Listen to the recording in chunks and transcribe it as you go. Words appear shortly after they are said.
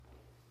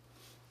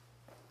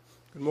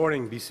Good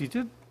morning. Be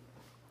seated.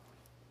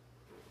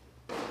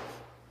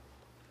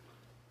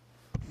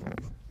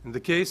 In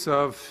the case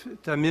of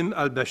Tamim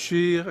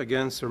al-Bashir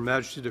against Her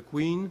Majesty the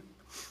Queen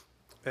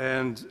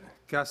and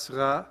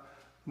Kasra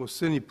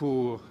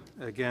Mohsenipour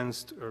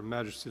against Her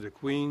Majesty the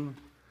Queen,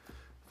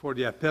 for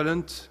the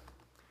appellant,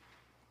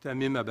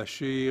 Tamim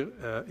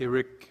al-Bashir,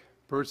 Eric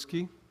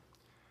Persky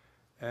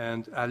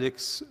and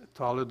Alex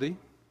Tolledy.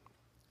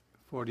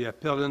 For the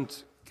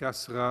appellant,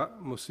 Kasra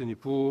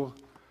Mohsenipour,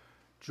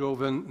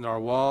 Jovan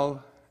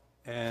Narwal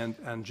and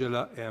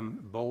Angela M.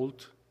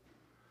 Bolt.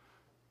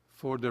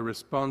 For the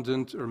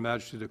respondent, Her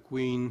Majesty the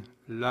Queen,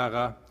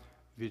 Lara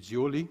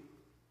Vigioli.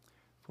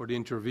 For the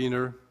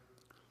intervener,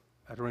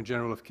 Attorney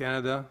General of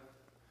Canada,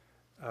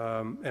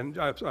 and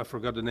I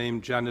forgot the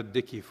name, Janet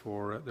Dickey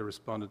for the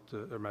respondent,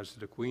 Her Majesty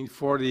the Queen.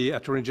 For the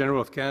Attorney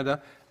General of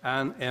Canada,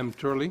 Anne M.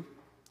 Turley.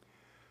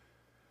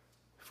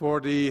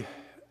 For the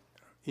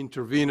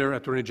intervener,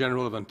 Attorney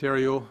General of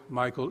Ontario,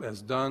 Michael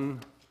S.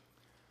 Dunn.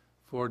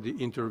 Pour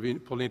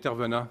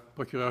l'intervenant,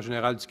 Procureur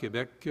général du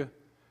Québec,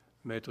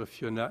 Maître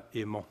Fiona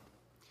Aymon.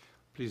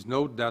 Please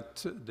note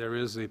that there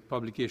is a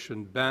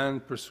publication ban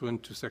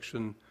pursuant to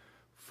Section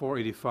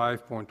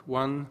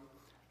 485.1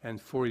 and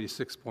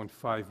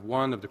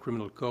 486.51 of the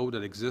Criminal Code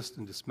that exists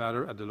in this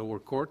matter at the lower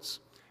courts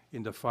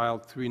in the file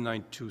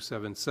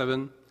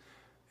 39277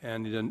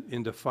 and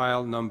in the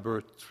file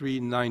number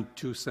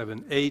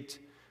 39278.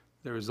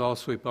 There is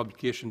also a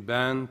publication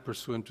ban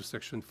pursuant to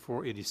Section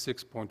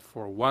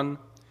 486.41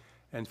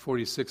 and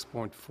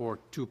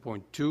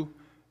 46.42.2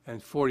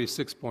 and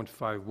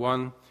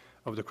 46.51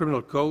 of the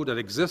Criminal Code that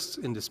exists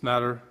in this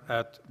matter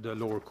at the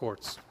lower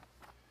courts.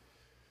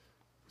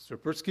 Mr.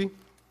 Persky.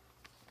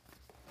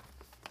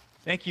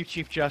 Thank you,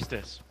 Chief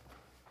Justice.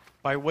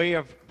 By way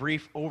of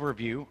brief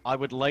overview, I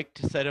would like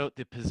to set out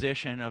the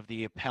position of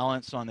the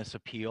appellants on this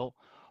appeal,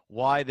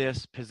 why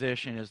this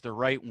position is the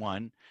right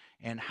one,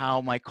 and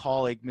how my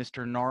colleague,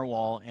 Mr.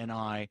 Narwal, and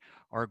I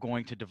are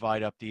going to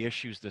divide up the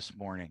issues this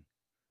morning.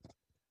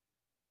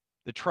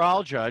 The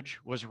trial judge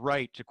was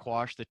right to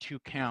quash the 2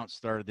 counts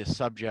that are the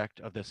subject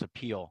of this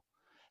appeal.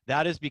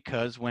 That is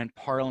because when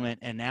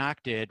Parliament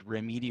enacted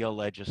remedial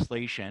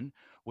legislation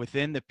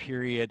within the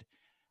period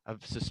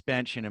of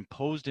suspension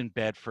imposed in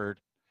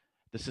Bedford,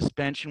 the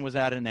suspension was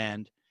at an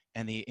end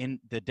and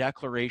the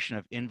declaration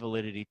of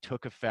invalidity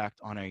took effect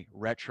on a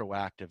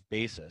retroactive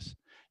basis.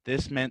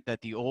 This meant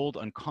that the old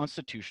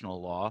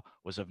unconstitutional law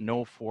was of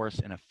no force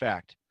in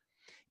effect.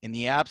 In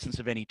the absence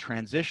of any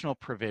transitional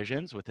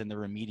provisions within the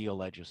remedial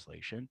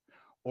legislation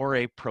or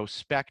a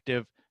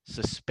prospective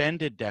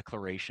suspended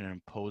declaration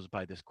imposed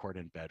by this court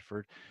in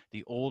Bedford,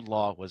 the old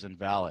law was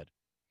invalid.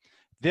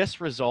 This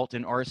result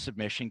in our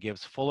submission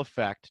gives full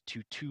effect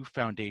to 2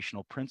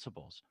 foundational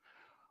principles.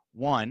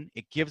 1,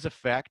 it gives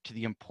effect to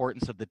the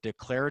importance of the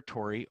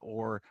declaratory,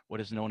 or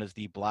what is known as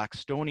the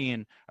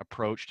Blackstonian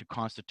approach to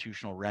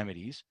constitutional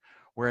remedies,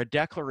 where a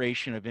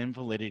declaration of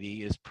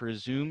invalidity is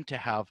presumed to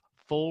have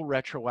full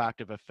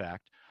retroactive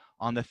effect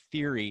on the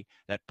theory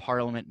that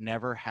Parliament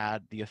never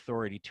had the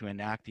authority to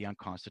enact the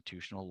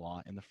unconstitutional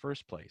law in the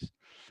first place.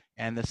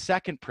 And the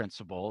second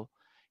principle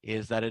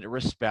is that it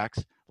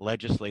respects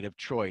legislative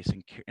choice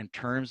in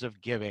terms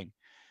of giving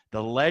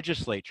the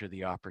legislature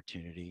the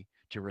opportunity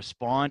to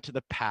respond to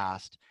the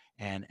past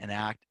and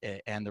enact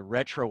and the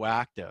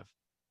retroactive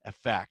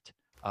effect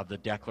of the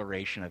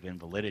declaration of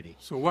invalidity.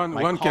 So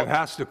one can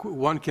ask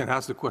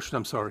the question,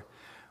 I'm sorry.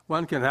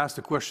 One can ask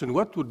the question,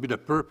 what would be the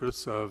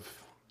purpose of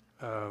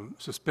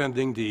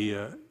suspending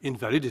the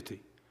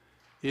invalidity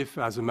if,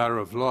 as a matter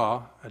of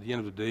law, at the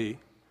end of the day,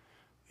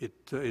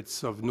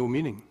 it's of no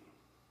meaning?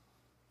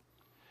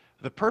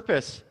 The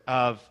purpose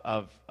of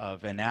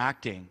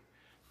enacting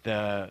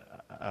having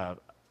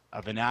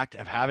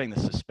the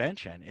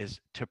suspension is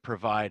to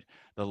provide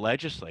the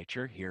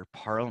legislature, here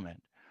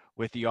Parliament,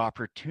 with the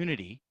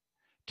opportunity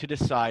to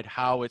decide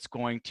how it's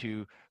going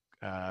to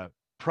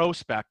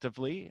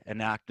prospectively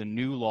enact a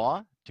new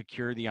law to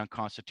cure the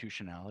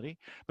unconstitutionality,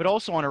 but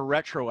also on a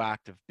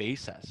retroactive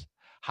basis,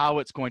 how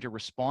it's going to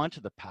respond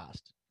to the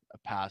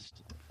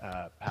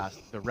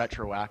the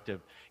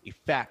retroactive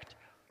effect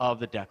of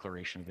the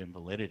declaration of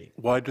invalidity.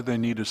 Why do they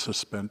need a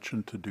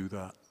suspension to do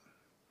that?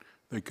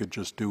 They could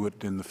just do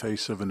it in the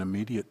face of an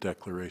immediate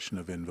declaration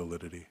of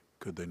invalidity,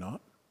 could they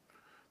not?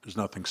 There's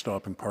nothing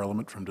stopping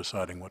Parliament from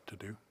deciding what to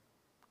do.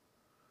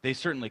 They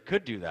certainly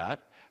could do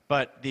that.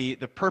 But the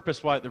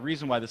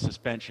reason why the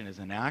suspension is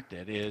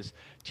enacted is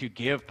to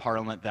give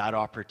Parliament that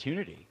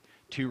opportunity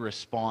to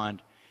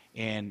respond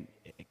in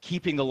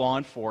keeping the law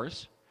in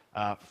force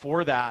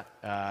for that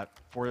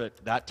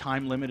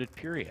time-limited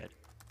period,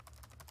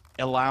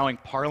 allowing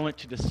Parliament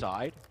to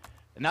decide.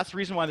 And that's the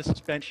reason why the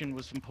suspension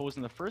was imposed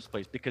in the first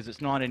place, because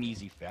it's not an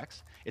easy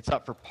fix. It's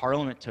up for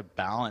Parliament to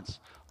balance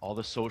all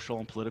the social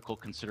and political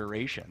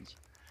considerations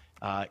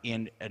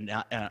in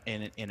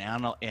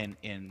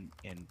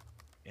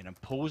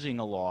imposing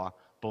a law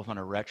both on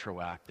a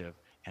retroactive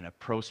and a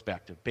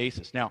prospective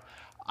basis. Now,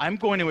 I'm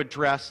going to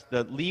address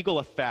the legal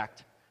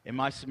effect in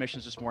my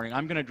submissions this morning.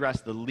 I'm going to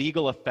address the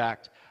legal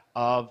effect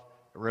of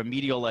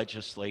remedial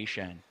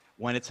legislation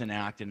when it's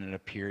enacted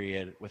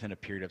within a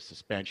period of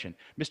suspension.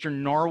 Mr.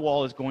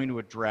 Narwhal is going to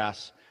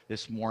address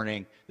this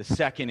morning the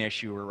second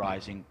issue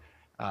arising,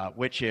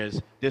 which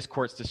is this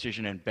court's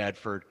decision in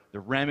Bedford, the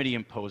remedy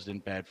imposed in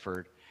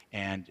Bedford,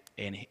 and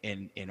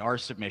in our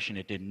submission,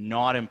 it did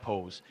not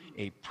impose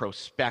a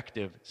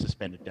prospective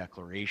suspended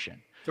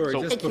declaration. Sorry,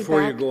 So- just Take you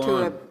before you back go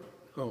to on.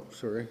 Oh,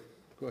 sorry.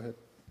 Go ahead.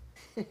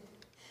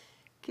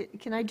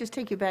 Can I just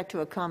take you back to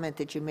a comment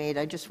that you made?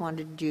 I just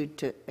wanted you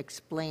to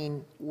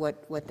explain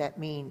what that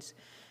means.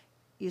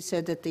 You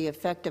said that the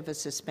effect of a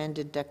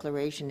suspended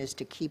declaration is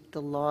to keep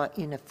the law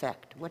in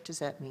effect. What does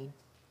that mean?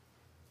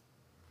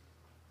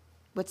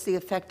 What's the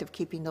effect of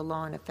keeping the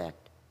law in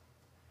effect?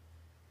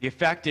 The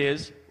effect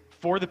is,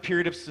 for the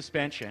period of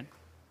suspension,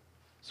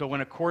 so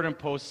when a court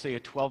imposed, say, a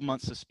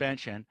 12-month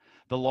suspension,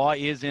 the law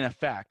is in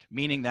effect,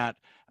 meaning that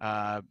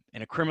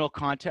in a criminal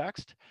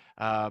context,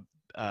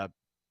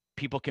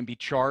 people can be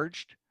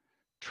charged,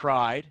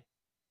 tried,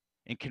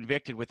 and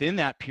convicted within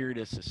that period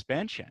of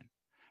suspension.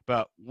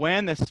 But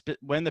when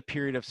the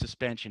period of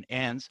suspension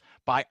ends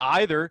by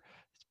either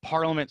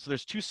Parliament, so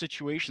there's two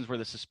situations where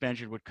the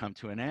suspension would come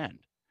to an end.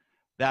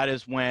 That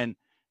is when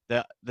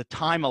the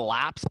time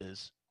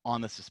elapses on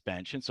the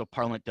suspension, so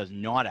Parliament does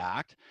not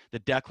act, the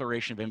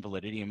declaration of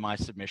invalidity in my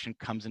submission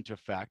comes into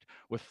effect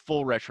with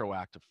full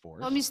retroactive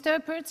force. Well,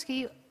 Mr.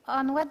 Purtsky,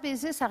 on what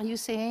basis are you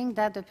saying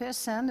that the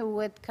person who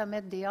would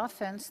commit the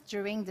offense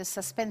during the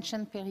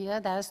suspension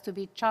period has to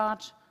be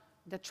charged,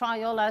 the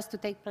trial has to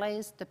take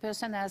place, the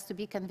person has to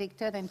be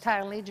convicted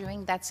entirely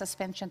during that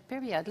suspension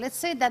period? Let's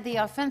say that the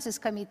offense is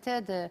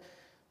committed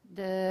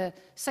the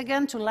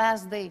second to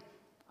last day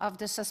of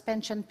the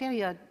suspension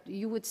period.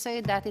 You would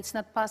say that it's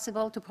not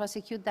possible to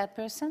prosecute that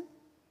person?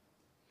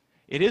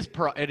 It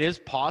is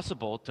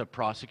possible to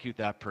prosecute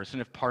that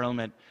person if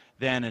Parliament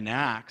then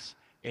enacts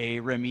a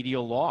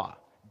remedial law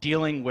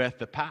dealing with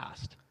the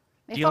past.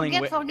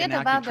 Forget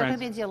about the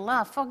remedial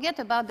law. Forget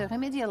about the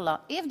remedial law.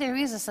 If there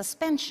is a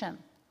suspension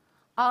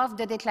of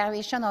the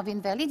declaration of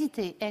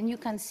invalidity and you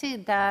can see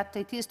that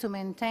it is to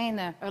maintain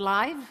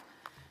alive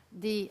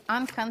the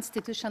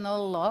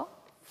unconstitutional law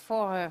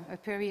for a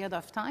period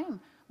of time,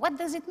 what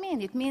does it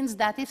mean? It means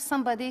that if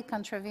somebody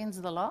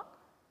contravenes the law,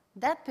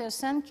 that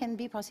person can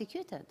be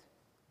prosecuted,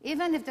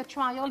 even if the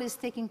trial is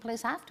taking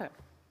place after.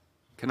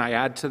 Can I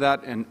add to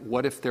that? And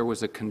what if there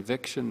was a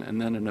conviction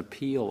and then an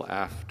appeal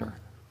after?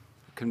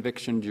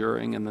 Conviction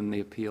during and then the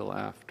appeal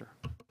after?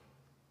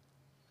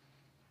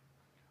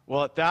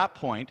 Well, at that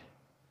point,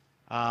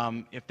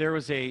 if there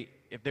was a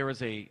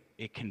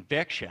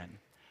conviction,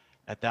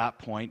 at that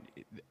point,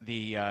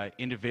 the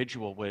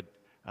individual would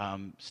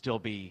still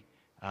be.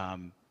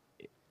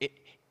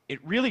 It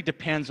really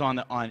depends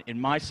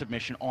in my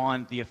submission,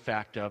 on the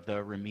effect of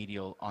the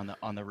remedial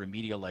on the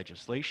remedial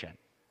legislation.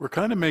 We're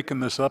kind of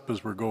making this up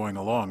as we're going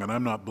along, and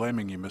I'm not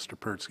blaming you, Mr.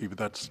 Purtsky, but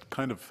that's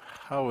kind of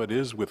how it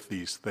is with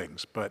these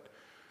things. But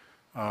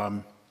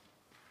I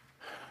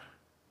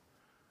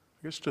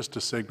guess just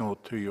to signal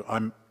it to you,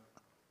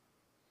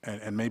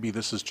 and maybe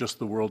this is just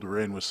the world we're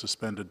in with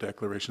suspended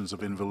declarations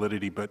of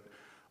invalidity, but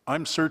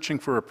I'm searching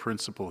for a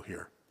principle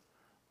here.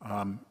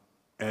 Am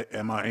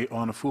I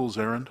on a fool's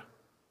errand?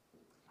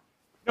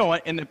 No,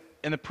 and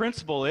the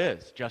principle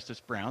is,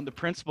 Justice Brown, the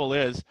principle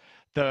is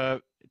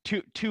the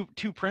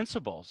two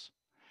principles,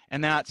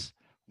 and that's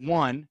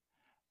one,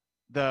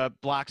 the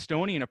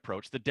Blackstonian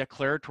approach, the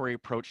declaratory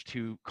approach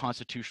to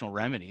constitutional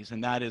remedies,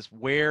 and that is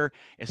where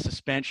a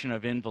suspension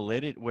of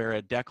invalidity, where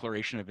a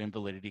declaration of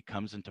invalidity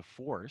comes into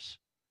force,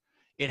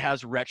 it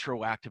has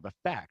retroactive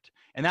effect.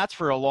 And that's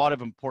for a lot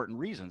of important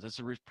reasons. It's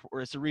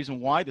the reason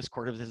why this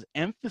court has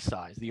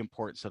emphasized the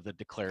importance of the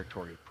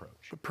declaratory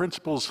approach. But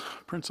principles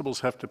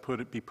have to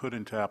be put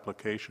into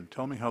application.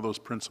 Tell me how those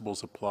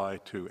principles apply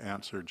to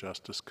answer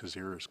Justice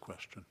Kazira's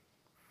question.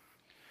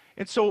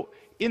 And so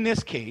in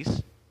this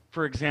case,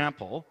 for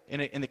example,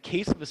 in the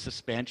case of a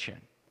suspension,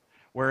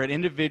 where an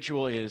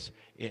individual is,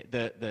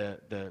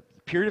 the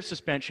period of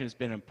suspension has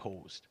been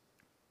imposed,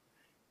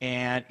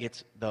 and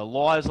the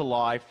law is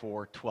alive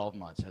for 12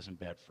 months, as in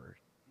Bedford.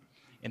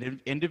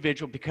 An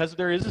individual, because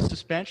there is a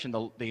suspension,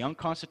 the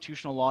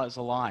unconstitutional law is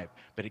alive,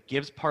 but it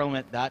gives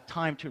Parliament that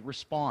time to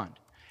respond.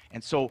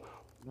 And so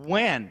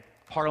when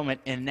Parliament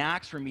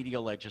enacts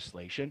remedial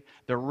legislation,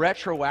 the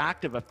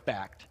retroactive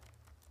effect,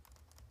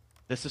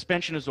 the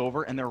suspension is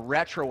over, and the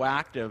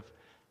retroactive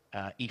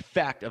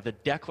effect of the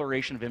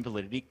declaration of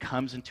invalidity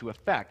comes into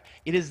effect.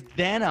 It is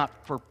then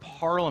up for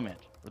Parliament,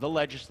 or the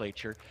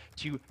legislature,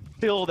 to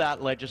fill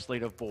that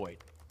legislative void.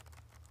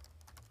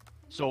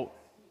 So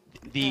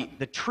the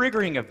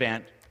triggering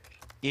event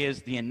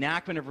is the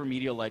enactment of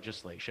remedial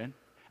legislation,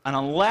 and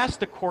unless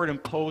the court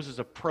imposes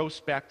a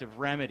prospective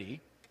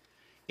remedy,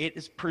 it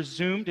is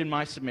presumed in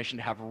my submission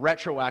to have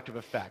retroactive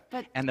effect.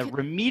 And the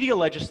remedial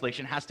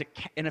legislation has to,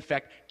 in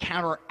effect,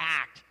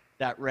 counteract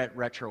that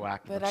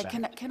retroactive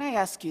effect. But can I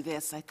ask you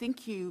this? I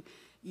think you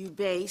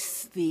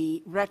base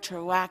the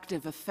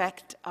retroactive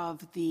effect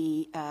of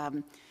the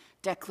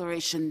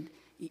declaration.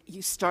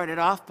 You started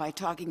off by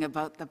talking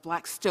about the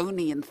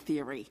Blackstonian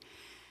theory.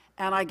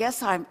 And I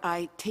guess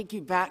I take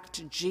you back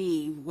to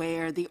G,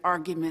 where the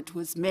argument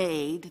was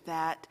made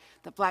that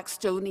the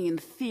Blackstonian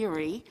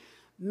theory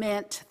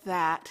meant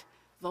that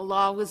the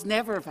law was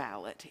never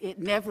valid. It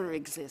never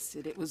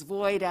existed. It was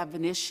void ab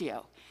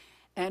initio.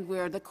 And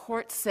where the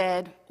court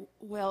said,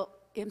 well,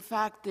 in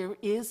fact, there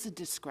is a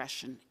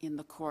discretion in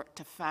the court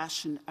to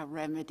fashion a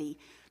remedy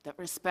that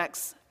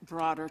respects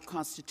broader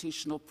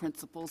constitutional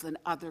principles and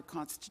other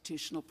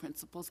constitutional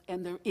principles,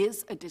 and there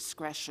is a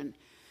discretion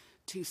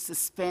to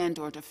suspend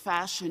or to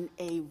fashion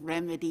a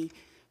remedy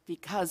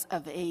because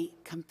of a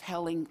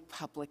compelling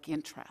public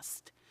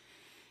interest.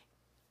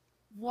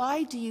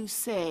 Why do you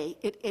say,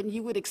 and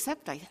you would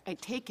accept, I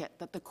take it,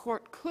 that the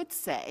court could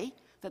say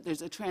that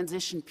there's a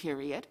transition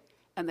period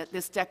and that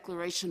this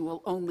declaration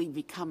will only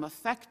become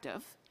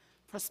effective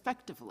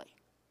prospectively?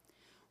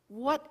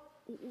 Why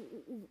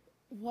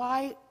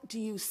do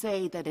you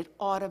say that it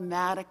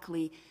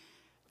automatically,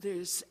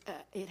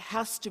 it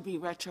has to be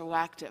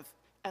retroactive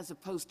as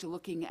opposed to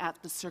looking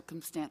at the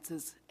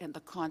circumstances and the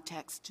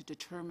context to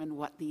determine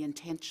what the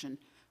intention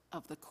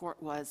of the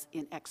court was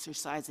in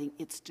exercising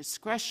its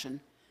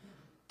discretion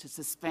to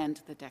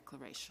suspend the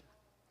declaration?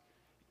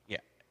 Yeah,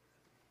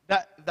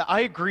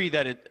 I agree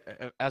that it,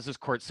 as this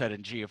court said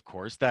in G, of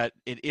course, that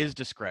it is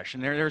discretion.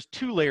 There's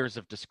two layers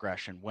of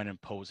discretion when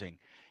imposing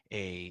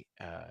a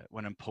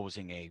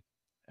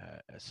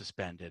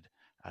suspended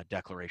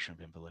declaration of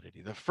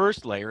invalidity. The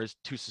first layer is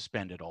to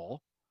suspend it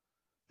all.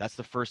 That's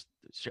the first.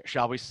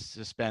 Shall we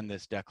suspend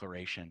this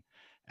declaration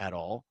at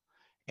all?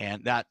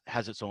 And that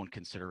has its own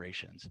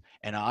considerations.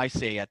 And I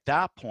say at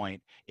that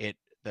point,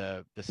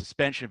 the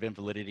suspension of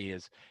invalidity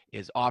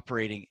is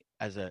operating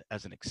as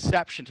an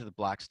exception to the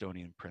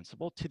Blackstonian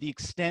principle, to the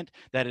extent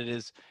that it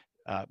is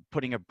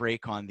putting a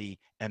brake on the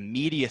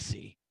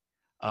immediacy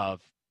of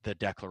the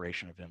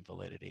declaration of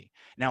invalidity.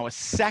 Now, a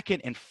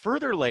second and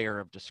further layer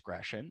of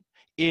discretion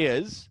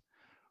is,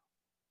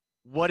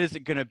 what is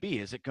it going to be?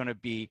 Is it going to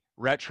be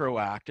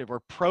retroactive or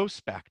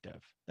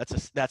prospective?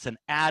 That's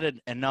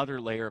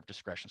another layer of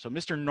discretion. So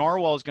Mr.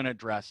 Narwhal is going to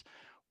address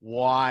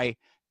why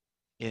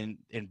in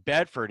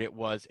Bedford it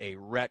was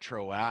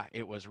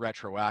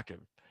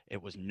retroactive.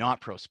 It was not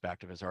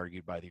prospective, as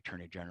argued by the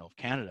Attorney General of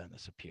Canada in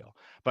this appeal.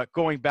 But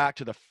going back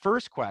to the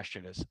first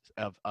question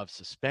of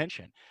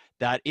suspension,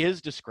 that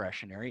is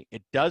discretionary.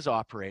 It does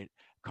operate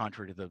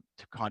contrary to the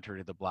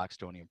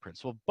Blackstonian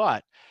principle,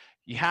 but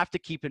you have to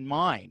keep in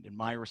mind, in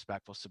my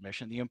respectful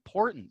submission, the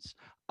importance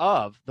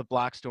of the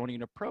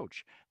Blackstonian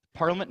approach.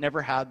 Parliament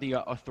never had the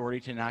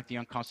authority to enact the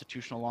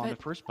unconstitutional law in the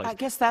first place. I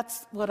guess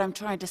that's what I'm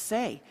trying to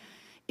say.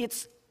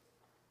 Is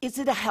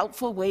it a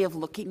helpful way of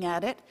looking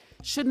at it?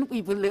 Shouldn't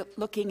we be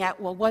looking at,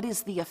 well, what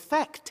is the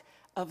effect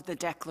of the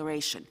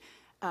declaration?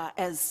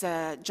 As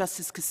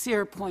Justice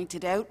Kassir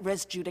pointed out,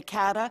 res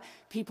judicata,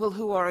 people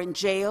who are in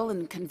jail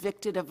and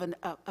convicted of an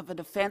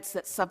offense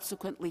that's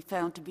subsequently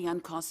found to be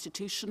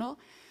unconstitutional,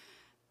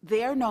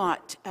 they're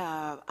not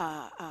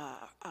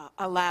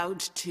allowed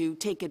to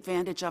take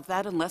advantage of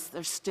that unless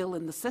they're still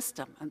in the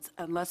system,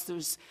 unless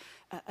there's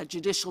a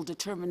judicial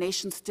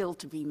determination still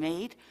to be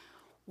made.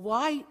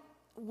 Why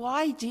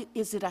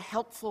is it a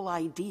helpful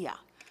idea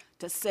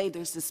to say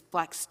there's this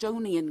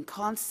Blackstonian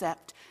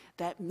concept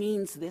that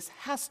means this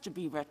has to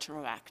be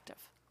retroactive?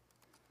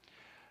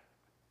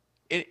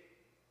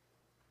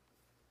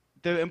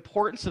 The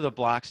importance of the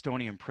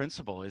Blackstonian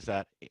principle is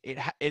that it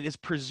is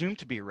presumed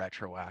to be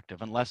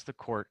retroactive unless the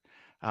court,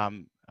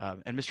 and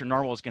Mr.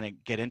 Narwhal is going to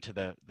get into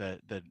the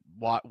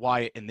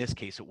why in this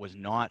case it was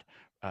not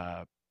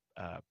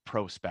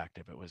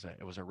prospective. It was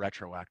a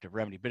retroactive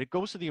remedy, but it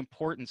goes to the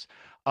importance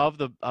of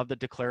the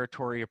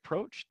declaratory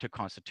approach to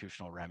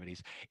constitutional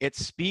remedies. It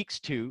speaks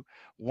to,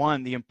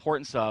 one, the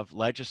importance of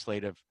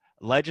the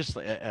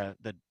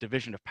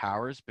division of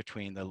powers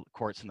between the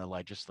courts and the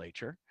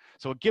legislature.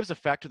 So it gives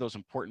effect to those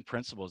important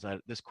principles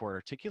that this court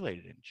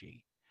articulated in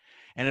G.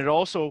 And it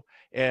also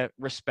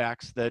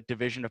respects the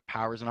division of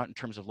powers, not in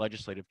terms of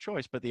legislative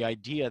choice, but the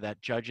idea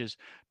that judges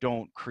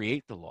don't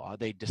create the law;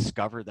 they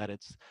discover that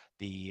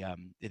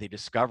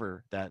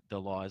the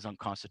law is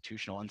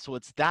unconstitutional. And so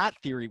it's that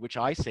theory which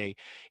I say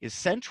is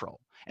central.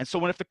 And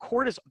so if the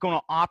court is going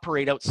to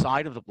operate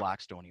outside of the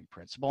Blackstonian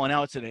principle, and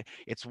now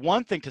it's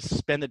one thing to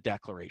suspend the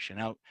declaration.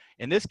 Now,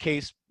 in this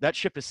case, that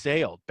ship has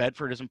sailed.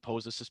 Bedford has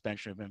imposed a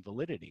suspension of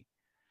invalidity.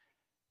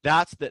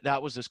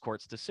 That was this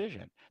court's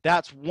decision.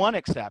 That's one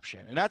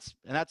exception, and that's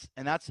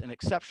an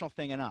exceptional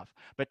thing enough.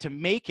 But to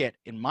make it,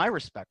 in my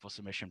respectful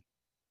submission,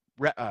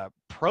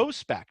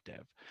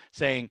 prospective,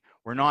 saying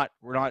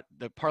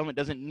the Parliament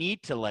doesn't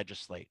need to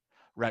legislate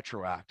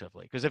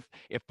retroactively, because if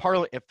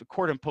the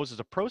court imposes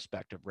a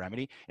prospective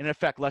remedy, in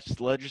effect lets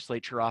the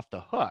legislature off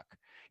the hook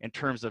in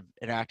terms of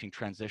enacting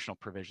transitional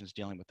provisions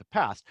dealing with the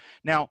past.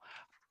 Now,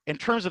 in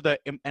terms of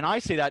and I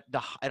say that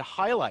it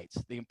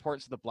highlights the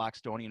importance of the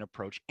Blackstonian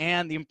approach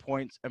and the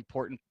important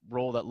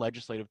role that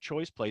legislative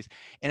choice plays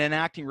in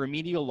enacting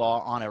remedial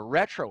law on a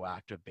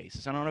retroactive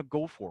basis and on a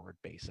go-forward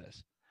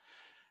basis.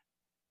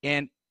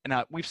 And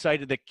we've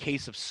cited the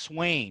case of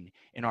Swain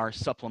in our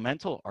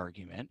supplemental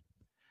argument,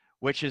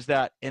 which is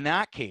that in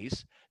that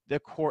case,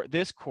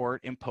 this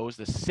court imposed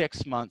a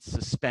 6-month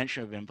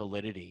suspension of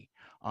invalidity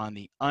on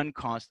the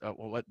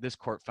what this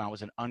court found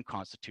was an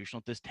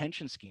unconstitutional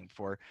detention scheme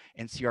for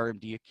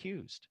NCRMD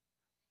accused.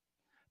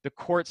 The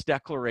court's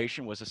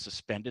declaration was a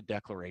suspended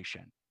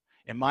declaration.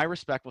 In my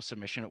respectful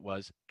submission, it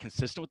was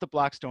consistent with the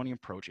Blackstonian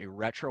approach, a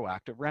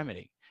retroactive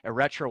remedy.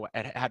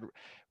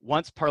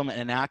 Once Parliament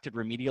enacted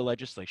remedial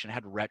legislation, it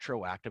had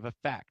retroactive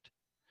effect.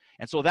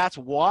 And so that's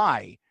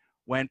why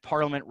when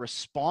Parliament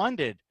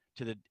responded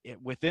to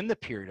within the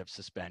period of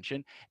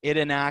suspension, it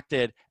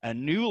enacted a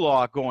new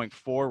law going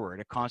forward,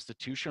 a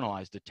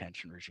constitutionalized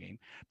detention regime.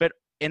 But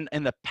in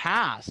the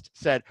past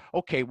said,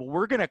 okay, well,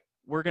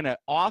 we're gonna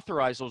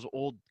authorize those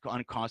old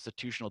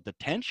unconstitutional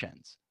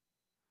detentions,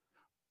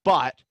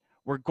 but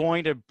we're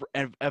going to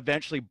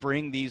eventually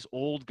bring these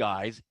old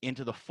guys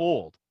into the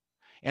fold.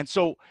 And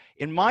so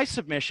in my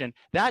submission,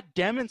 that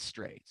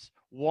demonstrates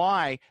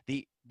why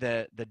the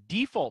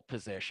default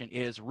position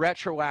is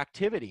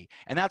retroactivity.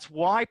 And that's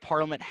why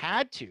Parliament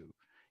had to,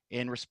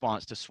 in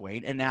response to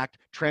Swain, enact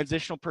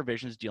transitional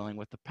provisions dealing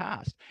with the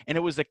past. And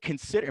it was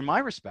in my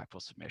respectful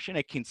submission,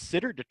 a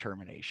considered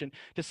determination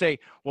to say,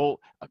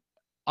 well,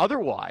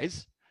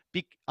 otherwise,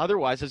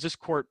 as this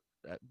court,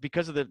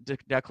 because of the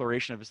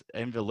declaration of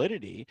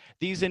invalidity,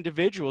 these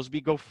individuals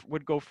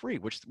would go free,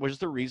 which was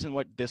the reason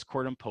what this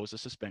court imposed a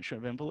suspension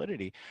of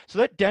invalidity. So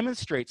that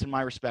demonstrates, in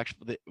my respect,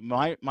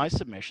 my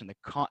submission,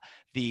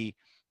 the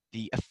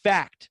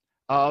effect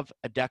of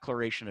a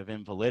declaration of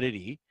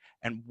invalidity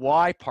and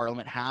why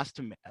Parliament has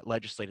to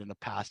legislate in the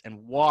past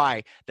and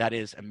why that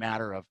is a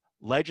matter of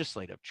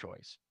legislative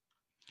choice.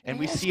 And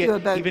we see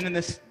it even in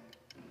this.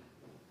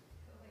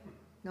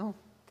 No,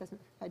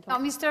 doesn't. I don't. Now,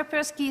 Mr.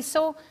 Persky,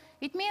 so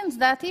it means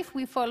that if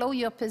we follow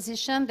your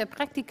position, the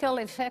practical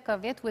effect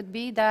of it would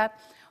be that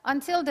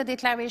until the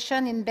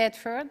declaration in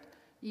Bedford,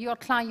 your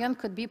client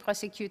could be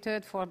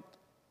prosecuted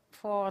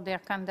for their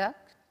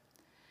conduct.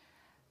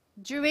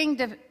 During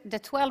the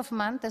 12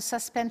 months, the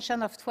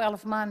suspension of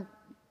 12 months,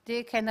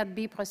 they cannot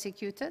be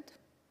prosecuted.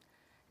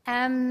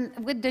 And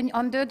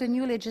under the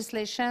new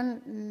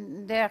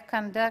legislation, their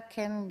conduct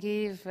can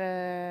give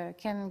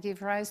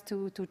rise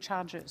to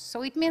charges.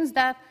 So it means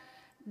that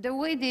the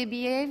way they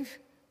behave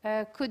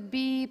could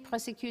be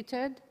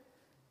prosecuted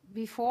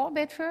before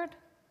Bedford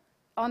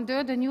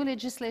under the new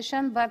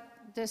legislation, but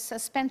the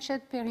suspension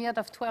period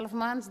of 12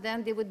 months,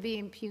 then they would be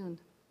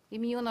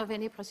immune of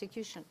any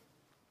prosecution.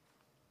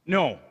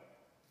 No.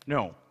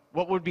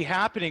 What would be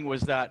happening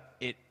was that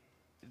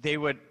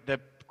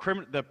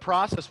the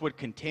process would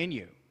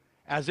continue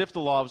as if the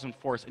law was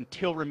enforced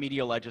until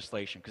remedial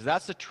legislation, because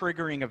that's the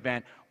triggering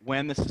event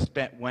when the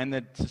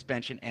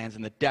suspension ends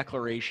and the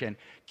declaration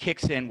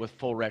kicks in with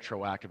full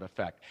retroactive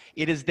effect.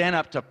 It is then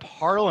up to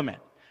Parliament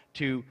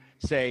to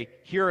say,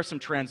 here are some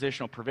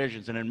transitional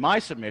provisions. And in my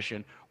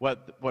submission,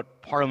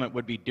 what Parliament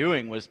would be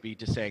doing was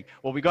to say,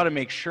 well, we got to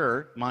make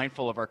sure,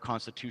 mindful of our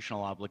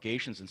constitutional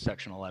obligations in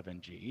Section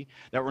 11G,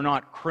 that we're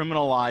not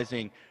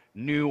criminalizing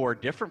new or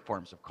different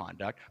forms of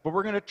conduct, but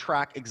we're going to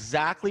track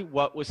exactly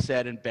what was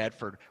said in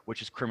Bedford,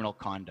 which is criminal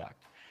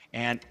conduct.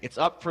 And it's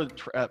up for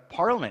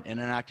Parliament in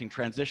enacting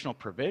transitional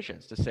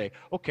provisions to say,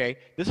 okay,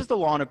 this is the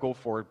law on a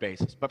go-forward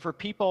basis. But for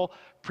people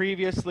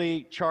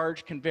previously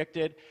charged,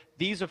 convicted,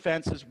 these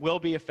offenses will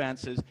be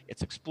offenses.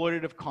 It's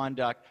exploitative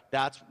conduct.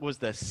 That was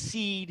the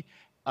seed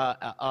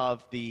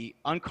of the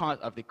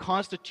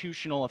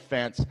constitutional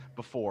offense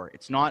before.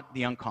 It's not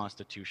the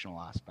unconstitutional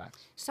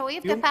aspects. So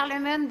if the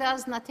Parliament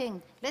does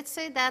nothing, let's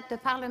say that the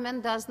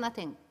Parliament does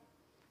nothing,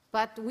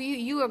 but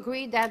you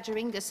agree that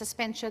during the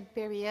suspension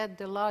period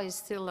the law is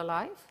still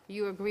alive,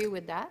 you agree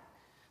with that,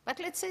 but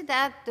let's say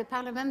that the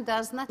Parliament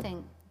does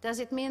nothing. Does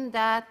it mean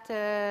that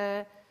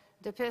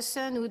the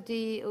person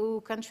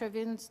who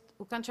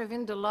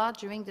contravened the law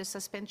during the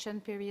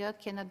suspension period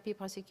cannot be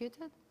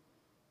prosecuted?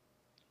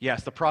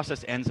 Yes, the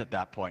process ends at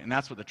that point, and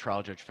that's what the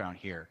trial judge found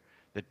here.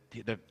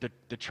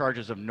 The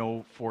charges of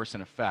no force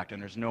and effect,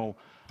 and there's no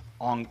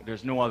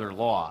other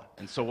law.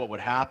 And so what would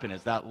happen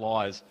is that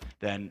law is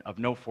then of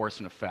no force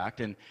and effect.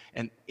 And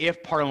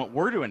if Parliament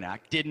were to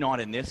enact, did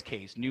not in this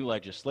case, new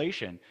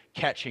legislation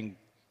catching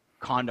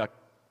conduct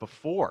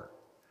before,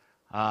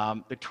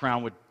 the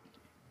Crown would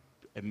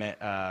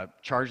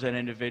charge that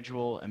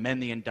individual,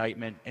 amend the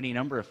indictment, any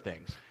number of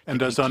things.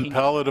 And as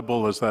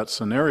unpalatable as that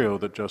scenario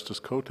that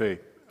Justice Cote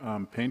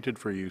painted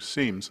for you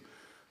seems,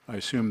 I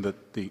assume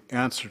that the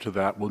answer to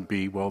that would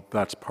be, well,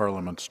 that's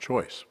Parliament's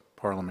choice.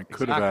 Parliament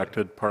could have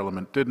acted,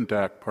 Parliament didn't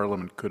act,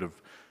 Parliament could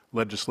have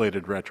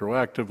legislated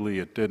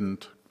retroactively, it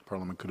didn't,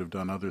 Parliament could have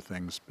done other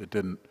things, it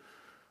didn't.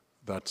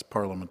 That's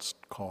Parliament's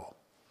call.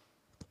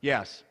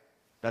 Yes,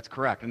 that's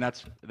correct, and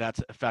that's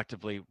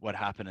effectively what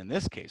happened in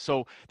this case.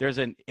 So there's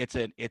in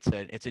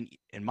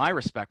my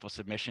respectful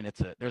submission,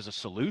 there's a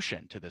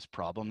solution to this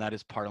problem, that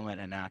is Parliament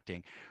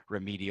enacting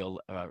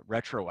remedial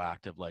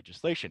retroactive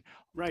legislation.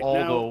 Right.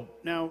 Although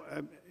now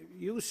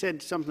you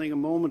said something a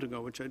moment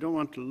ago which I don't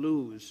want to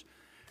lose,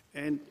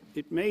 and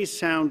it may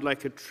sound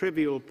like a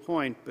trivial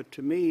point, but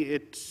to me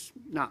it's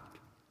not.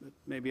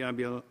 Maybe I'm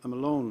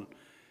alone.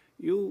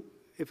 You,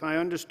 if I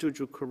understood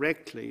you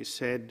correctly,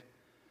 said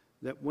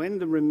that when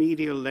the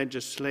remedial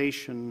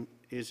legislation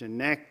is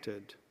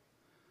enacted,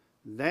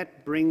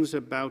 that brings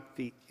about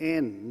the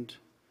end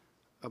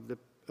of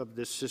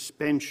the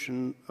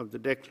suspension of the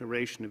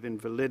declaration of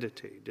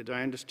invalidity. Did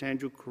I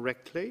understand you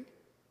correctly?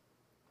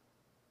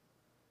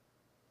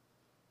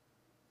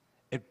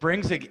 It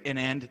brings an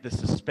end to the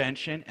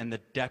suspension, and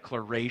the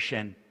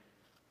declaration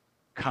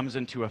comes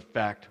into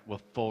effect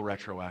with full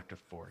retroactive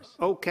force.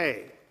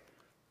 Okay.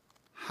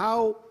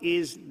 How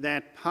is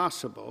that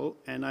possible?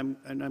 And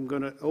I'm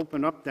going to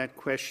open up that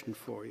question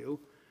for you.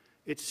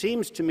 It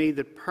seems to me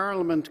that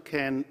Parliament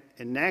can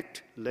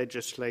enact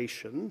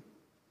legislation,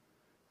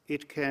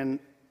 it can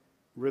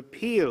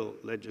repeal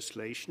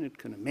legislation, it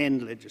can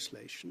amend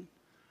legislation.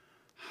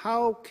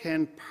 How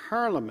can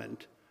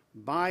Parliament,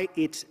 by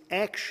its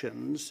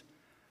actions,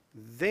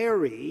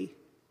 vary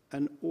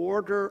an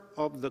order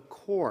of the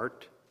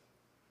court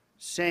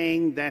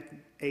saying that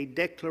a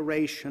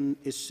declaration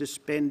is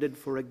suspended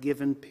for a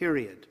given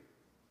period?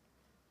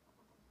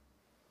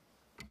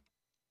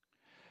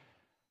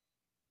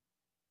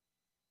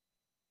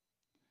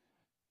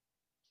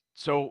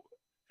 So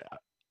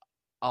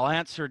I'll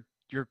answer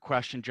your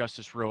question,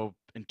 Justice Rowe,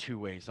 in two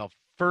ways. I'll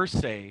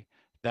first say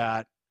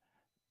that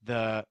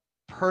the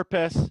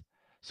purpose,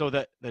 so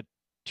that the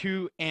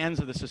two ends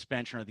of the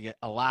suspension are the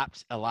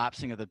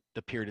elapsing of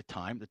the period of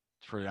time,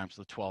 for example,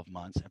 the 12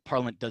 months, and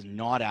Parliament does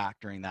not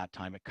act during that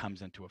time, it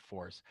comes into a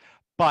force.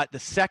 But the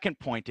second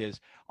point is,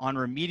 on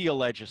remedial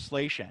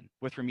legislation,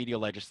 with remedial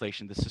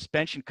legislation, the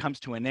suspension comes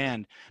to an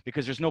end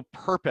because there's no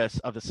purpose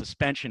of the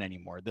suspension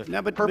anymore. The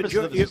purpose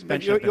of the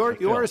suspension has been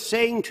fulfilled. You're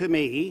saying to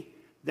me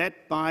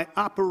that by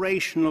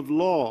operation of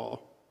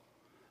law,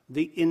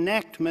 the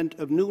enactment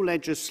of new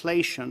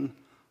legislation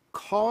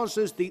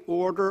causes the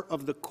order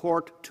of the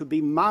court to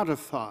be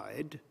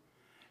modified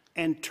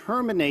and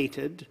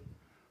terminated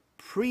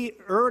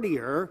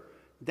earlier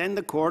than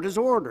the court has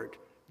ordered.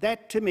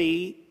 That, to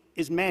me,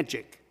 is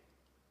magic.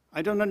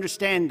 I don't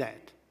understand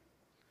that.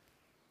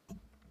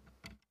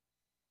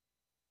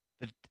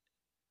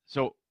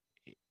 So,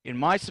 in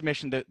my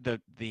submission,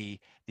 the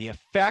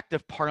effect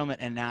of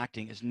Parliament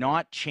enacting is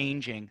not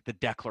changing the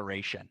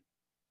declaration.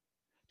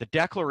 The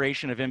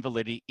declaration of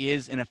invalidity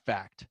is in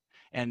effect,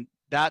 and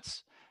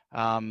that's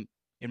in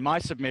my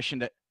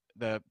submission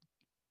that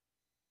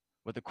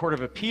with the Court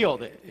of Appeal.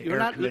 You're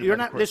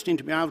not listening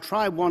to me. I'll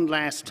try one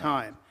last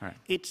time. Right.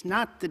 It's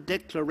not the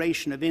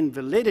declaration of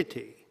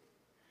invalidity.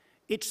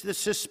 It's the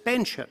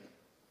suspension.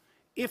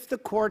 If the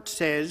court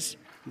says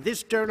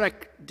this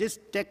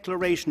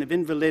declaration of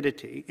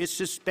invalidity is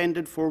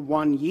suspended for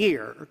 1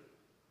 year,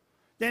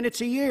 then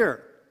it's a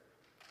year.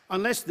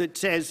 Unless it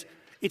says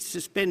it's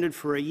suspended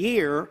for a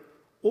year,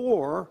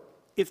 or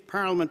if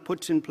Parliament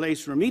puts in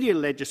place remedial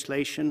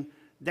legislation,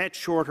 that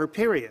shorter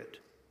period.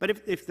 But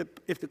if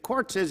the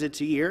court says it's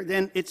a year,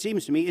 then it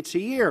seems to me it's a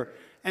year.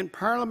 And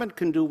Parliament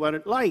can do what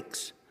it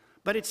likes,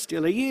 but it's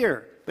still a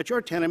year. But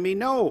you're telling me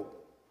no.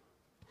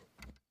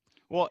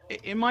 Well,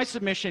 in my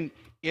submission,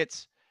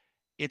 it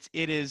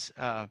is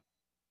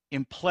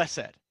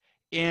implicit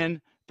in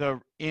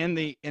the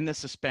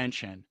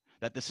suspension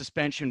that the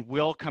suspension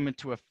will come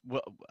into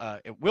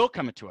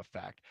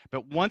effect.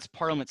 But once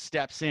Parliament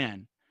steps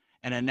in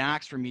and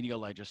enacts remedial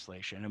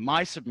legislation, in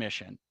my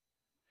submission,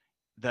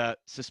 the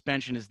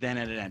suspension is then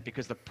at an end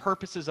because the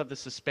purposes of the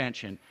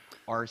suspension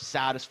are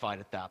satisfied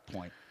at that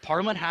point.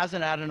 Parliament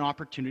hasn't had an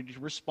opportunity to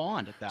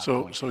respond at that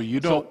point. So you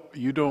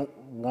don't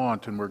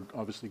want, and we're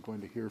obviously going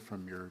to hear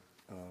from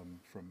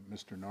from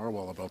Mr.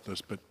 Narwhal about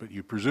this, but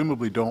you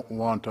presumably don't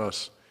want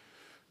us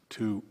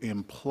to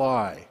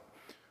imply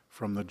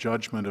from the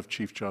judgment of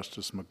Chief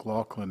Justice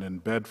McLaughlin in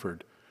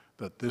Bedford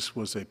that this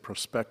was a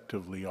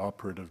prospectively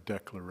operative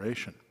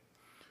declaration.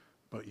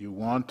 But you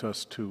want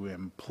us to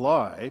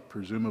imply,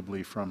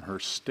 presumably from her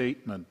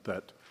statement,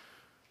 that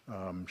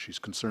she's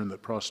concerned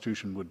that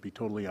prostitution would be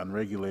totally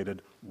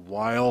unregulated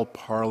while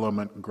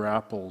Parliament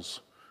grapples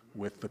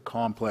with the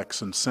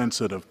complex and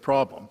sensitive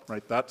problem,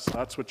 right?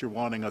 That's what you're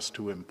wanting us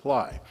to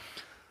imply.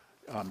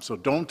 So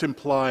don't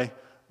imply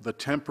the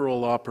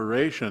temporal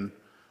operation,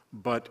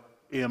 but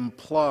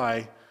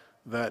imply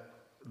that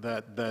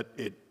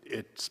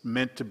it's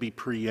meant to be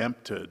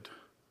preempted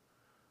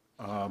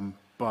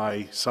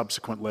by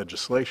subsequent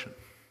legislation.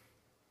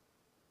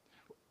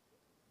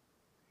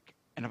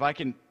 And if I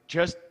can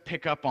just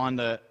pick up on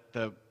the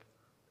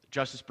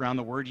Justice Brown,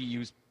 the word you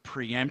used,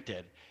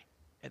 preempted.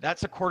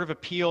 That's a Court of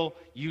Appeal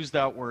used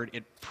that word.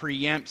 It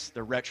preempts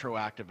the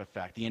retroactive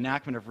effect. The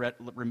enactment of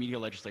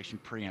remedial legislation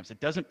preempts. It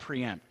doesn't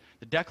preempt.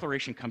 The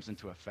declaration comes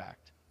into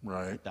effect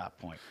at that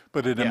point.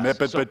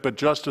 But but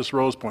Justice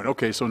Rowe's point,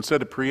 okay, so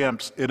instead of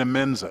preempts, it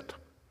amends it.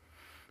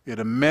 It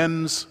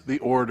amends the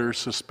order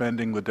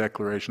suspending the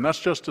declaration. That's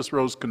Justice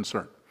Rowe's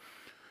concern,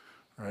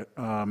 right?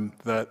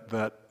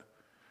 That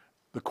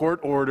the court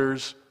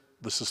orders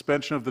the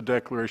suspension of the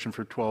declaration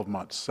for 12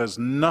 months, says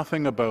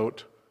nothing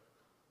about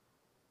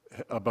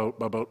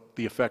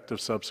the effect of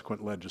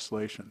subsequent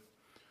legislation.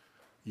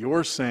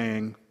 You're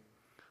saying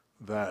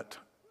that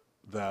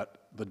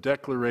the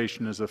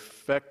declaration is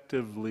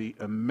effectively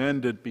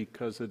amended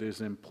because it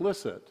is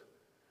implicit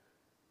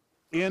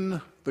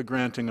in the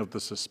granting of the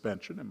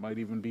suspension. It might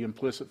even be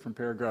implicit from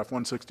paragraph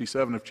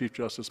 167 of Chief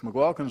Justice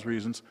McLaughlin's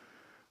reasons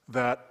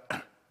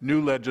that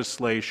new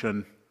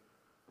legislation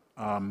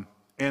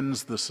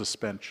ends the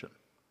suspension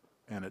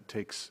and it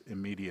takes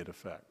immediate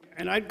effect.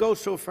 And I'd go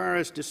so far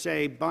as to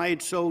say, by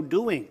so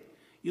doing,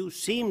 you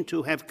seem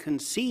to have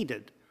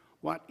conceded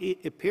what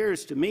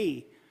appears to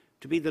me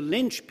to be the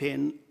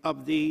linchpin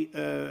of the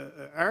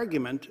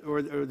argument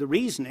or the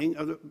reasoning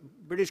of the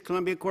British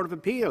Columbia Court of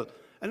Appeal.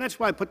 And that's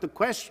why I put the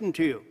question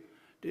to you.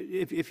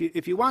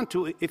 If you want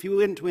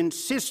to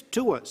insist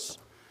to us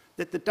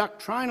that the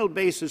doctrinal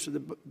basis of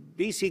the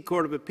BC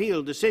Court of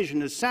Appeal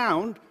decision is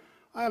sound,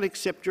 I'll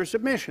accept your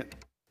submission.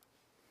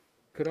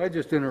 Could I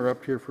just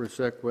interrupt here for a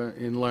sec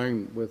in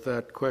line with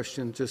that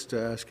question, just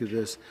to ask you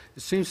this?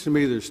 It seems to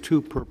me there's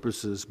two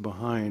purposes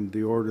behind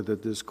the order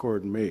that this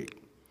court made.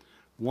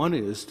 One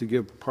is to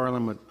give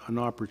Parliament an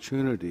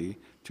opportunity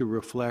to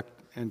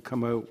reflect and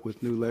come out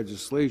with new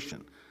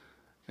legislation.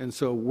 And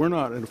so we're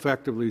not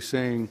effectively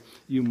saying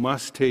you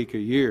must take a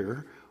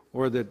year,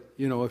 or that,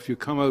 you know, if you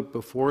come out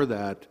before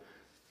that,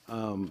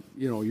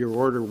 you know, your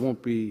order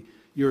won't be,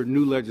 your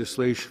new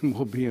legislation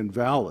will be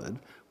invalid.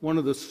 One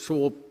of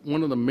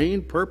the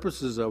main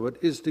purposes of it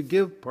is to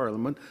give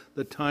Parliament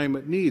the time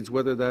it needs,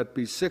 whether that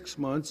be 6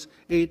 months,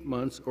 8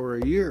 months, or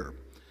a year.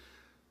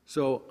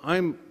 So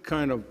I'm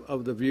kind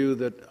of the view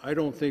that I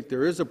don't think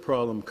there is a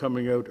problem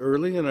coming out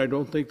early, and I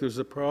don't think there's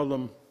a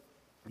problem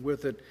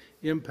with it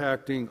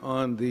impacting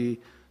on the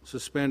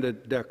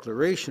suspended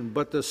declaration.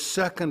 But the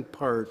second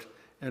part,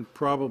 and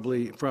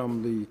probably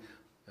from the,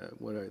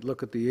 when I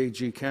look at the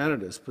AG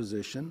Canada's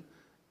position,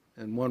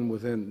 and one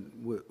with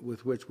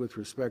which, with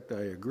respect,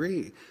 I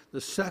agree,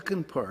 the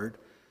second part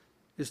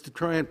is to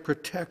try and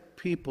protect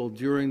people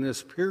during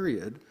this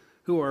period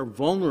who are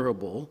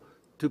vulnerable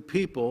to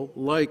people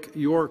like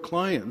your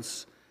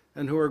clients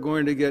and who are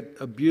going to get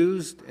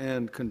abused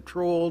and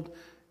controlled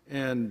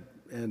and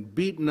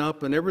beaten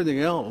up and everything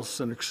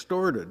else and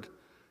extorted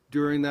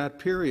during that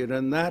period.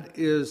 And that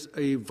is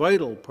a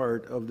vital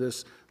part of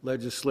this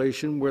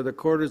legislation, where the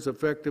court is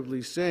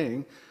effectively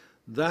saying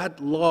that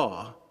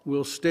law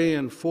will stay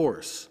in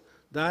force.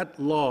 That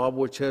law,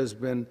 which has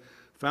been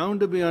found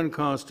to be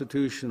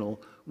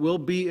unconstitutional, will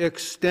be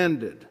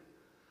extended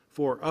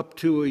for up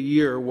to a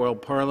year while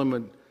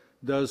Parliament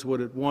does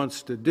what it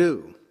wants to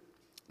do.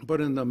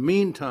 But in the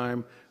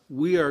meantime,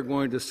 we are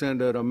going to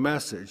send out a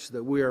message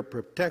that we are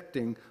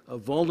protecting a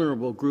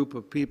vulnerable group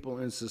of people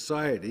in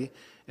society.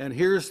 And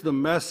here's the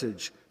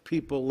message,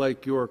 people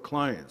like your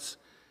clients.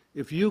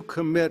 If you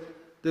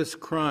commit this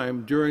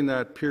crime during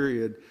that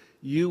period,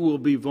 you will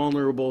be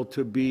vulnerable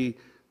to be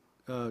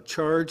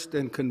charged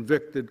and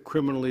convicted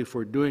criminally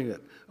for doing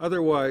it.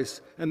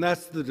 Otherwise, and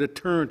that's the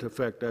deterrent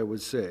effect, I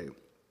would say,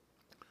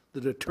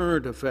 the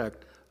deterrent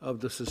effect of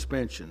the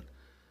suspension.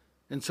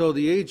 And so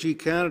the AG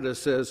Canada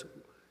says,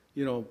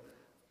 you know,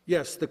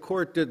 yes, the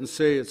court didn't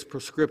say it's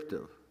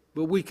prescriptive,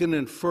 but we can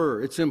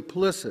infer, it's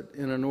implicit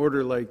in an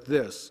order like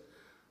this,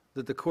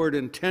 that the court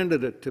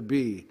intended it to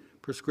be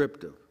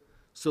prescriptive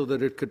so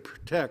that it could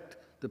protect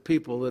the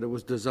people that it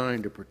was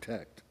designed to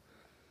protect.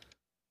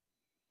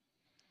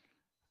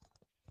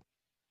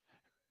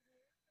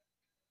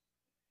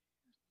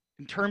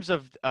 In terms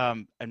of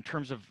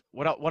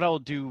what I'll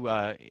do,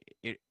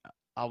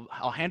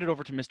 I'll hand it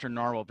over to Mr.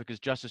 Narwhal, because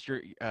Justice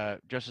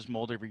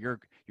Moldaver,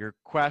 your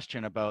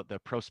question about the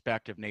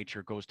prospective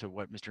nature goes to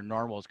what Mr.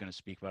 Narwhal is going to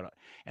speak about,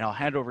 and I'll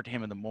hand it over to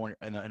him in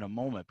a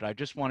moment. But I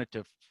just wanted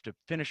to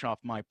finish off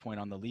my point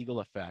on the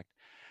legal effect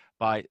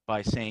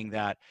by saying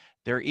that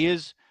there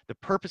is the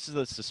purpose of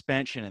the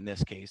suspension in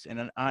this case,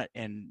 and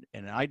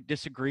I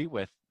disagree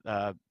with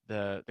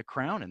the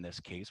Crown in this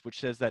case, which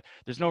says that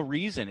there's no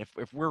reason,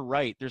 if we're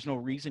right, there's no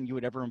reason you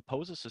would ever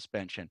impose a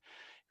suspension.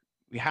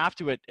 We have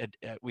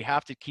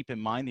to keep in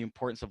mind the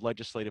importance of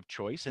legislative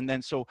choice, and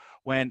then so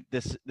when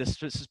this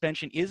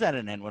suspension is at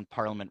an end, when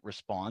Parliament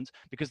responds,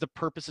 because the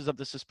purposes of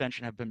the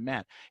suspension have been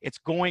met, it's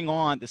going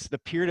on. The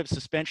period of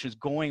suspension is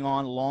going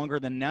on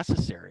longer than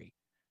necessary.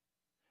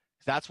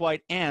 That's why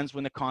it ends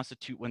when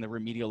the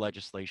remedial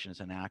legislation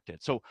is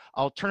enacted. So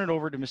I'll turn it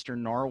over to Mr.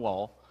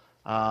 Narwhal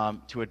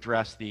to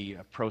address the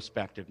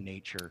prospective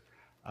nature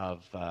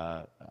of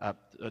the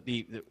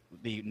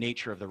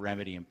nature of the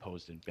remedy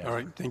imposed in Bedford. All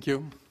right, thank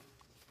you.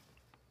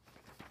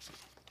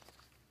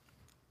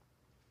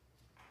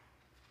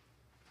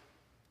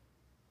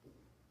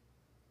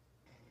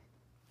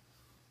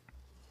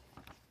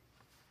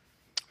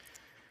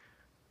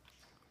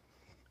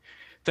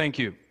 Thank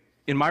you.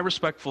 In my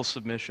respectful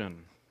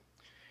submission,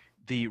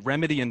 the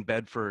remedy in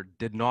Bedford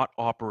did not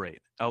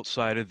operate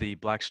outside of the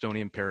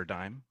Blackstonian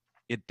paradigm.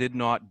 It did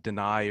not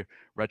deny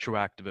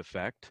retroactive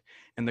effect,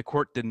 and the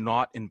court did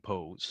not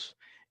impose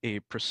a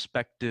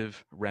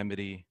prospective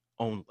remedy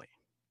only.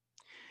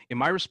 In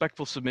my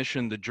respectful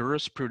submission, the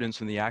jurisprudence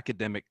and the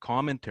academic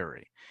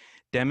commentary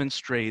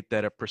demonstrate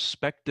that a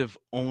prospective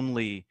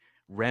only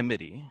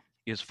remedy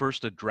is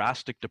first a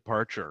drastic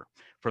departure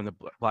from the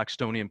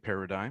Blackstonian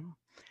paradigm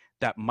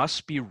that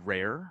must be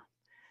rare,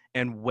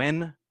 and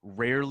when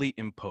rarely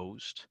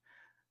imposed,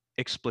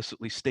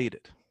 explicitly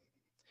stated.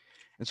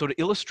 And so to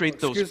illustrate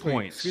those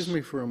points... Excuse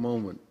me for a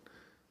moment.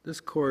 This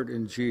court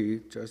in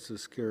G,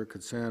 Justice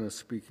Karakatsanis,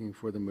 speaking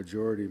for the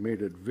majority,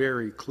 made it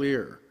very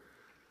clear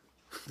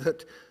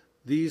that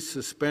these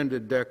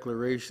suspended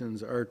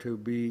declarations are to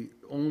be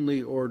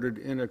only ordered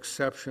in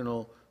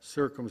exceptional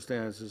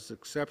circumstances,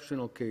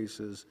 exceptional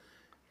cases,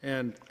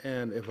 and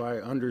if I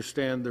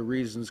understand the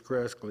reasons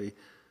correctly,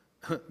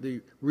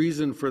 the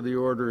reason for the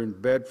order in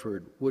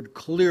Bedford would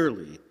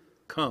clearly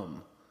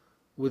come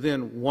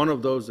within one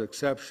of those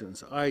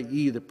exceptions,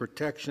 i.e. the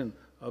protection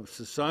of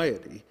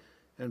society,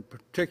 and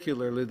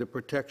particularly the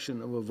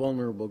protection of a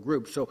vulnerable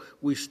group. So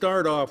we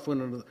start off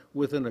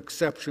with an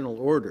exceptional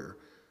order,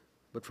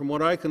 but from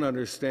what I can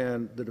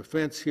understand, the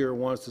defense here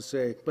wants to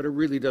say, but it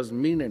really doesn't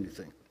mean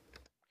anything.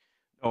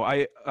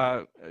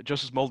 No,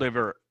 Justice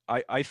Moldaver,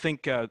 I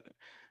think, at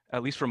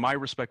least from my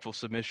respectful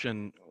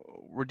submission,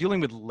 we're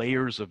dealing with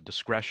layers of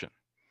discretion.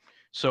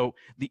 So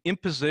the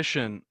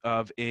imposition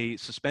of a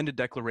suspended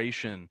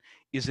declaration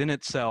is in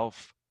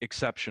itself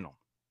exceptional.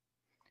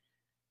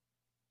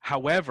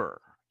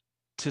 However,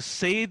 to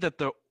say that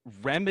the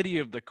remedy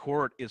of the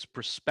court is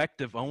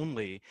prospective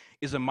only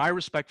is, in my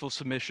respectful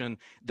submission,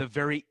 the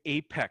very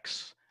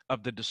apex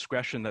of the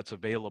discretion that's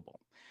available,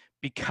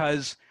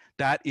 because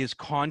that is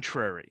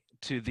contrary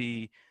to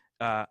the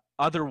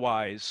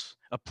otherwise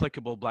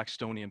applicable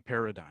Blackstonian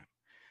paradigm.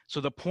 So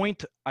the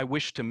point I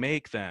wish to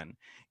make then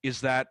is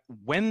that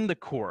when the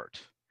court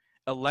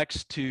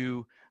elects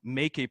to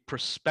make a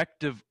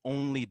prospective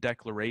only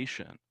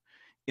declaration,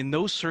 in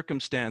those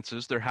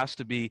circumstances, there has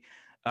to be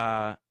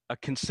a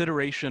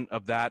consideration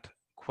of that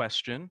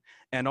question,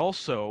 and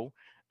also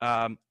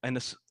an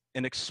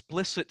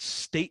explicit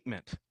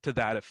statement to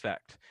that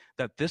effect,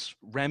 that this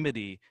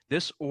remedy,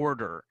 this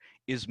order,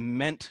 is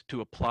meant to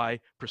apply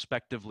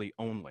prospectively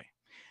only.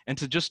 And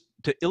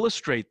to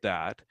illustrate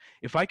that,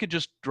 if I could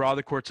just draw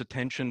the court's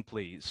attention,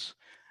 please,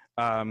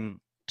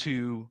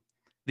 to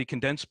the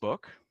condensed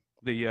book,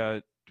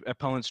 the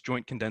appellant's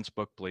joint condensed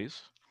book,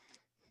 please.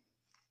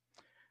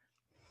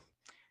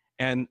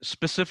 And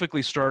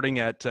specifically starting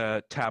at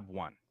tab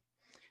 1.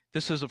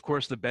 This is, of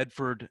course, the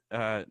Bedford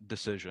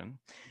decision.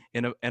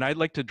 And I'd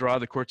like to draw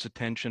the court's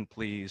attention,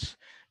 please,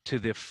 to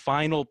the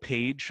final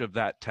page of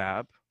that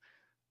tab,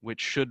 which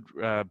should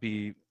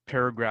be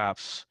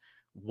paragraphs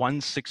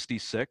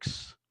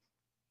 166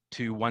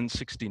 to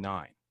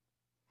 169.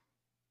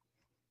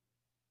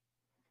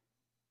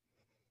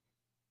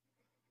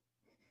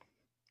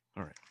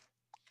 All right.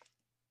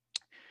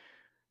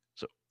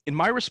 So in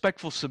my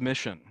respectful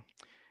submission,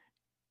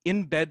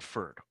 in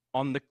Bedford,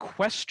 on the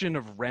question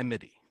of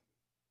remedy,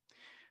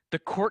 the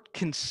court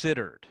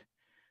considered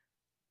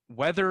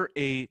whether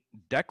a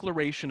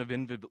declaration of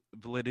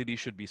invalidity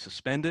should be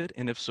suspended,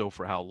 and if so,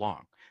 for how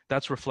long.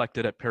 That's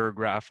reflected at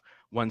paragraph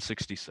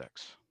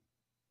 166.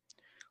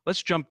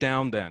 Let's jump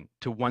down then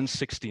to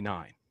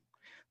 169.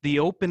 The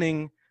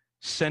opening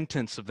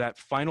sentence of that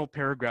final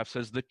paragraph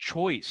says the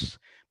choice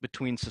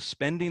between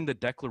suspending the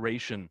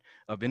declaration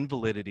of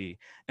invalidity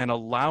and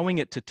allowing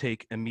it to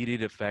take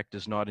immediate effect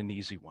is not an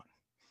easy one.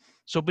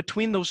 So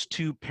between those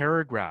two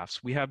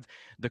paragraphs, we have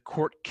the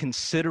court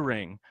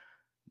considering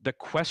the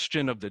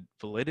question of the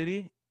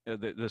validity,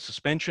 the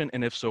suspension,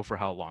 and if so, for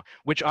how long,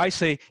 which I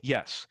say,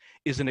 yes,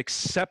 is an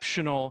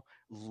exceptional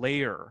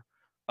layer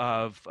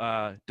of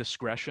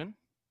discretion.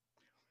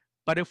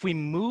 But if we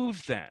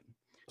move then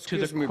to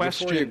the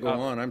question before you go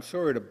on, I'm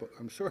sorry to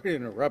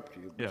interrupt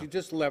you, but Yeah. you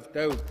just left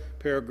out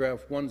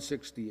paragraph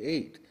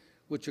 168,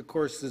 which of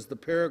course is the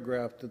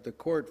paragraph that the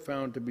court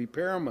found to be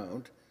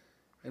paramount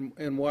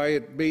and why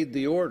it made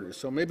the order.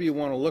 So maybe you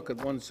want to look at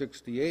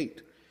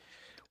 168.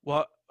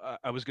 Well,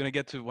 I was going to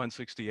get to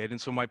 168.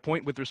 And so my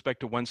point with respect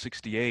to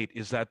 168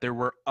 is that there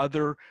were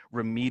other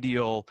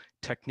remedial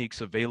techniques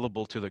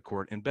available to the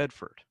court in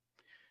Bedford.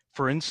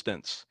 For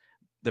instance,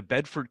 the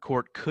Bedford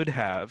court could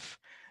have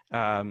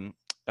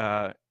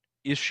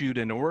issued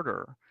an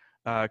order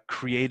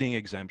creating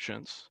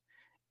exemptions.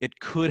 It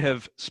could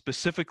have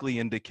specifically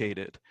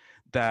indicated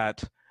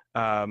that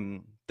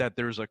that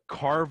there's a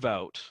carve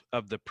out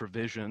of the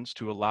provisions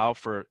to allow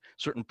for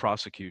certain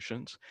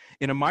prosecutions.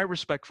 And in my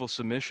respectful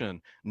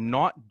submission,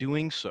 not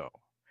doing so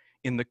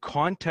in the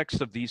context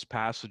of these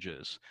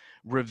passages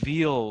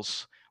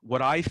reveals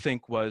what I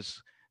think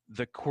was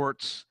the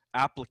court's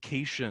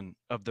application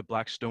of the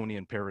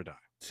Blackstonian paradigm.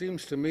 It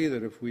seems to me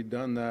that if we'd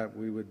done that,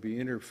 we would be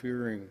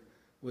interfering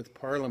with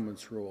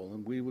Parliament's role,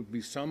 and we would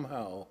be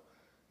somehow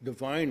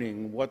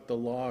divining what the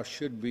law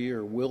should be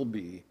or will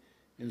be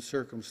in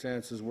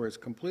circumstances where it's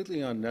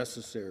completely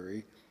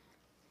unnecessary,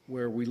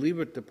 where we leave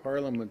it to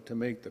Parliament to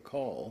make the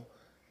call,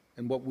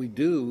 and what we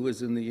do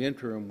is in the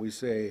interim we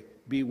say,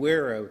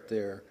 beware out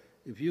there,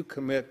 if you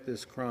commit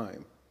this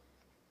crime,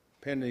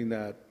 pending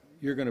that,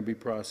 you're going to be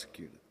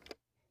prosecuted.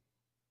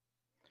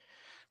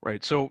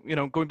 Right. So,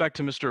 going back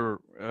to Mr.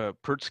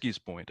 Pertsky's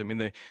point, I mean,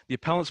 the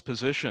appellant's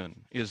position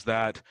is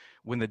that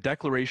when the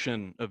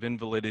declaration of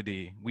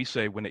invalidity, we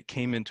say when it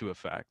came into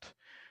effect,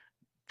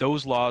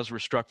 those laws were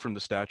struck from the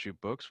statute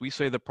books. We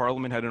say the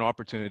Parliament had an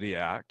opportunity to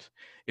act.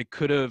 It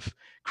could have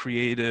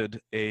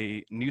created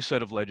a new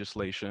set of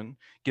legislation,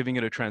 giving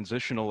it a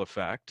transitional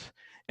effect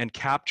and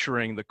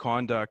capturing the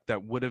conduct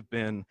that would have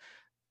been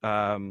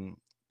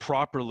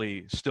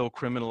properly still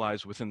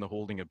criminalized within the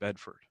holding of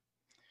Bedford.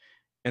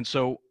 And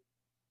so,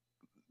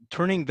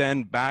 turning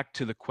then back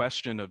to the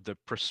question of the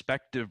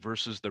prospective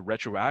versus the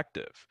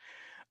retroactive,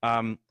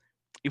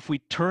 if we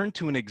turn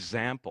to an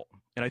example,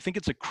 and I think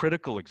it's a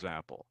critical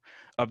example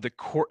of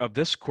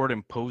this court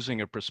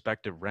imposing a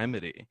prospective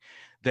remedy,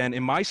 then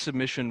in my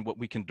submission, what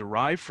we can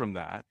derive from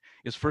that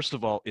is, first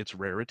of all, its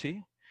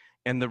rarity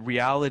and the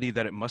reality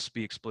that it must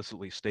be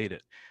explicitly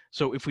stated.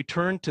 So if we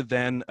turn to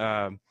then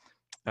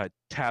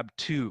tab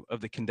 2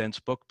 of the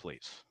condensed book,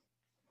 please.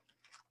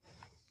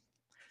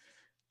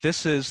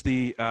 This is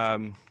the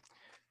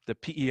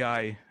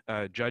PEI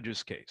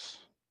judge's case.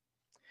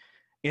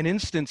 An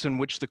instance in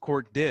which the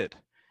court did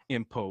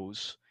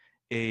impose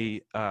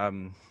a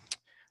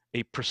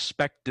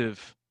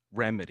prospective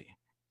remedy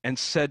and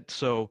said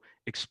so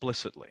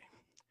explicitly.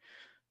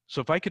 So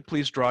if I could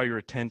please draw your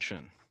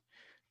attention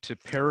to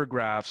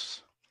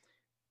paragraphs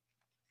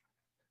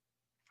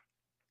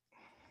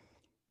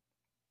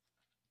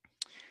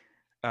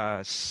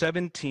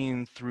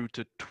 17 through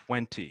to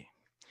 20,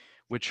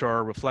 which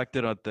are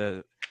reflected on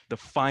the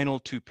final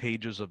 2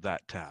 pages of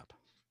that tab.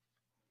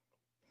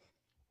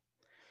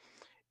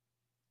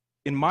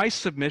 In my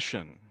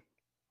submission,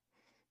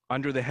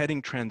 under the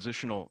heading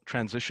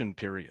transition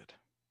period,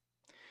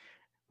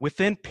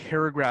 within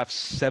paragraphs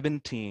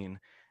 17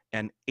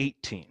 and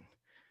 18,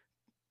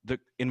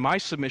 in my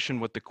submission,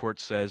 what the court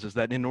says is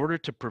that in order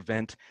to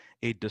prevent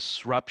a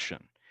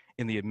disruption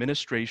in the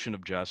administration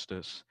of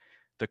justice,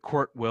 the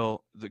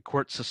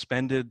court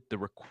suspended the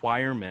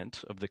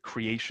requirement of the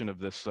creation of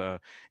this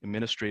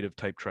administrative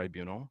type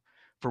tribunal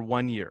for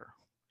 1 year,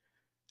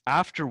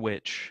 after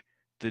which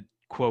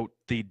quote,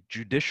 the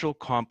judicial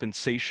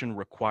compensation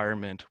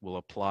requirement will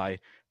apply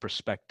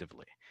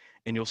prospectively.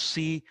 And you'll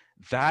see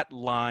that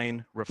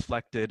line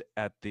reflected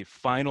at the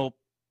final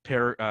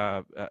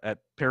at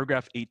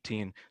paragraph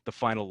 18, the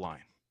final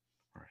line.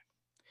 All right.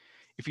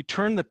 If you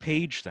turn the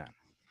page then,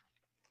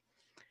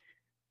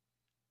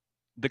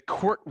 the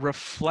court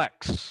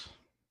reflects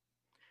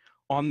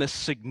on the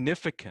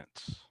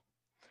significance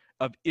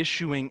of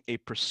issuing a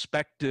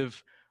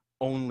prospective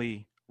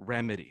only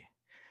remedy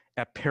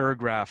at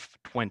paragraph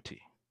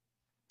 20.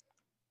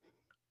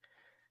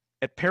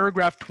 At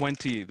paragraph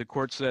 20, the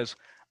court says,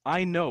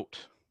 I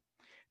note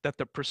that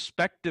the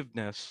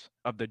prospectiveness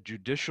of the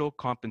judicial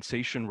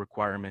compensation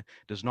requirement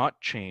does not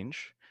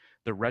change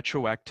the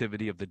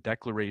retroactivity of the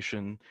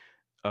declaration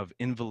of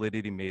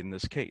invalidity made in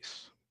this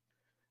case.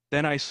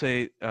 Then I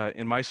say,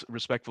 in my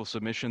respectful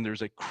submission,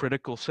 there's a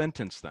critical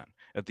sentence then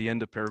at the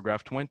end of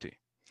paragraph 20,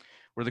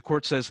 where the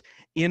court says,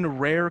 in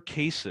rare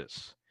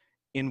cases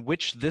in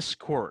which this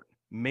court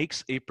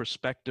makes a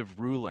prospective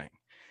ruling,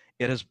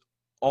 it has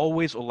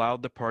always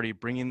allowed the party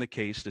bringing the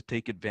case to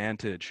take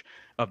advantage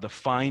of the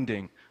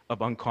finding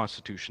of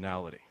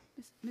unconstitutionality.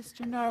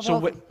 Mr.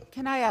 Narwhal,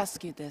 can I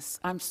ask you this?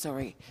 I'm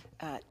sorry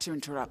to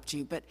interrupt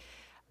you, but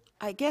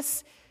I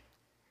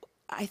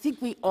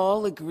think we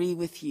all agree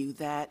with you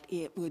that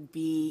it would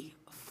be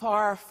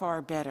far,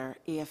 far better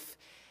if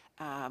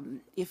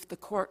the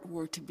court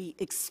were to be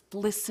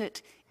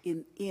explicit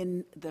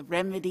in the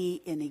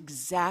remedy, in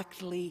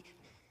exactly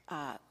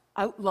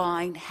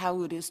outline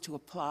how it is to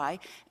apply.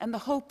 And the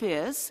hope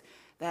is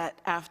that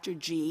after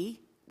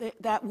G,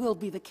 that will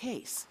be the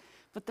case.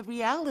 But the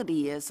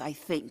reality is, I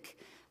think,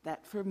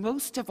 that for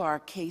most of our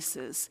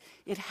cases,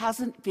 it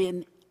hasn't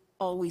been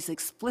always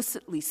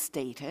explicitly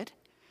stated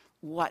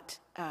what,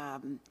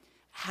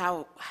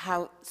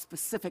 how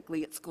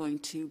specifically it's going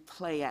to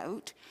play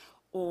out,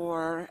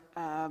 or,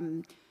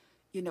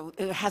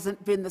 there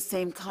hasn't been the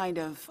same kind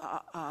of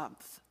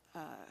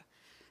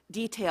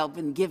detail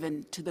been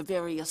given to the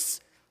various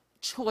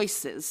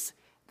choices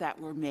that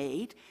were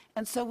made.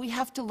 And so we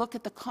have to look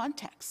at the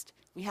context.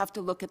 We have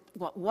to look at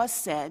what was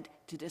said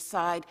to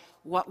decide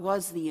what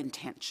was the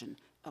intention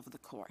of the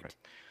court.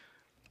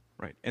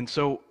 Right. And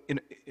so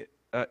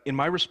in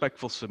my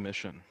respectful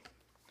submission,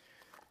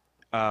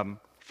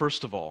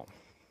 first of all,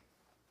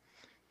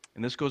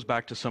 and this goes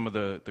back to some of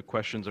the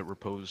questions that were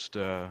posed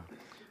to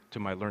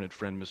my learned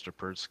friend, Mr.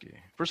 Pertsky.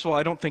 First of all,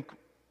 I don't think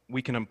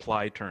we can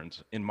imply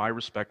terms in my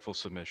respectful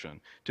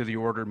submission to the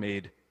order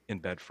made in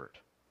Bedford.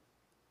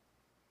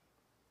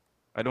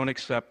 I don't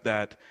accept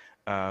that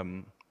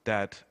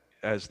that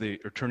as the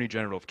Attorney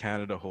General of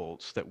Canada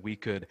holds, that we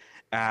could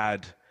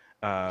add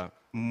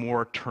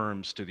more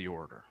terms to the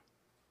order.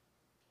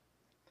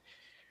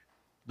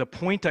 The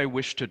point I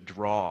wish to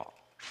draw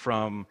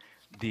from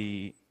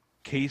the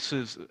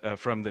cases,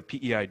 from the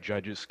PEI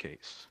judge's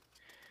case,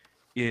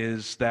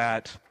 is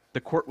that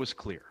the court was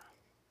clear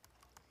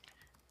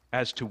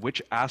as to which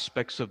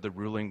aspects of the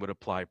ruling would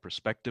apply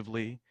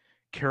prospectively,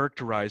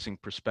 characterizing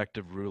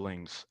prospective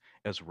rulings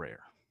as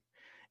rare.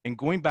 And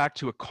going back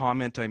to a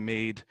comment I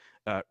made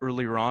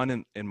earlier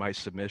on in my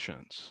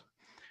submissions,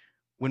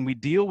 when we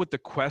deal with the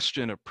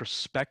question of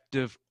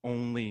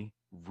prospective-only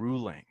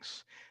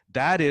rulings,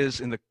 that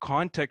is, in the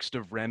context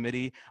of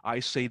remedy, I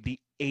say the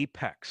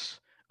apex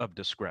of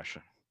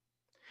discretion,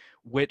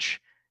 which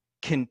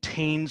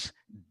contains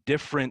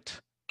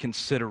different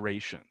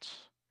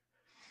considerations.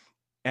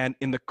 And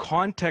in the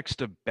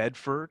context of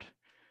Bedford,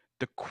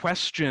 the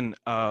question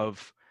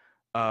of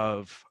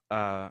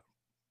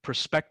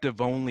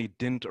perspective only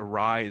didn't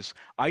arise,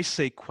 I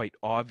say quite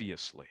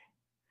obviously,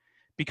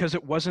 because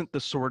it wasn't the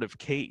sort of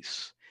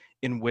case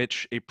in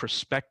which a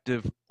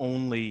perspective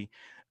only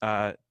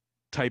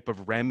type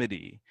of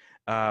remedy,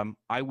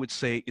 I would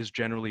say, is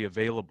generally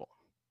available.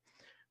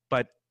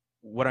 But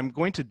what I'm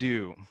going to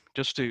do,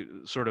 just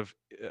to sort of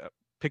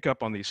pick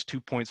up on these 2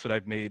 points that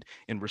I've made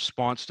in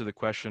response to the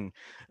question,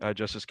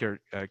 Justice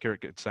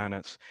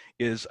Karakatsanis,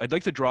 is I'd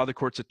like to draw the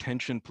court's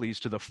attention, please,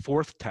 to the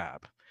 4th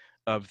tab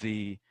of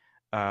the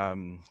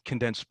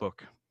condensed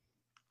book.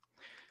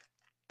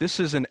 This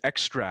is an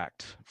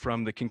extract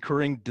from the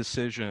concurring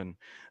decision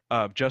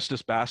of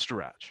Justice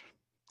Bastarach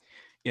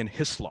in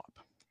Hislop.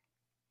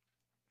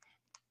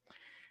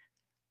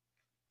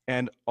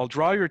 And I'll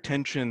draw your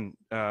attention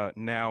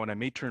now, and I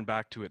may turn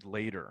back to it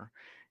later,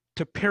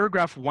 to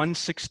paragraph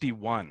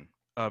 161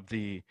 of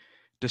the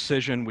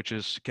decision, which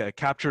is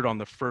captured on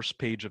the first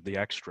page of the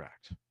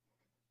extract.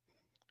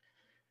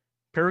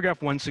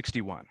 Paragraph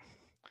 161.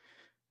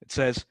 It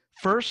says,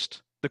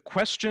 first, the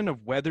question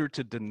of whether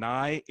to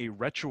deny a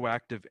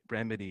retroactive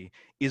remedy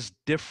is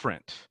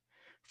different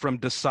from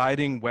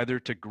deciding whether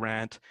to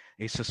grant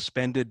a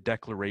suspended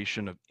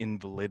declaration of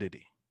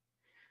invalidity.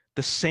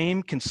 The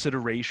same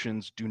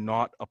considerations do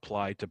not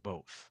apply to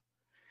both.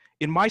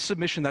 In my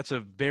submission, that's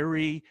a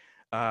very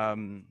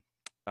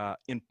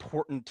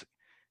important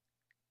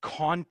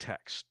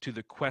context to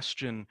the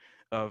question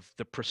of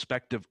the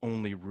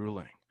prospective-only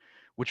ruling,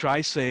 which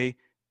I say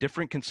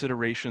different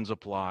considerations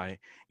apply,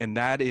 and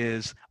that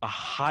is a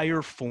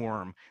higher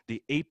form,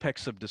 the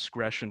apex of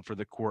discretion for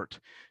the court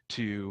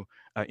to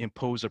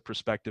impose a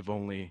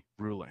prospective-only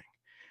ruling.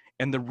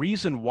 And the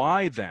reason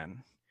why,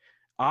 then,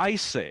 I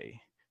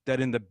say that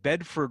in the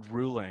Bedford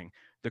ruling,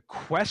 the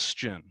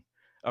question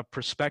of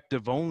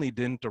prospective-only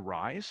didn't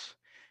arise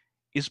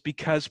is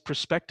because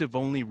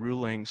prospective-only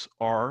rulings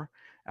are,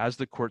 as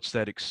the court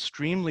said,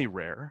 extremely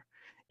rare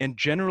and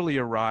generally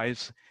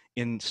arise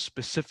in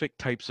specific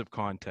types of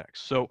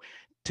contexts. So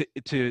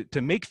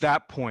to make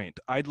that point,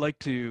 I'd like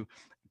to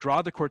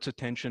draw the court's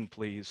attention,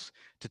 please,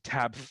 to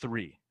tab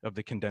 3 of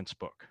the condensed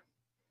book.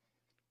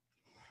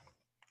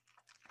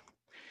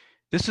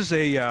 This is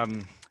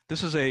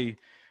a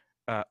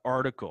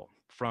article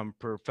from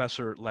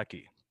Professor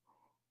Leckie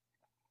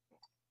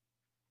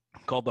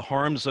called "The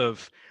Harms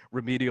of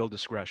Remedial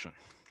Discretion."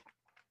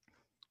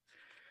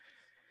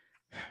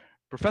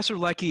 Professor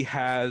Leckie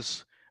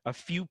has a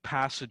few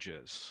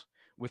passages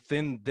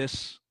within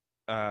this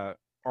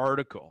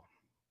article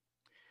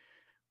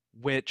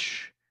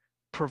which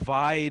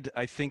provide,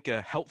 I think,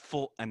 a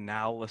helpful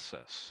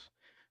analysis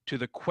to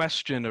the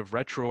question of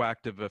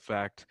retroactive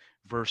effect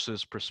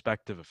versus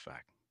prospective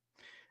effect.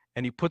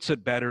 And he puts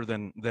it better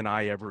than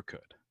I ever could.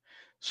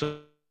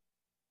 So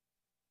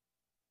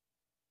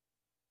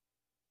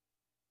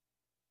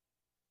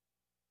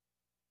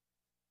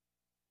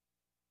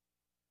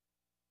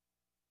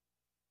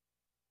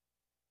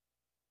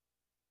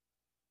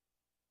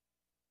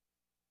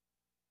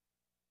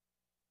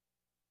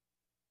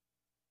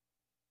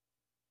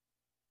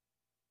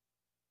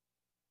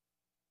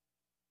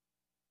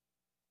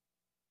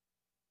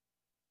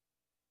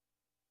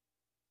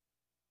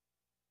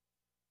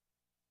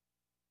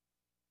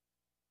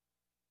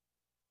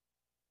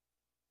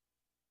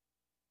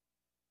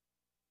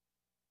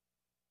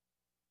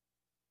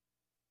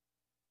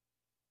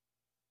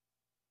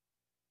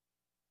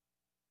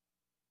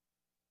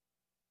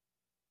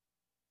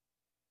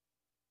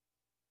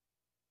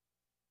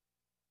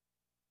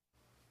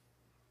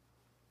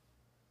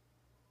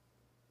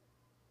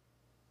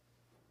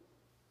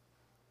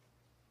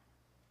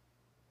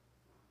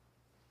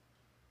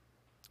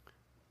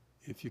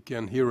if you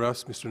can hear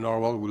us, Mr.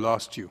 Narwhal, we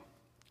lost you.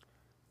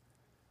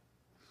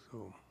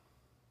 So.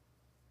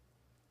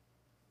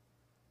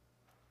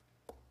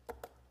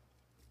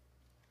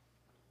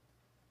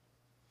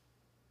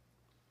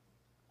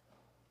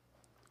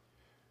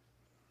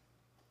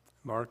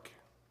 Mark?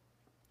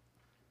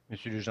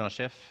 Monsieur le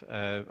Juge-en-Chef,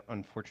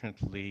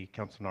 unfortunately,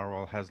 Councillor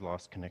Narwhal has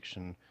lost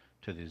connection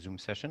to the Zoom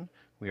session.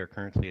 We are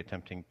currently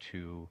attempting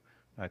to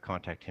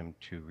contact him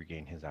to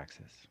regain his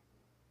access.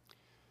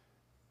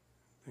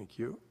 Thank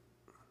you.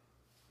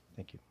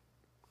 Thank you.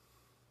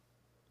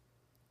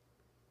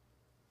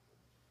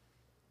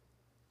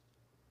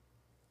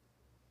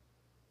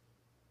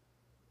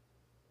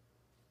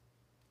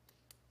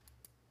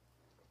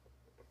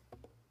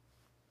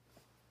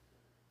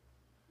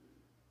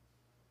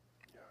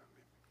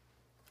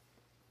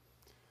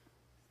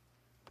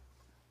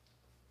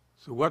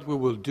 So what we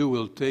will do,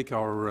 we'll take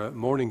our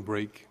morning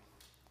break,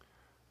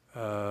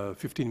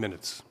 15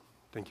 minutes.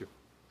 Thank you.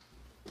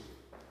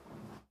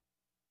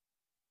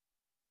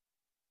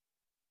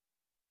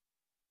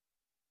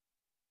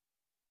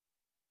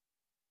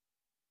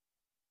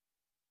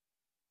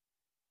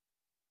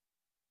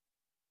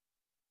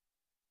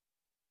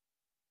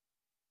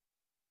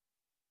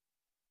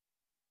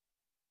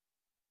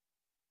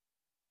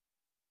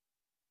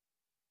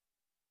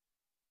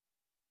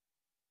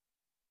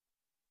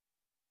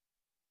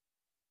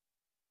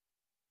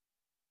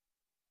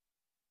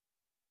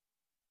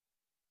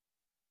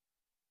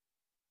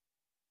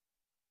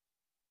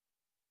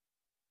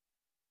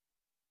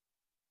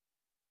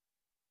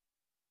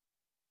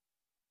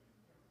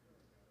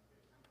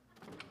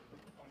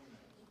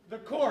 The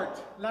court,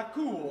 la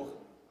cour.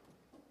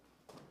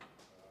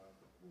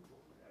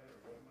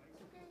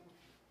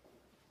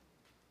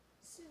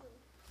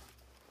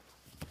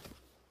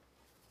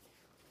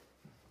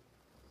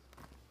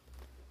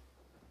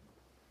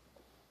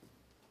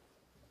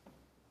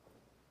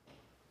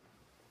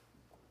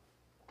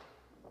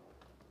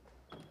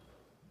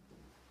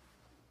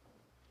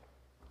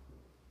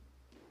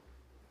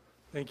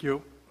 Thank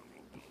you.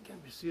 You can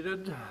be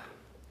seated.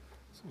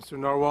 So, Mr.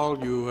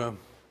 Narwal,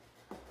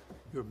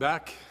 you're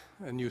back,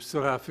 and you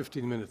still have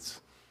 15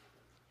 minutes.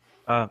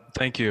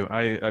 Thank you.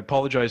 I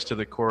apologize to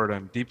the court.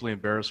 I'm deeply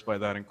embarrassed by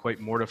that and quite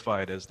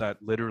mortified, as that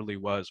literally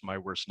was my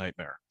worst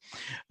nightmare.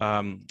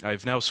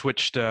 I've now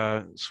switched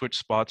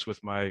spots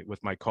with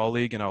my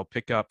colleague, and I'll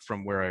pick up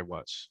from where I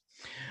was.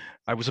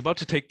 I was about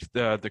to take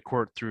the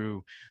court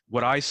through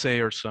what I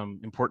say are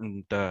some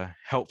important,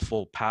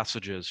 helpful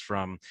passages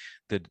from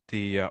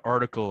the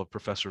article of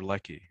Professor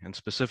Leckie. And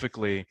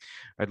specifically,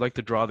 I'd like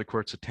to draw the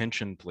court's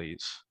attention,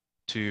 please,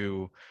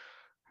 to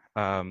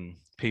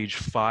page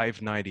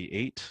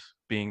 598,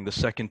 being the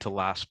second to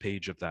last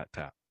page of that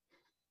tab.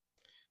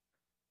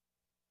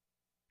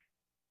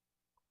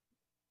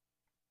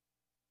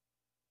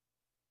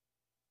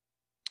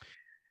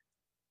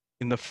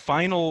 In the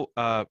final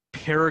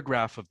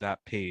paragraph of that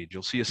page,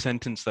 you'll see a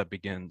sentence that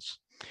begins,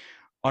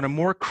 "On a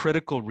more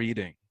critical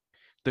reading,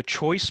 the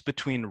choice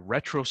between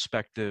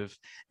retrospective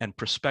and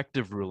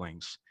prospective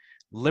rulings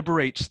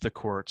liberates the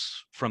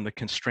courts from the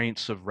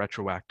constraints of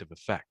retroactive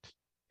effect.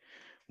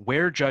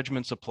 Where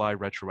judgments apply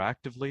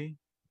retroactively,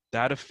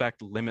 that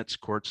effect limits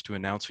courts to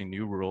announcing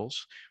new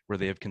rules where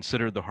they have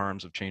considered the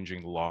harms of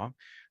changing the law,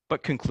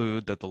 but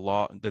conclude that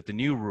the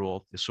new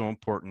rule is so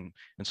important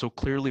and so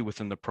clearly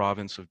within the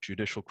province of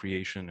judicial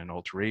creation and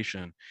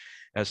alteration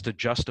as to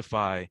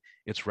justify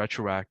its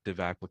retroactive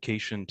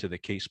application to the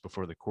case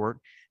before the court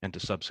and to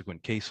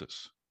subsequent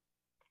cases.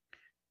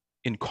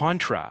 In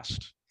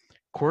contrast,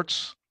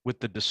 courts with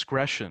the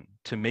discretion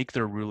to make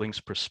their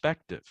rulings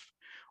prospective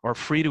are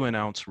free to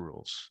announce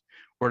rules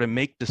or to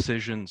make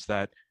decisions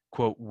that,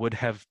 quote, would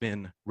have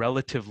been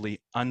relatively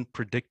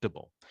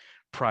unpredictable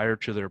prior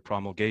to their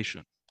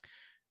promulgation,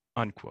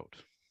 unquote.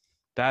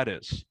 That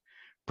is,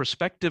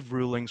 prospective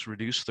rulings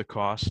reduce the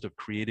cost of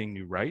creating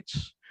new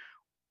rights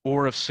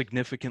or of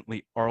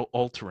significantly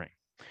altering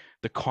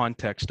the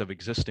context of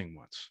existing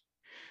ones,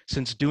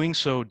 since doing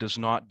so does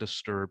not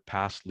disturb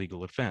past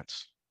legal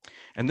offense.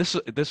 And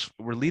this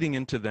we're leading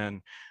into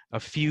then a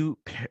few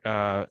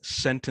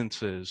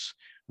sentences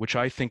which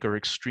I think are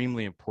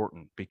extremely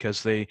important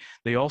because they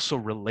also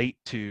relate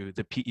to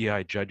the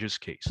PEI judges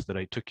case that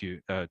I took you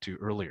to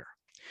earlier.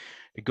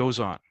 It goes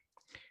on.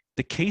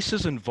 The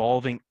cases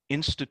involving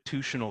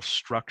institutional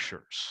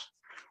structures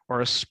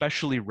are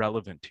especially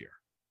relevant here.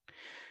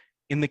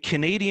 In the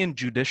Canadian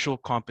Judicial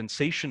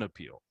Compensation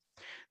Appeal,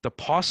 the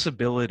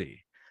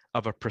possibility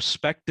of a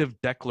prospective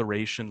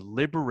declaration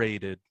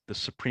liberated the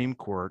Supreme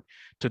Court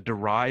to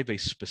derive a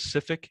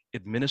specific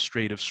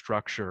administrative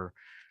structure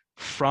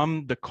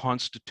from the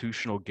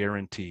constitutional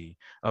guarantee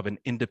of an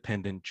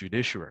independent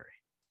judiciary.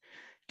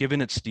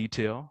 Given its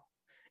detail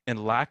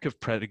and lack of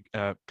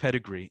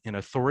pedigree in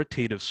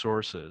authoritative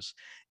sources,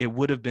 it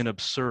would have been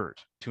absurd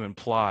to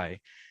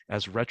imply,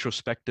 as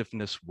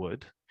retrospectiveness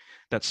would,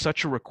 that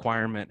such a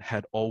requirement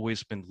had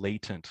always been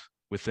latent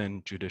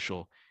within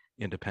judicial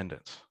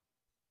independence.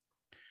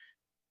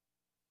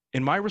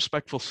 In my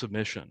respectful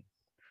submission,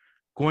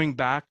 going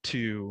back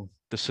to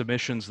the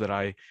submissions that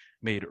I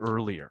made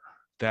earlier,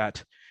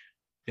 that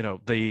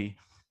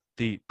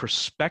the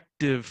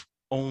prospective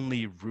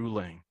only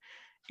ruling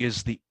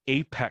is the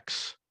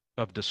apex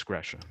of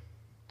discretion.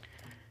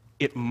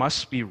 It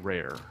must be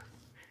rare,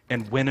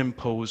 and when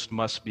imposed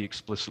must be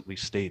explicitly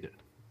stated.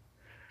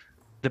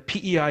 The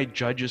PEI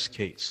judges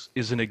case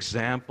is an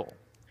example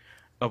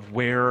of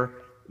where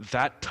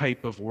that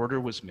type of order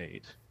was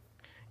made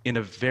in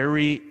a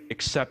very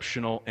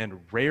exceptional and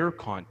rare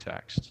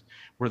context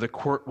where the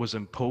court was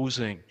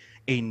imposing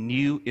a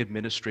new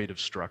administrative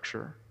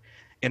structure.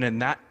 And in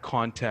that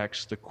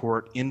context, the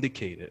court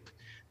indicated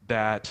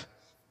that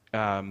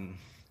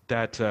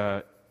that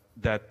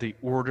the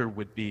order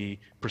would be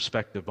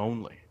prospective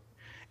only,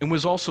 and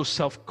was also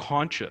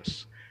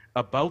self-conscious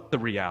about the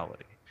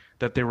reality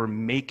that they were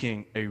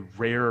making a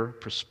rare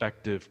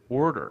prospective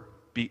order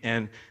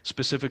and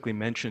specifically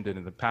mentioned it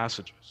in the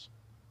passages.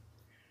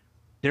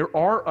 There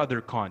are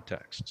other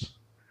contexts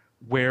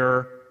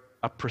where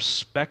a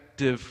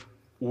prospective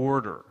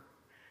order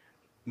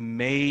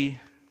may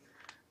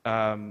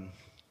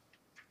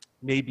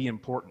be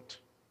important,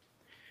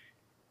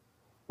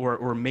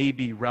 or may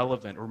be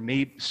relevant, or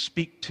may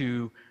speak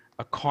to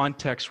a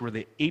context where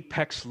the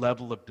apex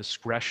level of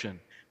discretion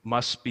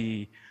must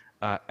be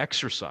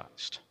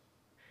exercised.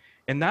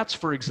 And that's,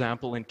 for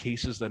example, in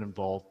cases that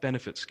involve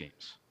benefit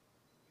schemes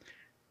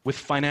with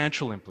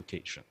financial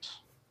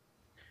implications,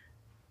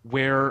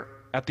 where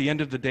at the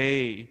end of the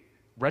day,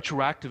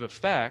 retroactive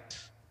effect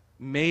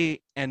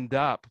may end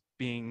up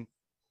being,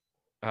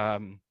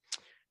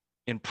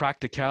 in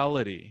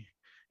practicality,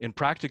 in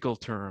practical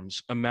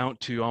terms, amount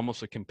to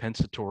almost a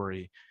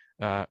compensatory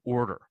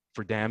order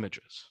for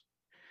damages.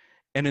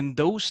 And in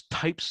those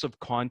types of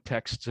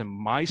contexts in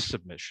my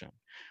submission,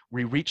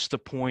 we reach the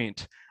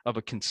point of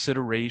a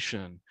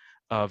consideration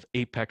of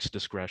apex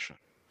discretion.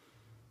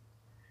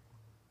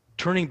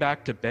 Turning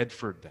back to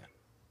Bedford then,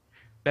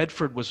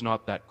 Bedford was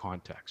not that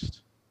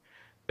context.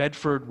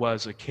 Bedford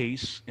was a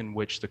case in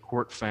which the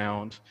court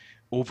found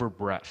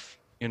overbreadth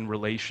in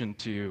relation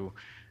to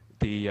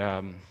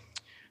the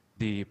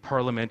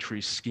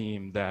parliamentary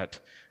scheme that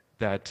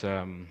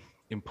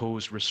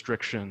imposed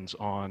restrictions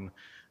on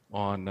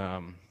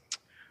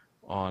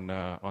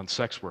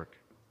sex work.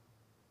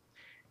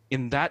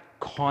 In that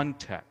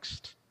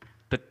context,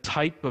 the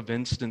type of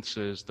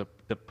instances, the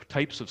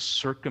types of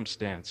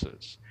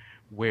circumstances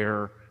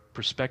where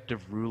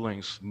prospective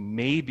rulings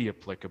may be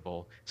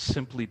applicable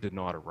simply did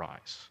not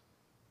arise.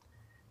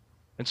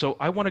 And so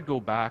I want to go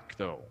back,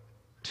 though,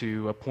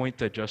 to a point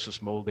that Justice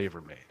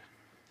Moldaver made.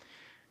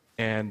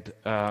 And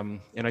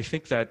I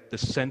think that the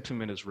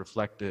sentiment is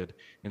reflected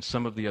in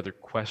some of the other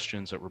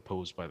questions that were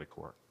posed by the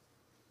court.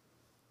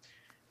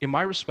 In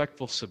my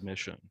respectful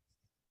submission,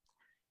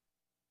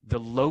 the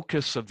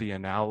locus of the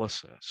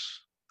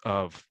analysis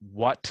of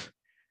what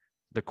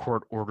the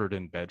court ordered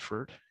in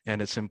Bedford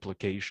and its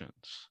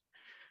implications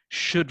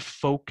should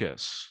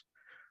focus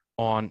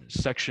on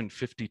Section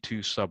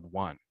 52 sub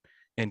 1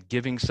 and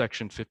giving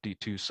Section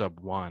 52 sub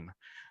 1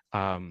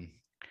 the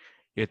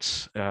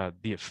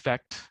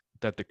effect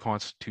that the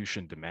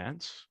Constitution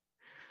demands.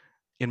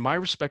 In my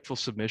respectful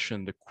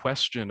submission, the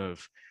question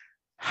of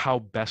how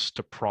best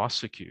to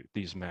prosecute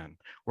these men,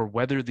 or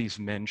whether these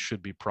men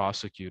should be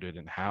prosecuted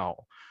and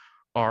how,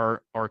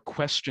 are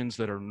questions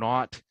that are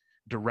not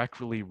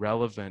directly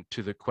relevant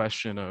to the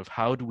question of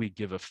how do we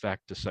give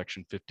effect to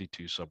Section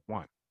 52 sub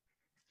 1.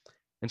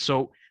 And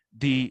so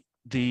the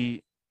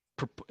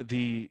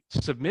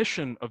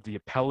submission of the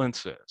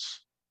appellants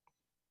is,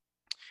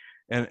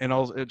 and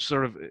I'll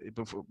sort of,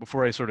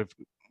 before I sort of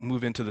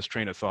move into this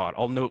train of thought,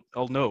 I'll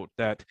note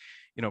that,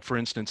 for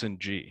instance, in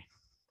G,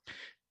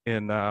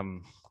 in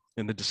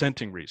the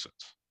dissenting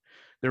reasons,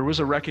 there was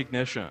a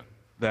recognition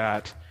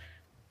that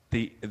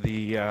the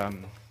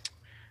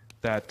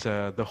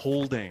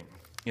holding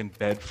in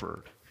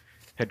Bedford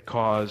had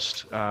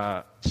caused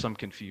some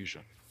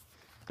confusion,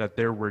 that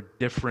there were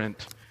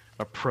different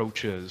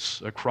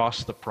approaches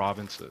across the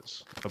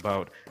provinces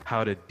about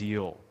how to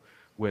deal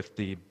with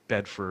the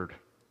Bedford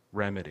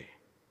remedy.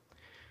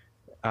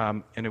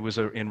 And it was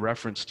in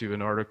reference to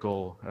an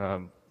article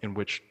in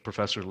which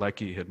Professor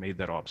Leckie had made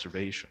that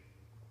observation.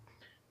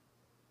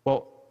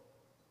 Well,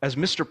 as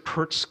Mr.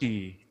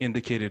 Pertsky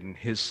indicated in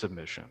his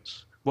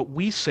submissions, what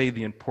we say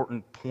the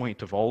important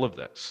point of all of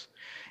this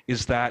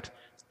is that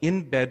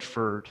in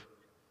Bedford,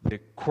 the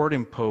court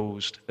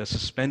imposed a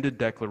suspended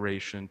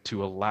declaration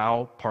to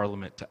allow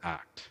Parliament to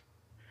act.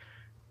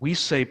 We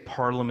say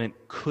Parliament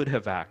could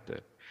have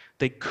acted.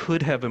 They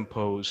could have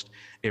imposed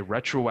a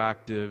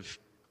retroactive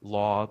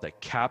law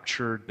that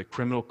captured the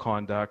criminal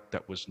conduct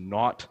that was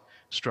not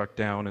struck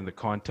down in the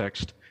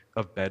context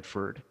of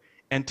Bedford,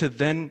 and to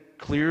then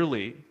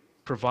clearly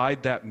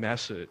provide that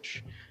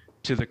message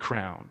to the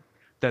Crown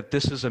that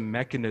this is a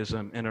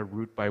mechanism and a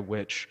route by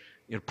which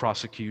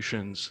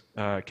prosecutions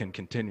can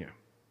continue.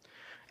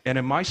 And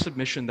in my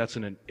submission, that's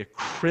a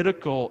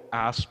critical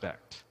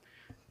aspect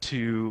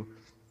to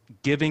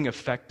giving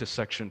effect to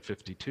Section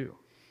 52.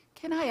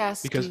 Can I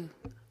ask you?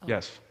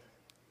 Yes,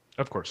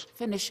 of course.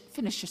 Finish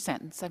your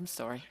sentence. I'm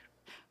sorry.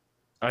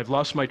 I've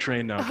lost my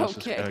train now.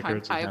 Okay,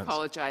 I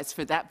apologize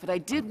for that, but I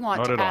did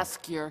want to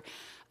ask your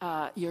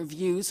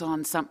views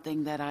on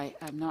something that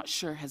I'm not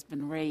sure has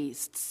been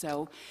raised.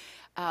 So,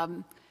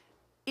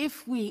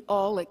 if we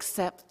all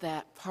accept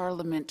that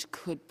Parliament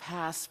could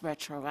pass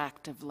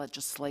retroactive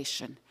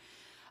legislation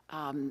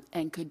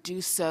and could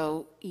do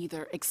so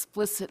either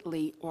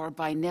explicitly or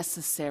by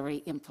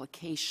necessary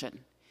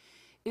implication,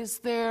 is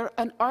there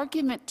an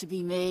argument to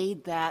be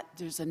made that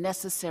there's a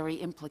necessary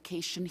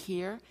implication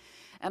here?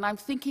 And I'm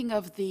thinking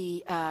of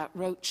the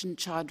Roach and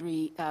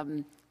Chaudhry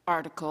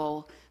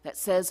article that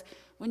says,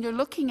 when you're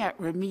looking at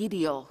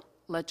remedial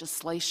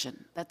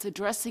legislation that's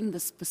addressing the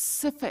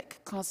specific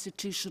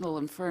constitutional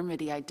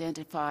infirmity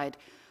identified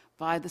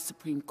by the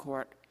Supreme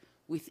Court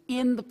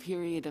within the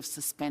period of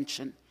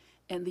suspension,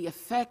 And the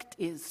effect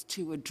is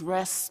to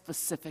address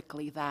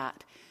specifically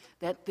that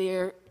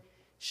there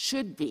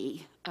should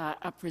be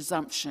a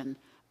presumption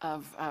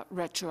of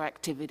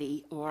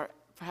retroactivity, or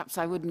perhaps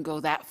I wouldn't go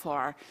that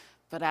far,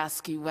 but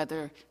ask you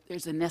whether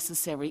there's a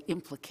necessary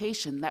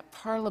implication that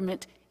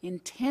Parliament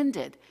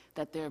intended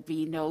that there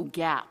be no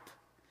gap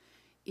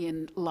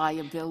in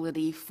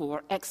liability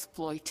for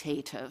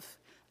exploitative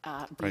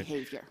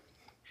behavior.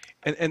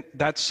 And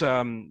that's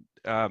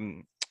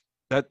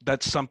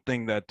that's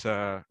something that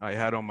I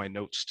had on my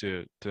notes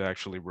to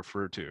actually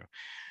refer to.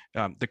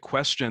 The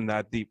question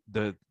that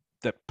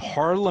that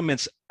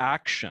Parliament's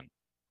action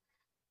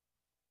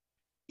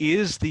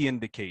is the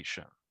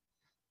indication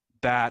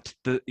that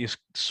the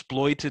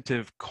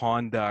exploitative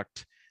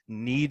conduct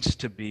needs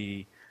to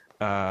be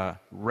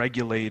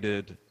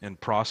regulated and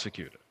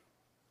prosecuted.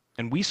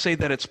 And we say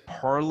that it's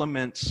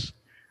Parliament's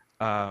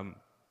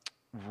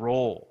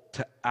role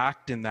to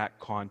act in that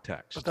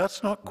context. But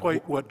that's not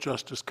quite what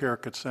Justice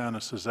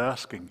Karakatsanis is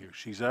asking you.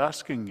 She's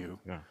asking you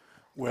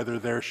whether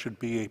there should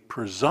be a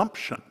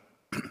presumption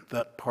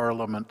that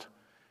Parliament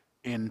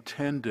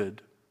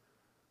intended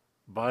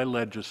by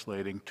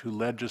legislating to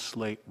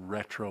legislate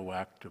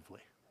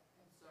retroactively.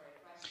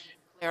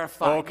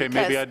 Clarify. Oh, okay,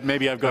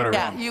 maybe I've got it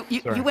wrong.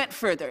 You went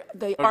further.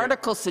 The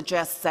article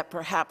suggests that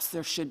perhaps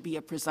there should be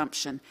a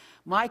presumption.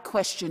 My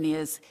question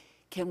is,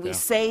 can we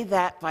say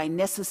that by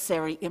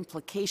necessary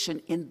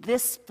implication in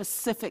this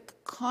specific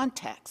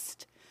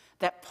context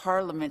that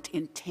Parliament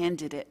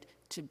intended it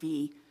to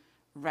be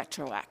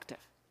retroactive?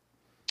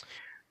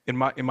 In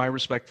my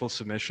respectful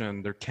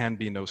submission, there can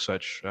be no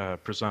such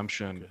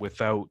presumption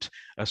without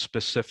a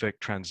specific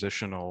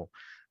transitional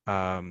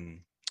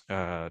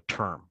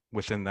term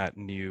within that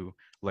new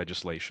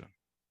legislation.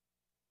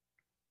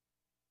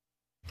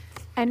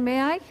 And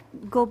may I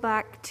go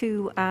back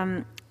to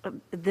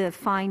the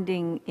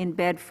finding in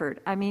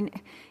Bedford? I mean,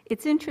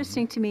 it's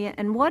interesting to me,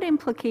 and what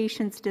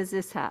implications does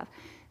this have?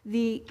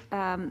 The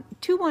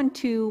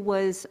 212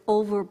 was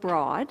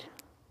overbroad,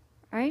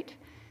 right?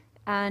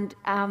 And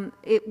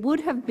it would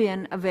have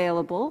been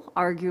available,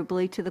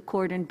 arguably, to the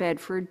court in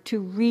Bedford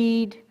to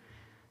read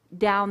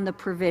down the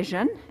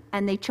provision,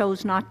 and they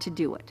chose not to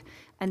do it.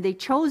 And they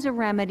chose a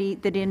remedy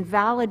that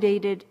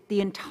invalidated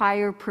the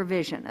entire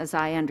provision, as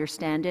I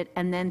understand it,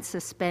 and then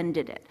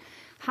suspended it.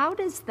 How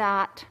does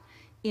that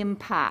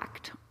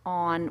impact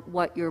on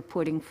what you're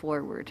putting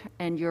forward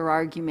and your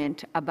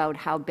argument about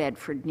how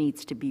Bedford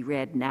needs to be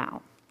read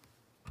now?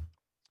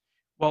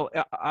 Well,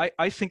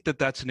 I think that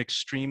that's an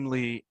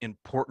extremely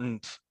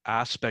important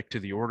aspect to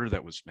the order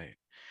that was made.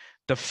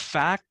 The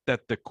fact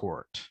that the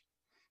court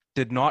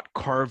did not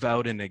carve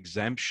out an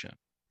exemption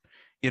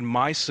in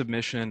my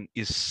submission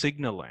is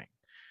signaling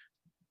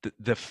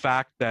the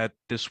fact that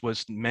this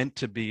was meant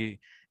to be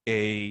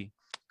a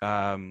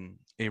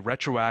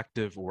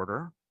retroactive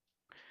order,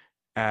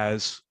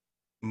 as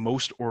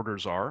most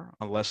orders are,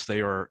 unless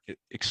they are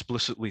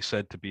explicitly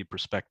said to be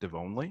prospective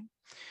only.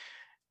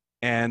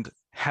 And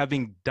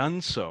having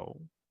done so,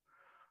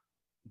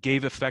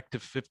 gave effect to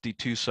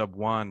 52 sub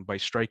 1 by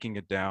striking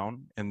it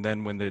down, and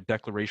then when the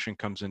declaration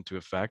comes into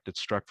effect,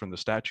 it's struck from the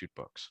statute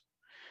books.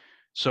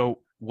 So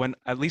when,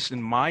 at least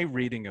in my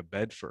reading of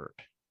Bedford,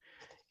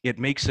 it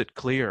makes it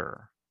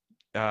clear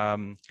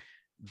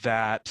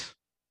that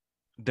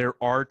there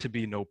are to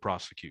be no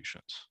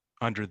prosecutions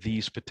under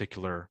these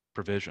particular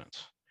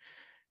provisions.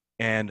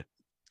 And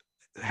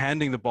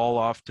handing the ball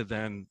off to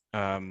then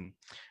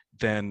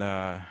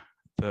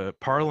the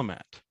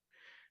Parliament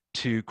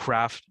to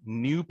craft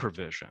new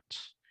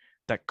provisions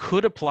that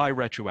could apply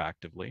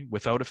retroactively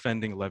without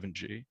offending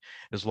 11G,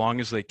 as long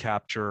as they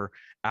capture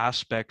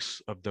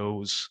aspects of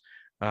those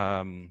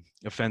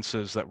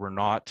offenses that were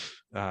not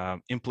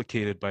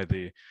implicated by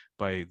the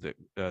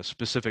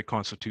specific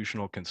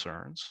constitutional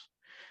concerns,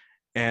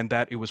 and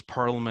that it was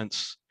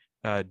Parliament's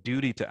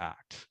duty to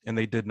act, and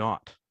they did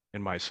not,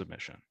 in my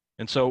submission.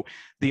 And so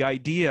the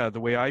idea, the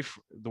way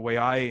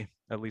I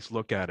at least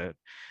look at it,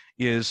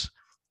 is,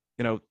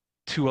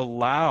 to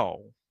allow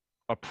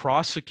a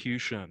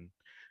prosecution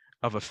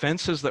of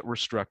offenses that were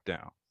struck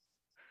down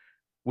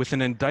with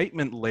an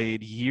indictment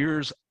laid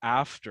years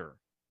after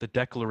the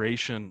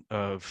declaration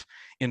of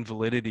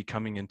invalidity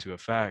coming into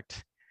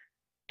effect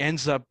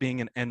ends up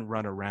being an end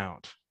run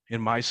around,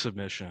 in my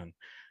submission,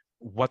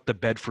 what the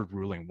Bedford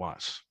ruling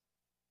was.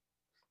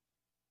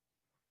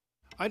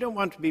 I don't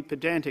want to be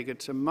pedantic,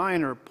 it's a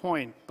minor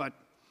point, but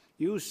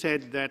you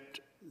said that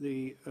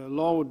the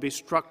law would be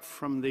struck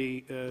from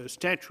the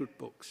statute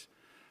books.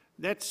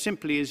 That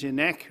simply is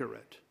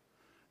inaccurate.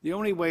 The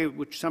only way in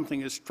which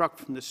something is struck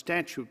from the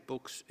statute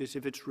books is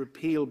if it's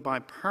repealed by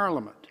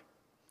Parliament.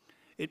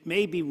 It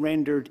may be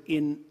rendered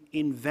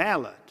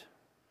invalid,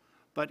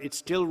 but it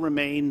still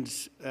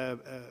remains a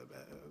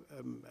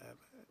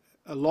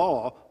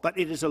law, but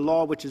it is a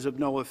law which is of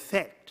no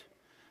effect.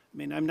 I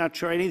mean, I'm not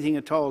sure anything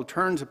at all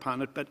turns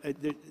upon it, but I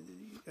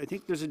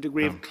think there's a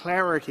degree of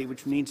clarity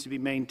which needs to be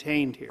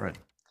maintained here. Right.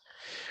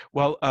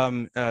 Well,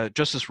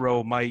 Justice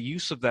Rowe, my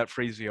use of that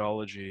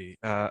phraseology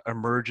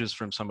emerges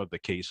from some of the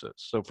cases.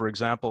 So for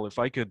example, if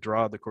I could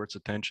draw the court's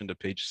attention to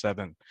page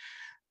 7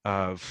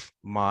 of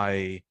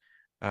my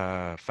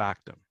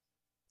factum.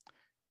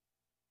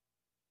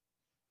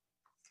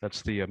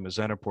 That's the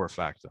Mazenapur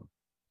factum.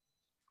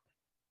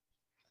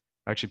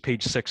 Actually,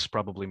 page 6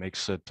 probably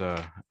makes it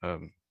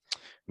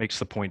makes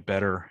the point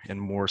better and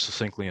more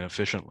succinctly and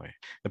efficiently.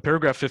 In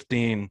paragraph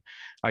 15,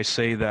 I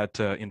say that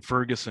in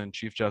Ferguson,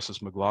 Chief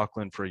Justice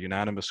McLaughlin, for a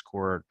unanimous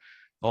court,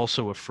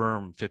 also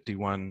affirmed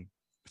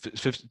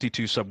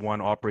 52 sub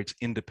 1 operates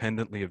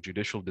independently of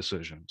judicial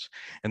decisions,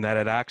 and that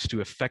it acts to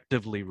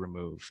effectively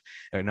remove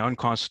an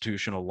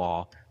unconstitutional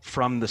law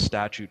from the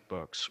statute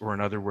books, or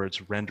in other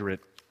words, render it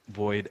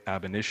void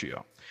ab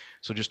initio.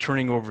 So just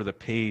turning over the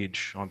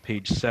page, on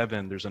page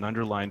 7, there's an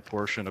underlined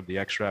portion of the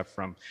extract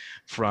from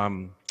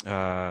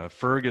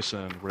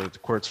Ferguson, where the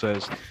court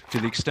says, to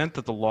the extent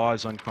that the law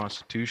is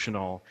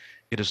unconstitutional,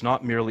 it is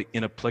not merely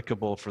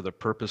inapplicable for the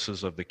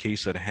purposes of the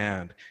case at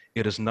hand,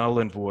 it is null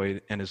and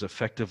void and is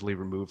effectively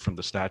removed from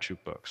the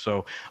statute book.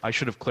 So I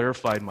should have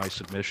clarified my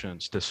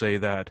submissions to say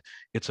that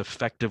it's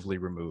effectively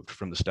removed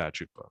from the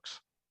statute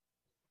books.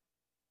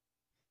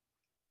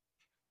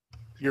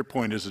 Your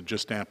point is it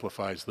just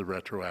amplifies the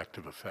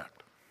retroactive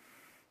effect.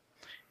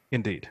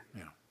 Indeed.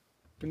 Yeah.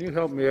 Can you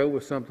help me out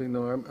with something,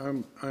 though?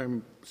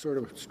 I'm sort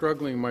of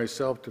struggling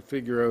myself to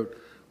figure out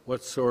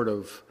what sort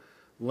of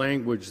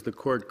language the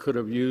court could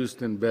have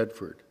used in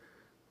Bedford.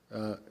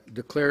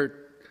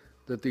 Declared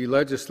that the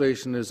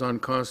legislation is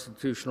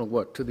unconstitutional,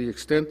 what? To the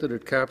extent that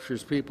it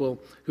captures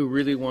people who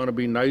really want to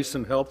be nice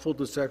and helpful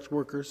to sex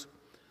workers?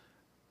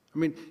 I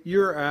mean,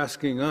 you're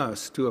asking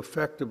us to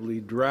effectively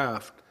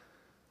draft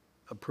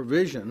a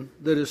provision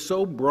that is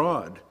so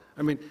broad.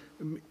 I mean,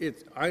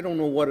 I don't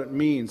know what it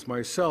means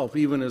myself,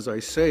 even as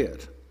I say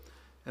it.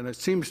 And it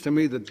seems to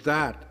me that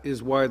that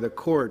is why the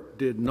court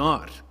did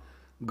not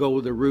go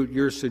the route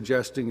you're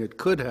suggesting it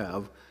could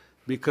have,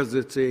 because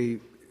it's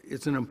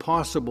an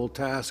impossible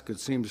task, it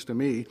seems to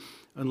me,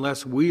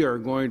 unless we are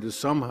going to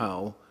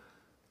somehow,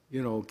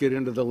 get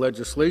into the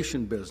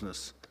legislation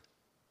business.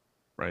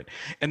 Right.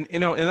 And,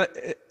 and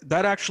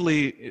that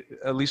actually,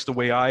 at least the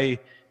way I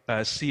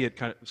see it,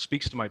 kind of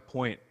speaks to my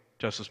point,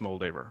 Justice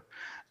Moldaver.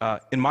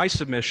 In my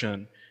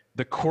submission,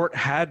 the court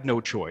had no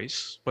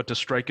choice but to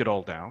strike it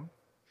all down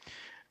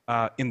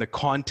in the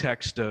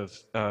context of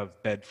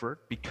Bedford,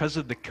 because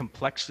of the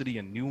complexity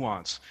and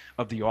nuance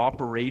of the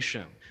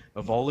operation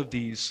of all of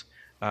these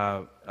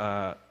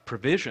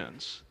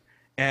provisions.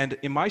 And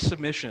in my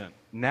submission,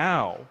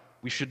 now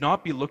we should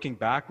not be looking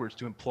backwards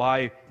to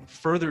imply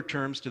further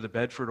terms to the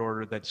Bedford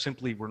order that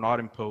simply were not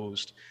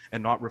imposed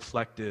and not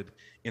reflected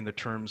in the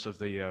terms of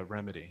the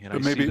remedy. And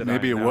but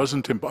maybe it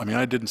wasn't. I mean,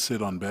 I didn't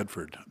sit on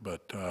Bedford,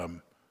 but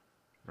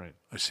right.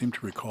 I seem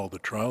to recall the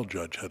trial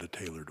judge had a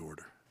tailored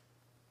order.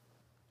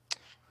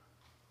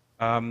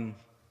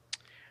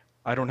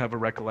 I don't have a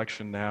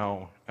recollection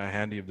now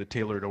handy of the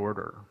tailored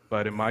order,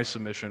 but in my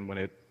submission, when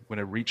it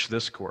reached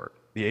this court,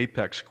 the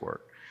apex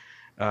court,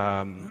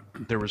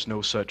 there was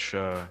no such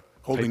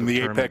holding the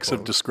apex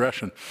of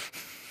discretion.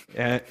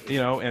 And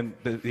and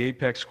the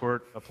apex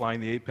court, applying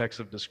the apex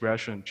of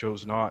discretion,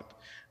 chose not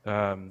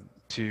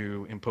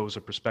to impose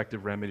a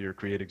prospective remedy or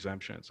create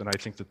exemptions, and I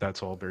think that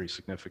that's all very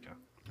significant.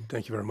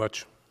 Thank you very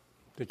much.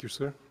 Thank you,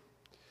 sir.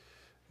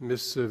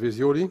 Ms.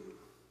 Visioli.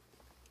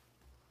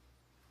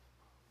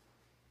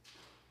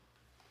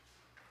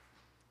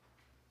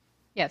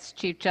 Yes,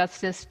 Chief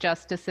Justice,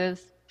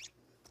 Justices.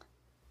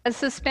 A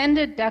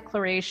suspended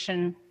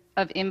declaration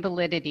of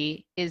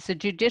invalidity is a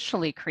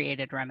judicially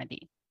created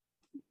remedy,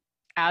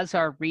 as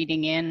are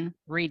reading in,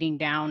 reading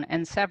down,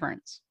 and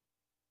severance.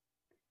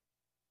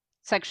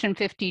 Section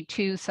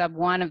 52 sub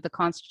 1 of the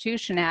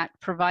Constitution Act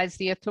provides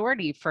the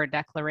authority for a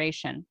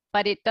declaration,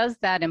 but it does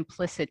that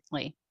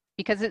implicitly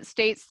because it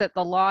states that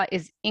the law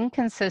is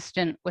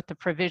inconsistent with the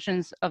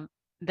provisions of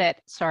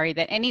that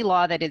any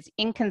law that is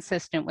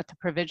inconsistent with the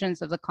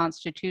provisions of the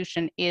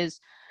Constitution is,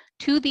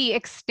 to the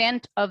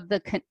extent of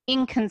the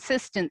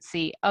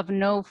inconsistency, of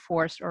no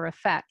force or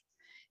effect.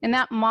 And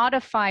that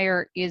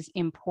modifier is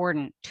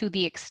important, to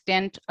the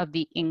extent of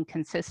the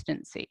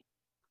inconsistency.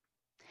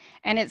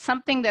 And it's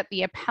something that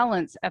the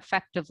appellants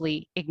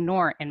effectively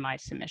ignore in my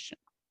submission.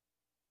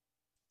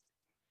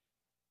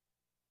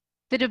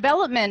 The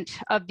development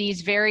of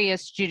these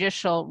various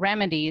judicial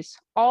remedies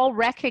all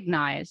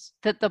recognize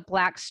that the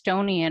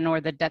Blackstonian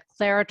or the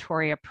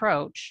declaratory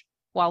approach,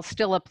 while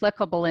still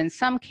applicable in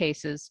some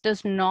cases,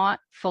 does not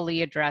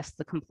fully address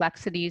the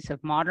complexities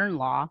of modern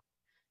law,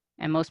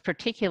 and most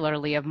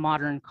particularly of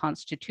modern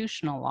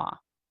constitutional law.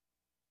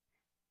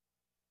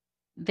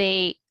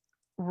 They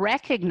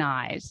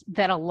recognize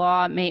that a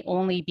law may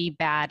only be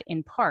bad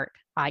in part,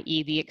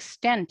 i.e. the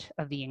extent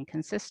of the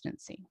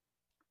inconsistency.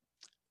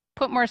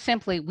 Put more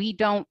simply, we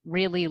don't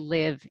really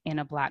live in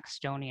a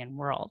Blackstonian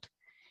world.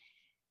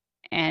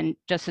 And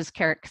Justice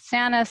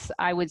Karakatsanis,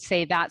 I would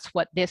say that's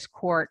what this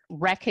court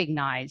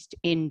recognized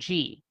in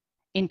G,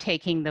 in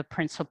taking the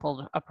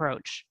principled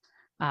approach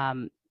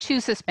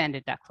to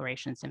suspended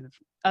declarations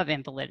of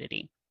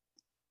invalidity.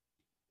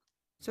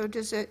 So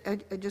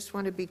I just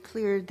want to be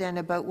clear then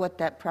about what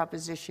that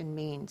proposition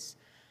means.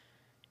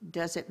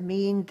 Does it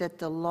mean that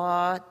the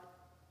law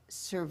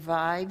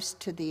survives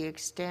to the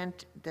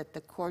extent that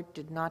the court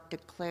did not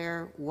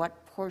declare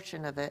what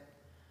portion of it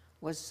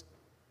was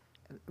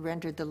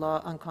rendered the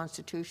law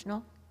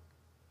unconstitutional?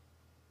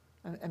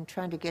 I'm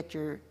trying to get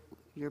your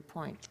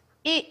point.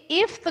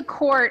 If the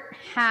court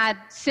had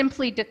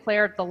simply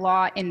declared the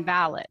law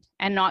invalid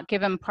and not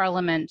given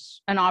Parliament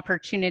an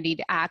opportunity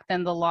to act,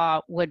 then the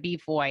law would be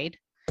void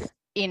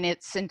in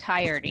its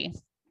entirety.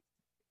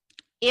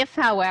 If,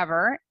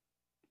 however,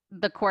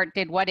 the court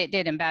did what it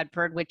did in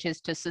Bedford, which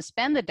is to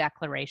suspend the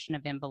declaration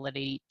of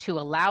invalidity to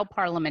allow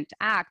Parliament to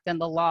act, then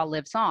the law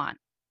lives on.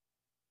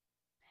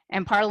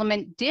 And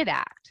Parliament did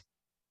act.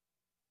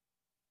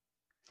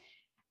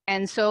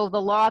 And so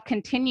the law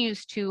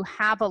continues to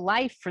have a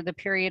life for the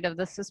period of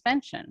the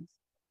suspension.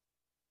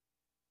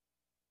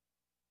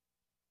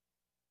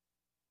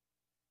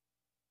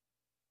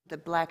 The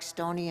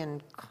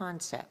Blackstonian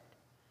concept,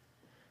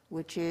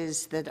 which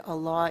is that a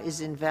law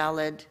is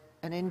invalid,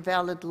 an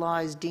invalid law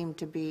is deemed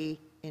to be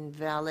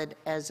invalid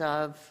as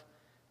of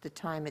the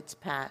time it's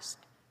passed.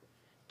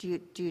 Do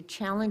you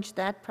challenge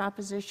that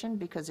proposition?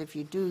 Because if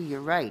you do,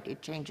 you're right,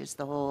 it changes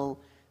the whole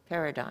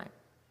paradigm.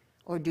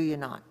 Or do you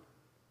not?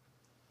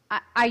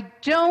 I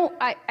do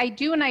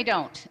and I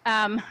don't,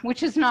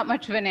 which is not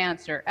much of an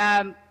answer.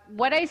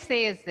 What I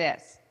say is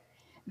this,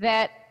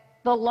 that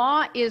the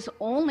law is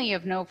only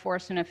of no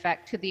force and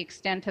effect to the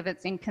extent of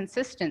its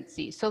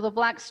inconsistency. So the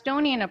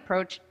Blackstonian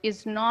approach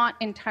is not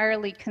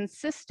entirely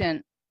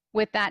consistent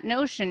with that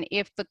notion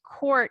if the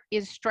court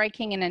is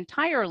striking an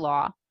entire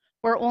law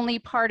where only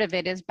part of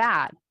it is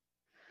bad.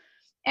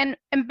 And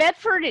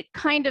Bedford, it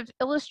kind of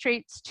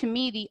illustrates to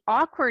me the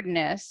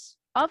awkwardness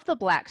of the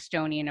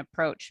Blackstonian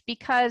approach,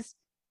 because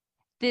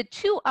the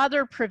two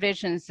other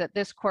provisions that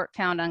this court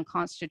found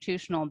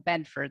unconstitutional in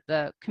Bedford,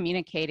 the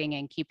communicating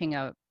and keeping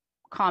a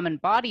common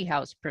body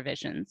house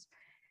provisions,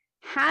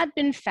 had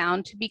been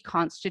found to be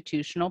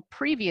constitutional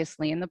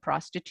previously in the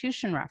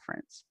prostitution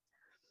reference.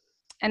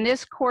 And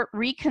this court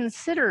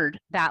reconsidered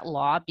that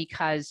law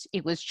because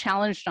it was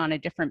challenged on a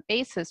different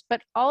basis,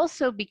 but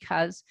also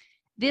because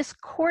this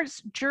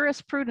court's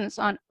jurisprudence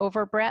on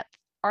overbreadth,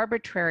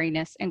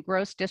 arbitrariness, and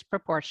gross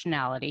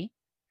disproportionality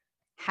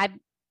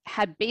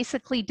had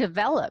basically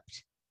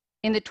developed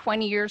in the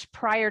 20 years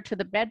prior to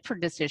the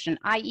Bedford decision,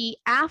 i.e.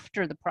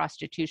 after the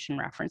prostitution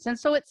reference. And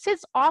so it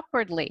sits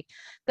awkwardly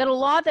that a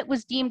law that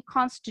was deemed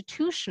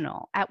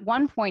constitutional at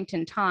one point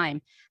in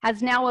time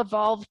has now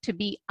evolved to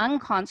be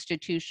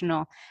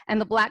unconstitutional,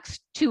 and the blacks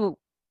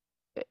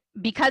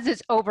because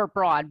it's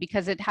overbroad,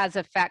 because it has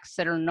effects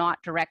that are not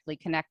directly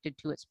connected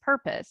to its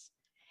purpose.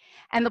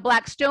 And the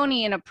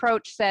Blackstonian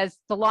approach says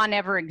the law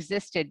never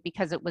existed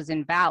because it was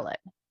invalid.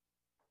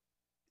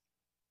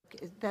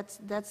 That's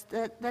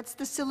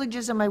the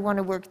syllogism I want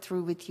to work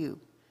through with you.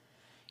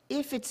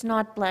 If it's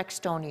not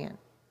Blackstonian,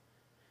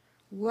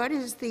 what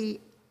is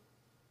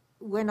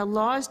when a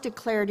law is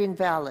declared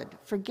invalid,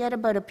 forget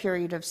about a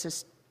period of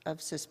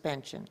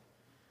suspension,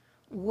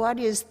 what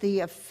is the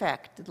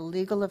effect, the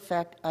legal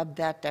effect of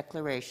that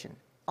declaration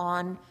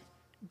on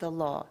the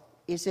law?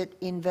 Is it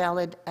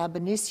invalid ab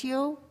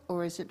initio,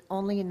 or is it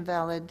only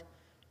invalid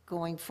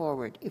going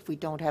forward if we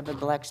don't have a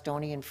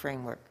Blackstonian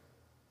framework?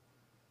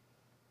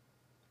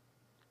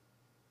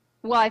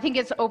 Well, I think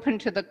it's open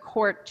to the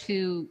court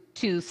to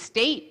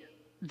state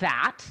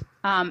that.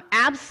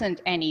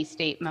 Absent any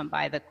statement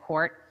by the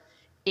court,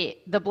 the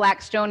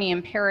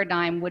Blackstonian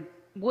paradigm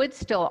would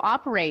still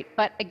operate.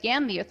 But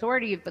again, the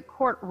authority of the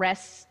court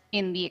rests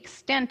in the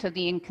extent of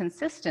the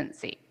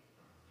inconsistency.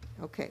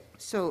 Okay,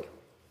 so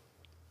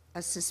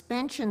a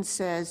suspension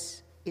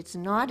says it's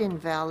not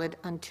invalid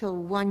until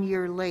 1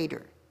 year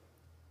later,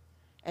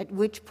 at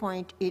which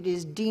point it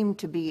is deemed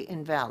to be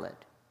invalid.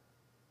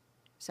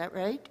 Is that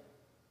right?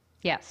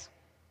 Yes.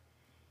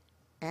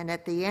 And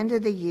at the end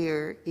of the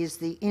year, is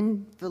the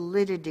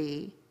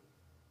invalidity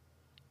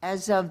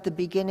as of the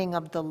beginning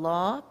of the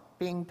law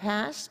being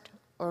passed,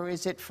 or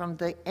is it from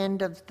the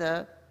end of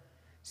the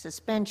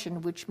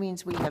suspension, which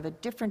means we have a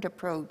different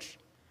approach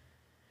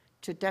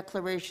to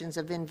declarations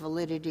of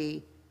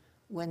invalidity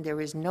when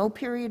there is no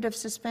period of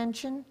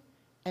suspension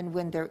and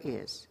when there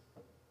is?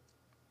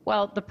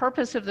 Well, the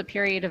purpose of the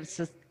period of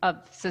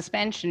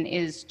suspension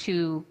is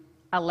to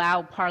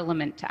allow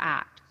Parliament to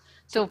act.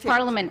 So if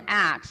Parliament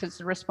acts, it's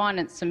the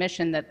respondent's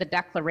submission that the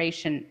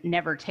declaration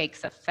never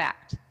takes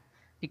effect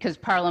because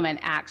Parliament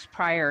acts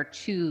prior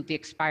to the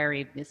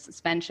expiry of the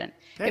suspension.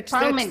 If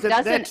Parliament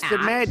doesn't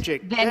act,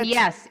 then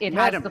yes, it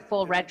has the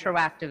full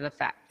retroactive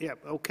effect. Yeah,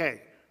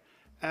 okay.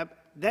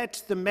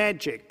 That's the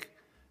magic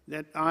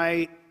that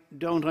I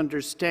don't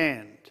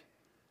understand,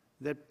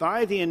 that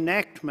by the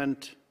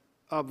enactment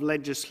of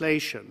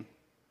legislation,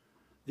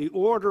 the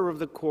order of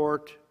the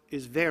court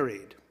is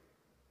varied.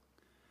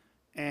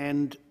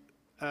 And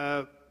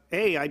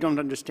I don't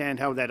understand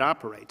how that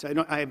operates.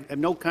 I have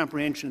no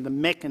comprehension of the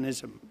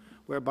mechanism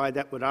whereby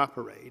that would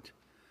operate.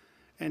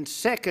 And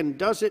second,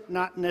 does it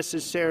not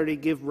necessarily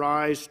give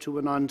rise to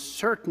an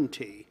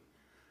uncertainty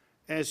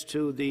as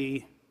to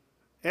the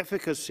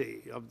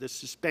efficacy of the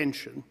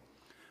suspension,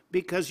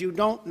 because you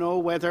don't know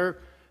whether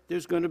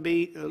there's going to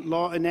be a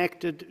law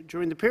enacted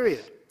during the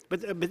period?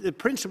 But the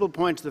principal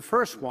point to the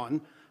first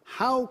one,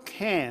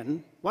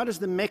 what is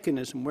the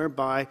mechanism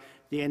whereby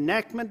the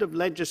enactment of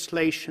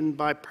legislation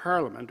by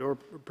Parliament or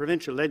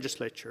provincial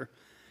legislature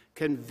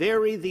can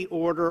vary the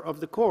order of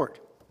the court?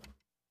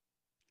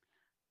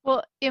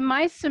 Well, in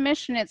my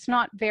submission, it's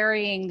not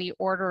varying the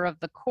order of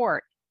the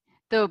court.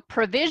 The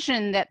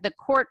provision that the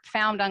court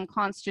found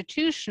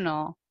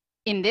unconstitutional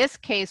in this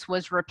case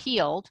was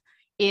repealed.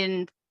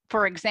 In,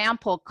 for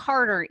example,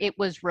 Carter, it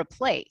was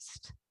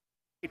replaced.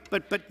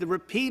 But the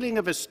repealing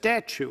of a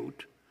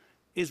statute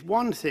is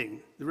one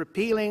thing. The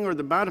repealing or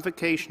the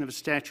modification of a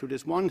statute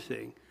is one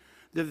thing.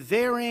 The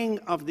varying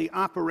of the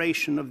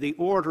operation of the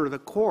order of the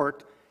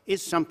court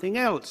is something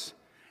else.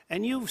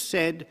 And you've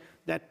said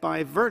that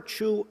by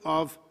virtue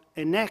of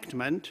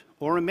enactment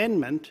or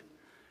amendment,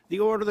 the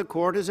order of the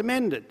court is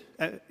amended.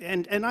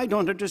 And I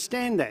don't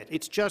understand that.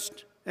 It's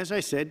just, as I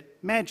said,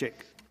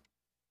 magic.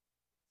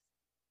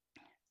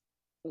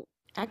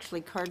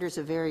 Actually, Carter's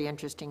a very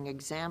interesting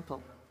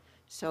example.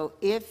 So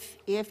if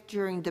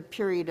during the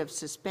period of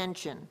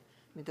suspension,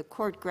 the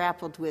court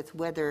grappled with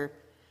whether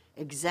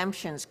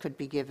exemptions could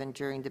be given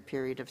during the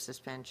period of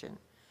suspension,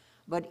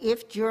 but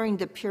if during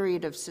the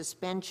period of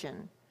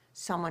suspension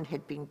someone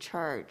had been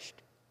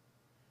charged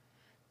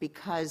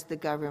because the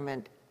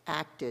government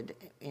acted,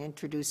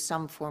 introduced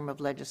some form of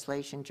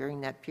legislation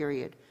during that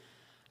period,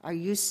 are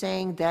you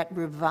saying that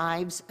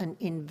revives an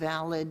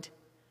invalid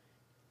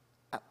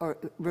or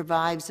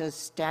revives a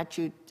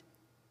statute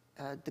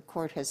the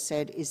court has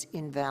said is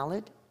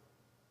invalid?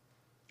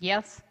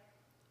 Yes.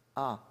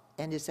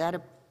 And is that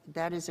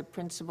a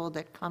principle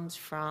that comes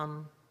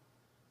from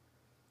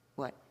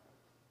what?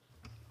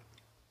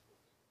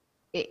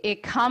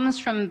 It comes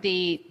from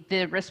the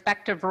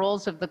respective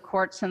roles of the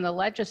courts and the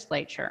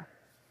legislature.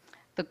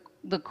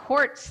 The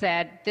court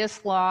said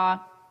this law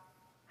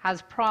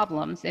has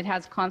problems, it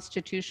has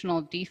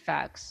constitutional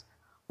defects.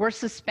 We're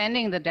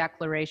suspending the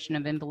declaration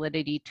of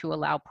invalidity to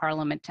allow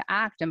Parliament to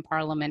act, and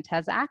Parliament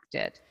has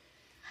acted.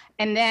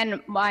 And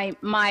then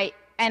I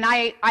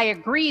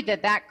agree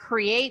that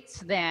creates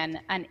then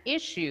an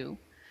issue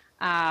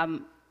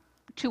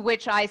to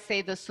which I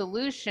say the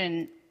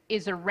solution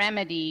is a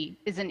remedy,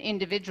 is an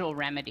individual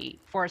remedy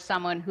for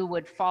someone who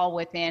would fall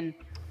within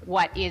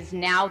what is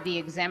now the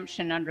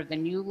exemption under the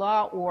new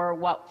law, or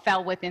what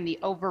fell within the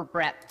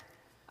overbreadth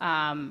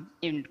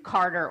in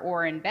Carter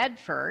or in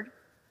Bedford,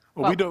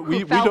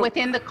 who fell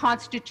within the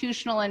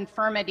constitutional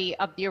infirmity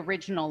of the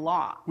original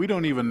law. We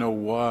don't even know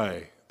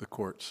why the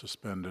court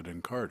suspended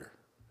in Carter.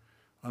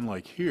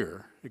 Unlike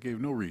here, it gave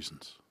no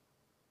reasons,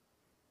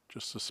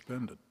 just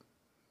suspended.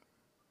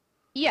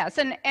 Yes,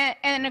 and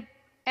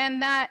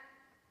that,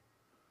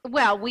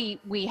 well,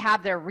 we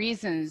have their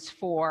reasons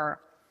for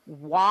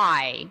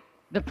why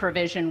the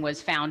provision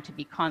was found to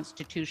be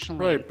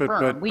constitutionally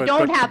infirm. We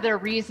don't have their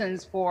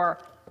reasons for,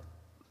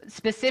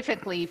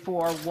 specifically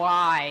for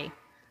why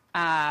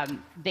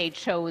they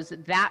chose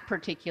that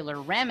particular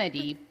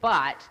remedy,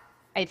 but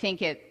I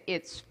think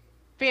it's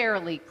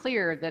fairly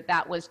clear that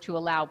that was to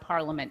allow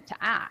Parliament to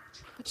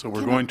act. So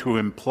we're going to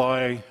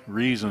imply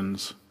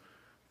reasons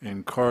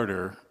in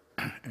Carter,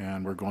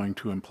 and we're going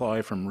to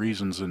imply from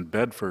reasons in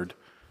Bedford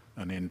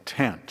an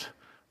intent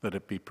that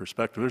it be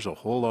prospective. There's a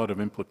whole lot of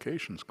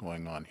implications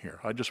going on here.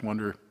 I just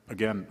wonder,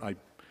 again, I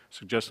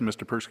suggested,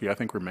 Mr. Persky, I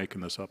think we're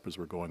making this up as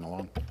we're going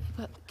along.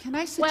 Well, can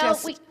I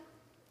suggest...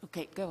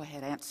 Okay, go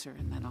ahead, answer,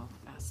 and then I'll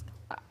ask.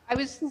 I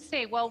was going to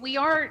say, well, we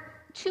are,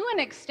 to an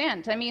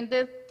extent, I mean,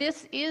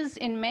 this is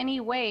in many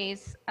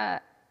ways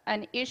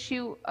an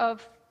issue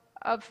of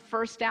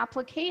first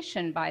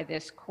application by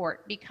this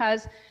court,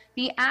 because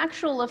the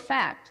actual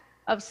effect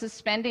of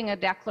suspending a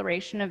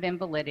declaration of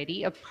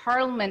invalidity, of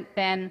Parliament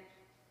then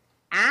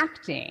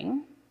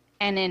acting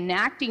and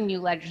enacting new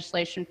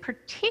legislation,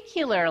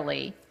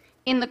 particularly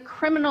in the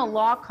criminal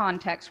law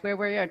context where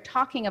we are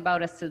talking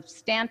about a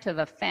substantive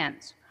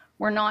offense.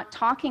 We're not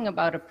talking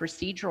about a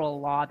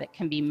procedural law that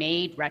can be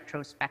made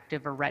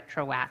retrospective or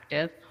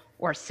retroactive,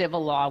 or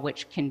civil law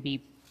which can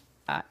be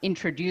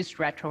introduced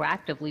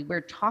retroactively.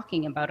 We're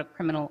talking about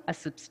a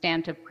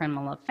substantive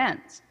criminal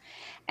offense.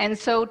 And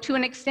so to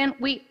an extent,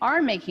 we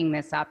are making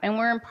this up, and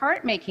we're in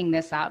part making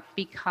this up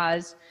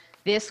because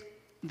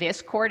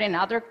this court and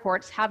other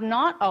courts have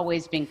not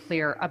always been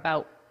clear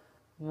about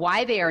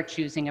why they are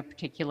choosing a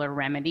particular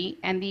remedy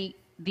and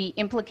the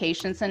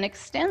implications and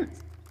extent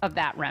of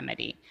that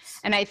remedy.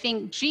 And I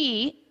think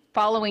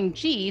following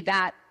G,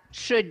 that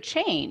should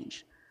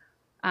change,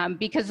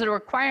 because the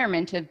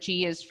requirement of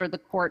G is for the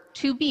court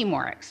to be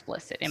more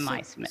explicit in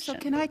my submission. So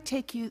can I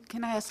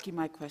ask you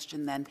my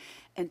question then,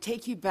 and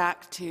take you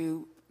back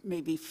to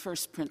maybe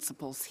first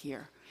principles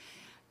here?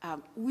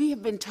 We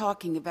have been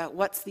talking about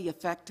what's the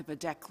effect of a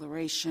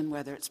declaration,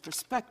 whether it's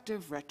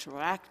prospective,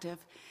 retroactive,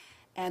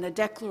 and a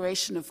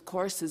declaration, of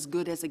course, is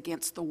good as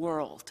against the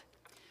world.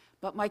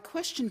 But my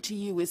question to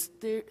you is,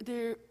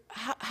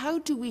 how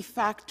do we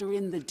factor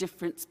in the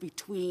difference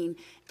between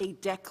a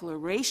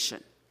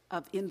declaration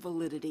of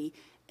invalidity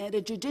and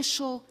a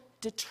judicial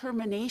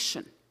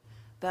determination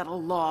that a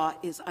law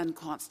is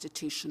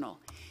unconstitutional,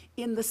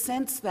 in the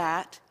sense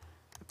that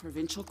a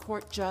provincial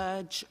court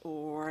judge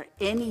or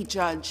any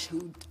judge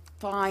who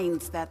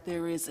finds that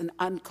there is an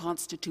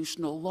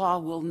unconstitutional law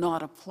will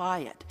not apply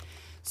it?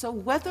 So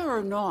whether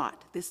or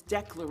not this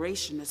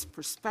declaration is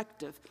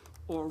prospective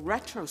or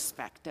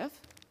retrospective,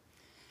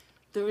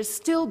 there has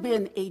still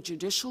been a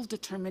judicial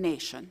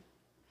determination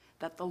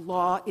that the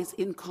law is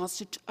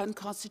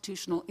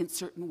unconstitutional in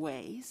certain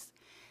ways,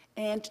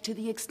 and to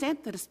the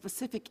extent that a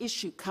specific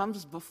issue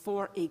comes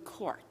before a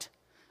court,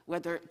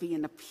 whether it be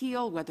an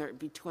appeal, whether it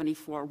be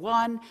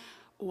 24-1,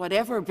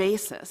 whatever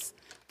basis,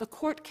 the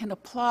court can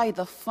apply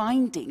the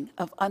finding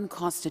of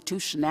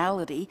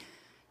unconstitutionality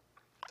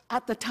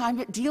at the time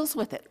it deals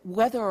with it,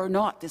 whether or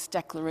not this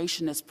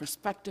declaration is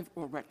prospective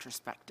or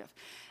retrospective.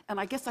 And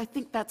I guess I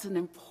think that's an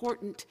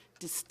important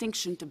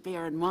distinction to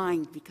bear in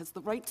mind, because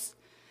the rights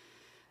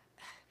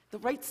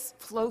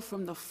flow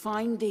from the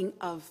finding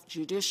of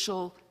the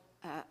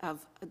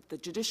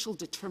judicial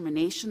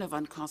determination of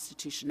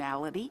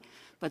unconstitutionality,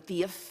 but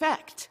the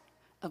effect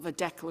of a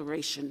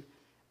declaration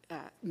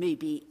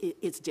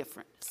is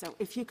different. So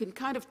if you can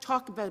kind of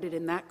talk about it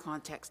in that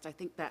context, I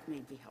think that may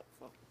be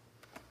helpful.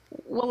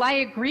 Well, I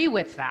agree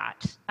with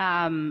that.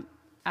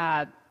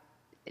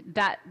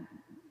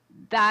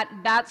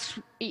 That's,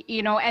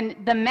 you know, and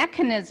the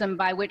mechanism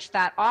by which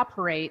that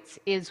operates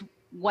is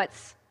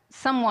what's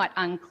somewhat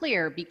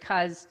unclear,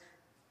 because,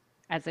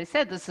 as I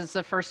said, this is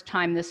the first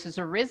time this has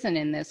arisen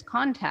in this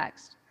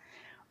context.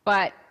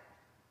 But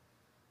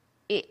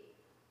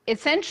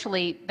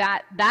essentially,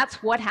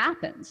 that's what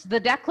happens. The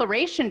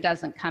declaration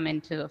doesn't come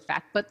into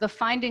effect, but the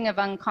finding of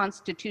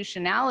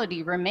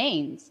unconstitutionality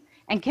remains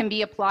and can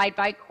be applied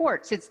by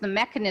courts. It's the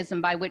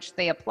mechanism by which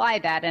they apply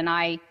that, and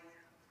I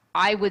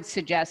would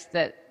suggest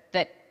that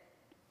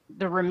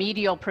the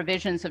remedial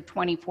provisions of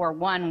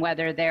 24-1,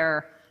 whether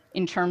they're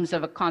in terms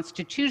of a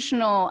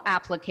constitutional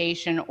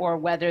application or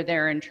whether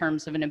they're in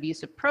terms of an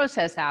abusive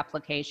process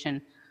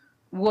application,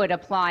 would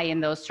apply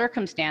in those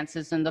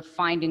circumstances, and the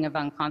finding of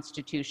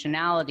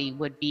unconstitutionality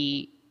would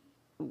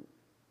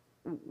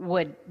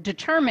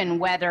determine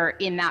whether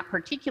in that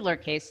particular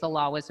case the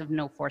law was of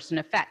no force and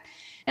effect.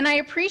 And I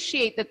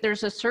appreciate that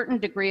there's a certain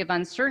degree of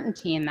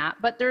uncertainty in that,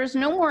 but there's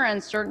no more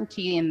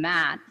uncertainty in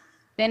that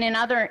than in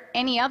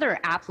any other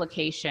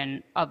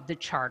application of the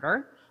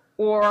Charter,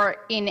 or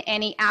in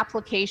any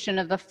application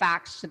of the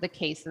facts to the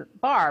case at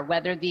bar.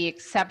 Whether the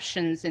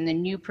exceptions in the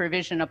new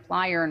provision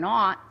apply or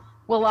not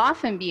will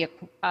often be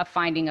a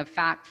finding of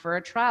fact for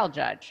a trial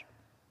judge.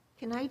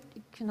 Can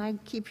I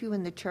keep you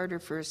in the Charter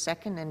for a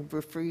second and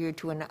refer you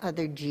to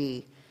another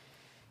G,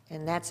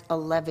 and that's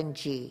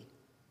 11G.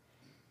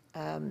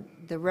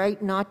 The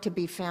right not to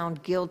be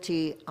found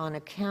guilty on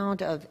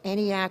account of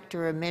any act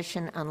or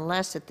omission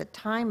unless at the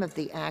time of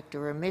the act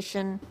or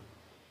omission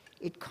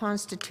it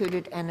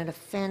constituted an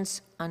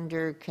offense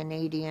under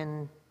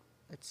Canadian,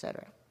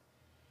 etc.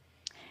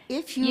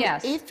 If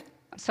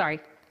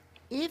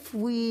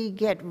we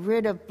get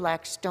rid of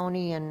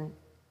Blackstonian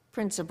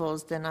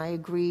principles, then I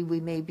agree we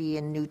may be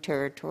in new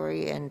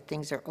territory and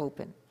things are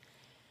open.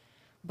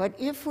 But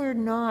if we're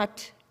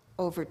not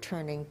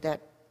overturning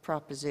that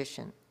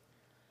proposition,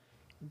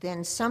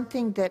 then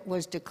something that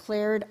was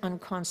declared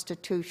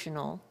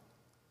unconstitutional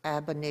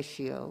ab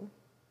initio,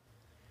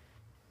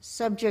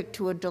 subject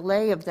to a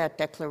delay of that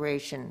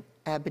declaration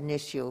ab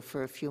initio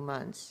for a few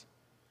months,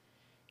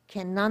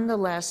 can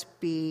nonetheless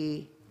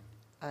be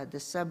the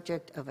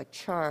subject of a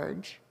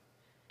charge.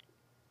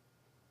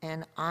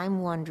 And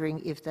I'm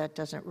wondering if that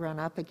doesn't run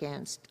up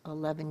against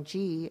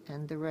 11G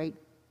and the right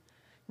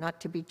not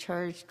to be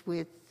charged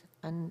with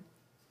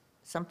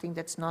something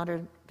that's not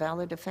a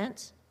valid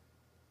offense.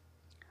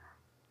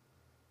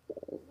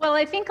 Well,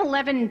 I think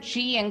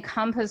 11G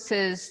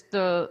encompasses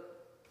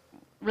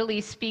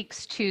really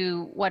speaks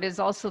to what is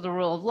also the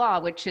rule of law,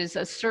 which is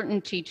a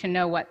certainty to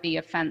know what the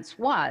offense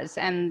was.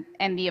 And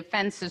the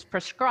offense is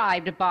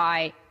prescribed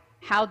by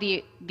how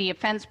the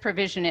offense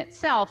provision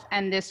itself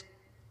and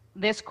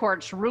this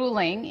court's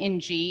ruling in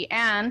G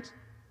and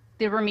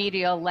the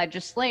remedial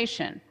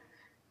legislation.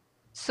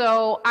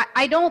 So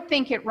I don't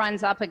think it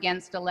runs up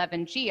against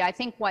 11G. I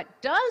think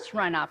what does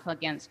run up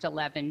against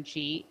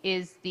 11G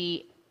is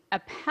the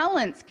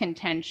appellant's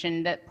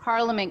contention that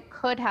Parliament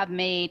could have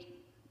made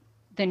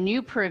the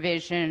new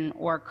provision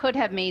or could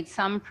have made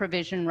some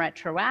provision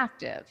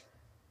retroactive.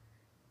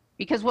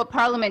 Because what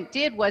Parliament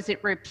did was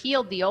it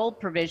repealed the old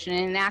provision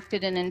and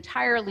enacted an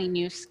entirely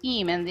new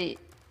scheme. And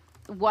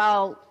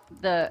while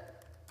the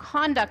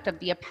conduct of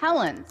the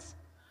appellants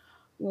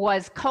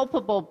was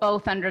culpable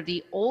both under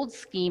the old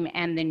scheme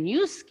and the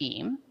new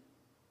scheme,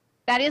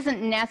 that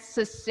isn't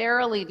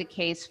necessarily the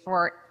case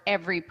for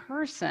every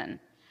person.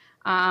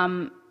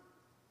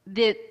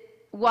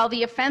 While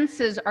the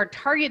offenses are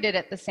targeted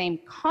at the same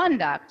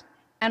conduct,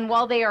 and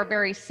while they are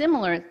very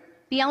similar,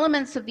 the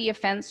elements of the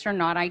offense are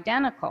not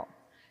identical.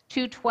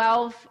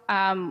 212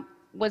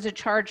 was a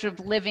charge of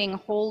living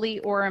wholly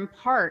or in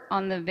part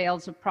on the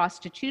veils of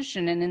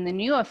prostitution. And in the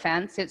new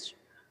offense, it's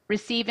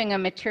receiving a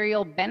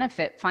material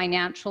benefit,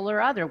 financial or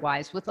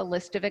otherwise, with a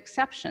list of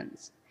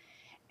exceptions.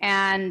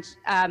 And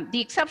the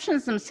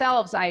exceptions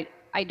themselves, I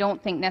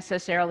don't think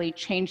necessarily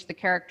change the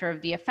character of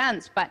the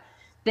offense, but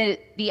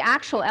the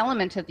actual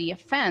element of the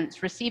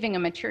offense, receiving a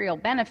material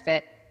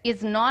benefit,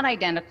 is not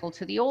identical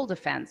to the old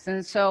offense.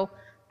 And so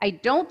I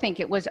don't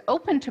think it was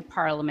open to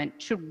Parliament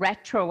to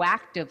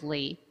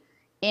retroactively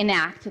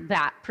enact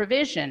that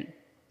provision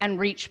and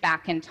reach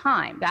back in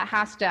time. That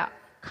has to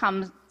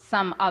come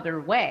some other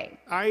way.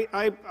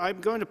 I'm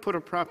going to put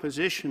a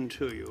proposition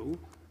to you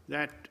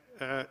that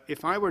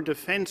if I were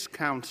defense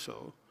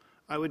counsel,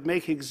 I would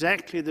make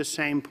exactly the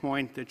same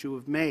point that you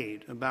have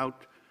made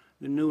about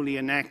the newly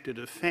enacted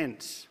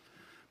offense.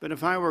 But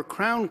if I were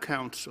Crown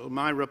counsel,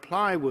 my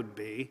reply would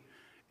be,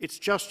 it's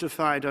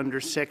justified under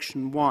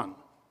Section 1,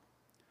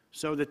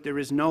 so that there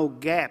is no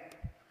gap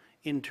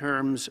in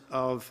terms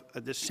of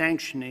the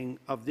sanctioning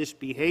of this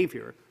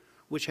behavior,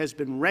 which has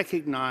been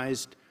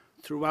recognized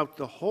throughout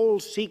the whole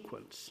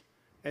sequence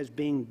as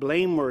being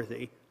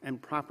blameworthy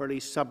and properly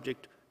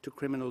subject to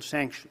criminal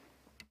sanction.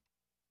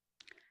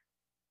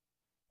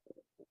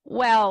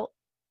 Well,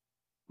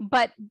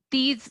 but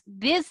this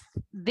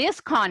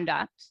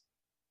conduct,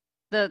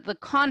 the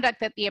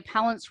conduct that the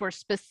appellants were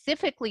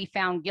specifically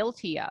found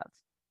guilty of,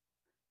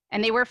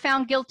 and they were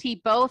found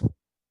guilty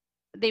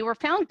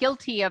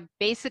of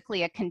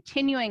basically a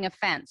continuing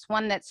offense,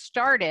 one that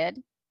started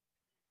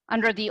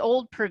under the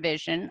old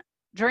provision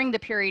during the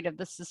period of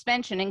the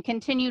suspension and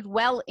continued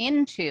well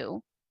into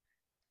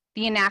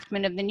the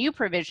enactment of the new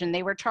provision.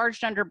 They were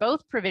charged under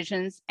both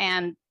provisions,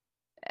 and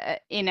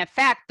in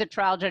effect, the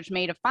trial judge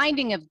made a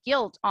finding of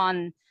guilt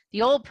on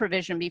the old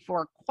provision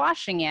before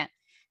quashing it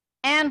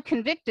and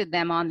convicted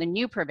them on the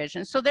new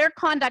provision. So their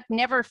conduct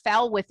never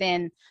fell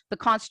within the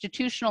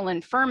constitutional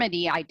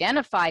infirmity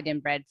identified in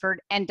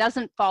Bedford and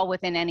doesn't fall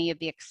within any of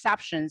the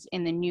exceptions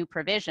in the new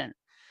provision.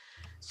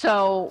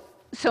 So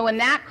in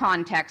that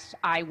context,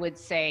 I would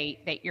say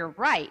that you're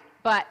right.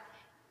 But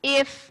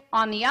if,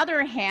 on the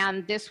other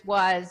hand, this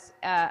was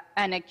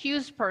an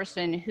accused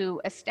person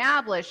who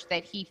established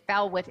that he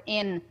fell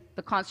within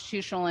the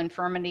constitutional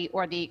infirmity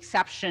or the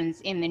exceptions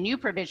in the new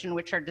provision,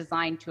 which are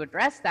designed to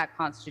address that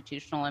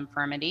constitutional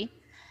infirmity,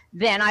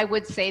 then I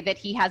would say that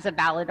he has a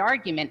valid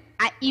argument,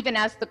 even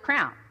as the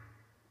Crown,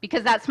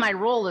 because that's my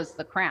role as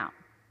the Crown.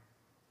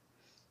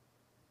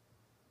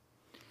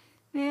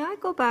 May I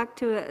go back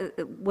to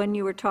when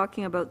you were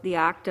talking about the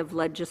act of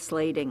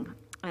legislating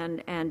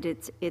and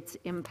its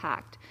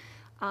impact?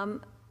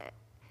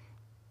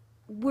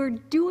 We're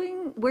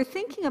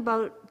thinking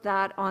about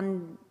that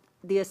on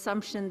the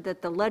assumption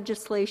that the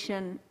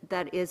legislation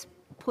that is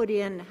put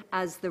in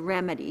as the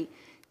remedy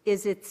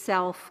is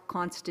itself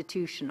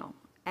constitutional.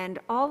 And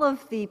all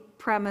of the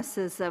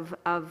premises of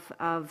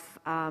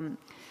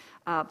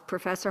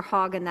Professor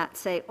Hagen that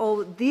say,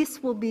 oh,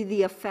 this will be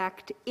the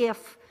effect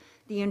if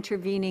the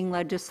intervening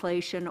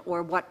legislation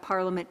or what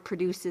Parliament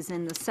produces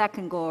in the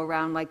second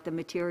go-around, like the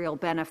material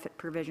benefit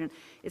provision,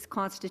 is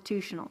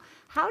constitutional.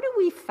 How do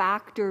we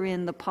factor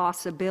in the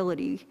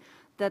possibility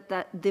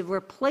that the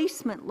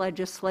replacement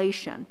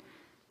legislation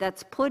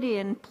that's put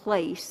in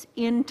place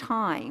in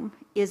time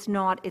is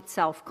not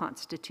itself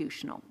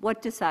constitutional?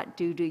 What does that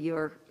do to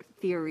your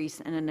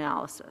theories and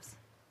analysis?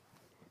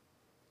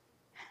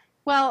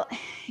 Well,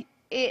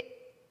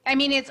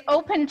 it's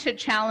open to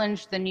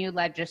challenge the new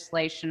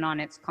legislation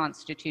on its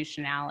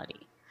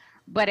constitutionality,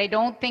 but I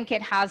don't think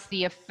it has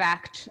the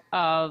effect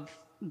of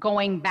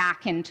going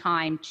back in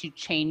time to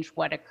change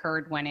what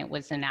occurred when it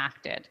was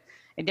enacted.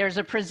 There's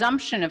a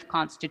presumption of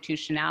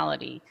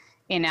constitutionality,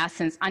 in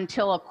essence,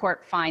 until a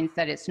court finds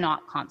that it's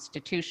not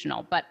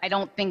constitutional. But I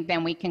don't think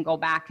then we can go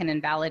back and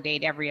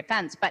invalidate every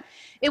offense. But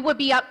it would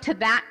be up to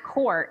that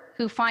court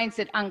who finds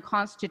it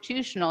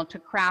unconstitutional to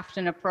craft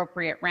an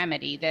appropriate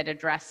remedy that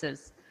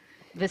addresses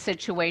the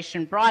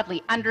situation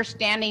broadly,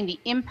 understanding the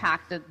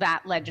impact of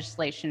that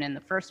legislation in the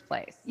first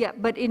place. Yeah,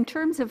 but in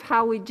terms of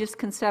how we just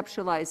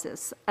conceptualize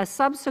this, a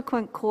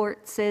subsequent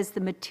court says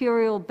the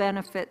material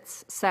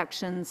benefits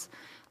sections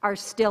are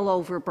still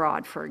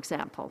overbroad, for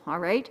example, all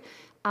right?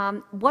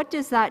 What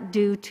does that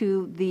do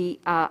to the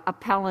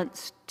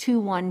appellant's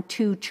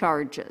 212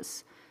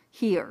 charges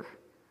here?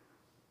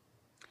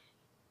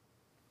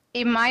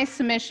 In my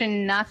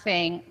submission,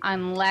 nothing,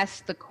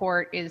 unless the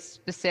court is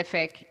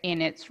specific in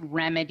its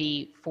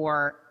remedy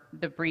for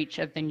the breach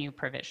of the new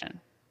provision,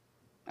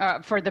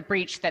 for the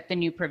breach that the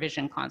new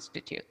provision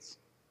constitutes.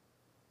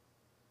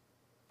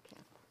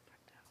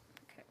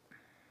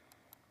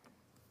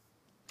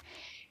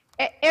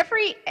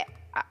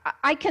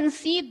 I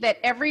concede that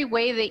every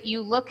way that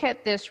you look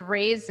at this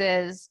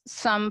raises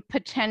some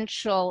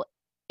potential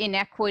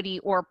inequity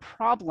or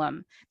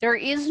problem. There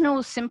is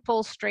no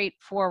simple,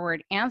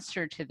 straightforward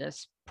answer to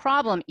this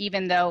problem,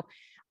 even though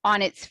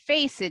on its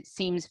face it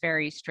seems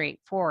very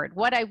straightforward.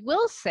 What I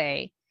will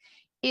say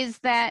is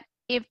that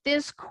if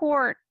this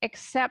court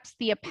accepts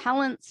the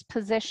appellant's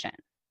position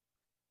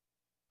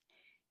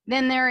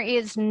then there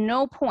is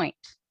no point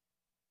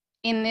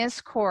in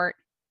this court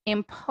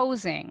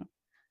imposing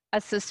a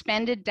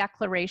suspended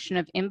declaration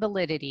of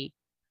invalidity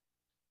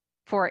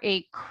for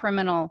a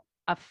criminal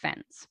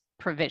offense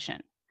provision,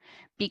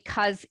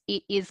 because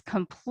it is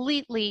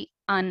completely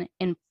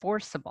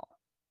unenforceable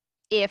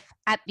if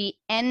at the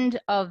end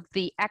of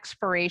the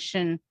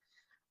expiration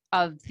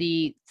of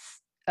the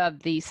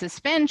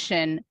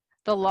suspension,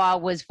 the law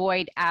was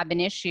void ab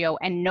initio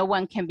and no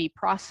one can be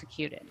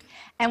prosecuted.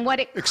 And what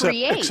it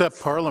creates... Except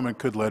Parliament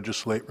could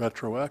legislate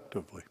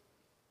retroactively.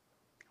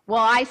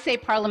 Well, I say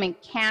Parliament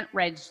can't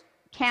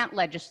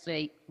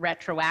legislate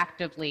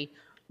retroactively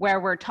where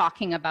we're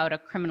talking about a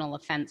criminal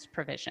offense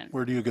provision.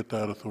 Where do you get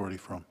that authority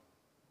from?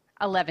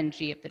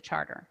 11G of the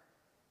Charter.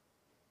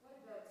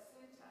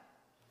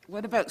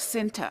 What about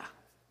CINTA,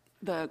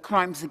 the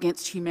Crimes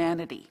Against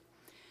Humanity,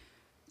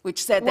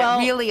 which said that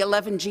really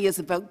 11G is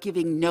about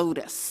giving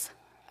notice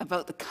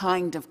about the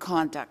kind of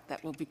conduct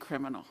that will be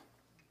criminal?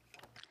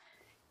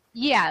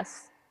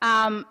 Yes,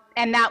 and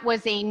that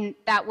was in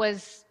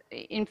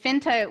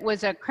FINTA, it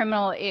was a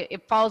criminal,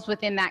 it falls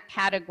within that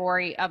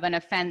category of an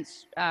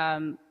offense,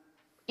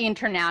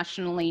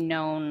 internationally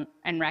known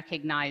and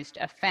recognized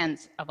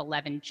offense of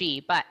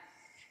 11G. But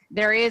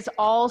there is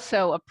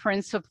also a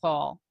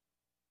principle,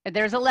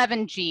 there's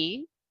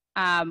 11G,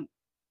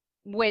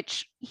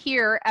 which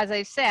here, as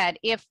I said,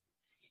 if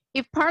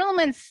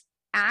Parliament's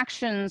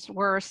actions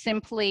were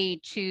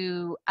simply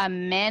to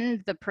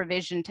amend the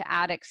provision to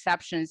add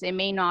exceptions, it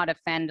may not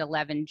offend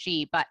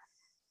 11G. But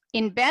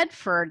in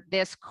Bedford,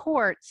 this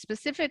court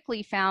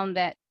specifically found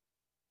that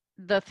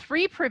the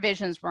three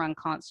provisions were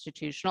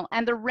unconstitutional,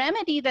 and the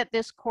remedy that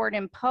this court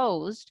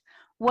imposed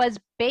was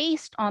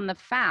based on the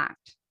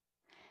fact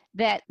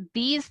that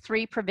these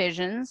three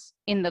provisions,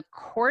 in the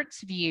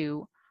court's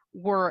view,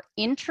 were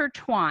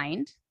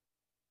intertwined,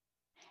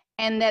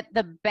 and that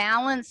the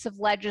balance of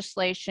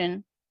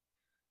legislation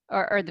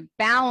or the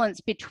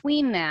balance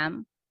between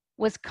them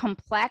was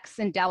complex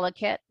and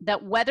delicate,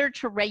 that whether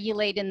to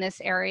regulate in this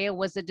area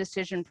was a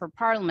decision for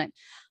Parliament.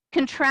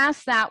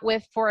 Contrast that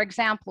with, for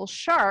example,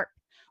 Sharp,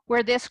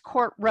 where this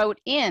court wrote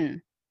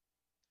in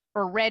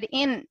or read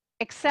in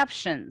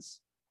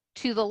exceptions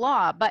to the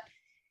law. But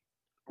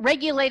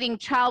regulating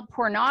child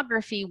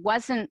pornography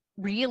wasn't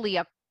really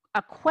a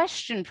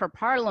question for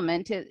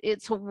Parliament.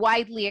 It's a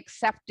widely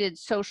accepted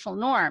social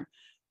norm.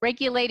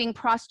 Regulating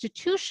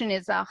prostitution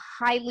is a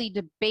highly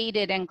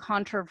debated and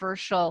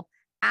controversial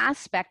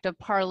aspect of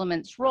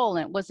Parliament's role,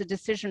 and it was a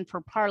decision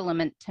for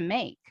Parliament to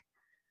make.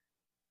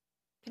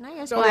 Can I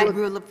ask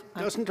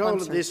doesn't all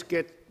of this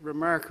get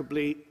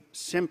remarkably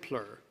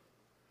simpler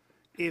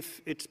if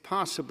it's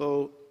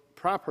possible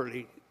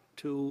properly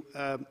to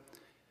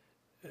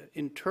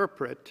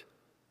interpret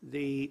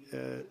the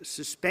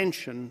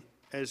suspension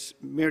as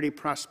merely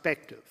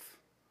prospective?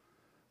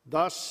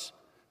 Thus,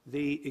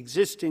 the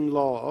existing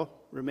law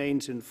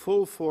remains in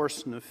full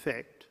force and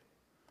effect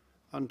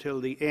until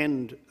the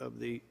end of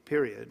the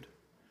period,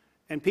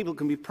 and people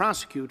can be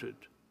prosecuted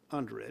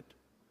under it,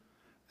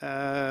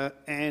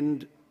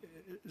 and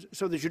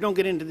so that you don't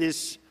get into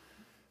this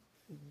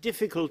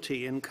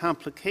difficulty and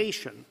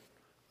complication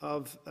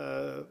of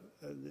the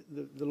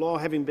law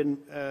having been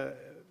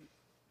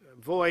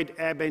void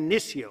ab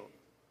initio.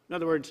 In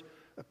other words,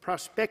 a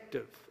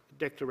prospective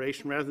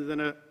declaration rather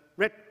than a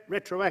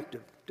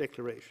retroactive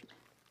declaration.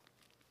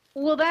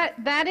 Well,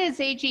 that is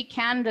AG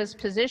Canada's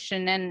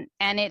position,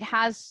 and it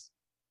has,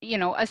 you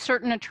know, a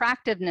certain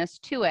attractiveness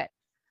to it.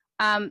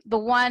 The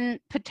one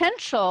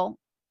potential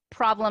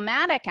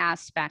problematic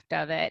aspect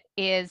of it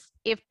is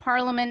if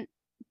Parliament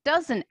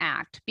doesn't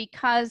act,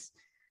 because,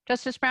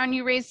 Justice Brown,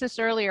 you raised this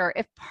earlier,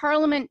 if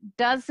Parliament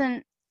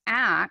doesn't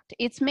act,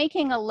 it's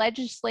making a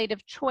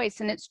legislative choice,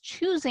 and it's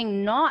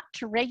choosing not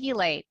to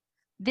regulate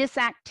this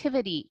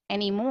activity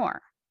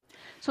anymore.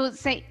 So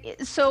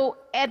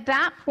at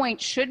that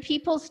point, should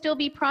people still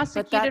be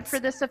prosecuted for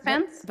this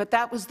offense? But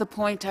that was the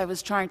point I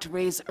was trying to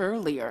raise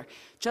earlier.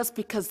 Just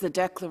because the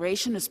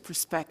declaration is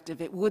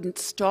prospective, it wouldn't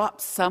stop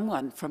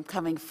someone from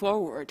coming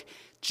forward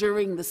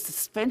during the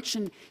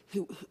suspension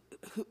who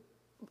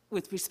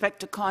with respect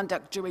to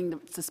conduct during the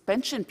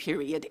suspension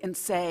period and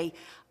say,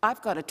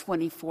 I've got a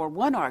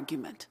 24-1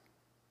 argument.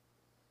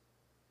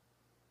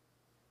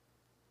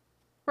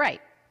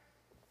 Right.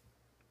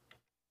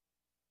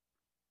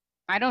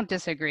 I don't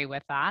disagree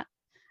with that.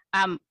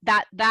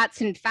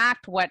 That's in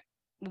fact what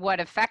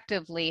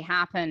effectively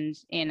happened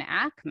in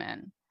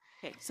Ackman.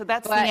 Okay, so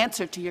that's the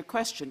answer to your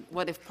question.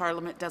 What if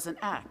Parliament doesn't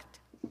act?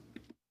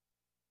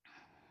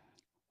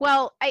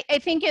 Well, I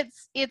think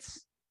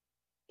it's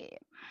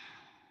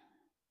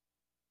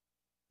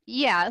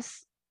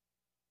yes,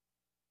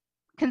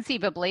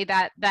 conceivably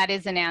that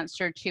is an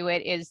answer to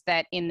it, is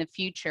that in the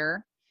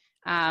future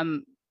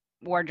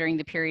or during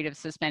the period of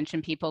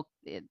suspension,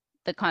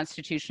 the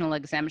constitutional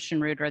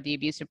exemption route or the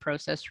abusive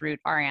process route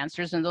are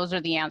answers, and those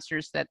are the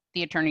answers that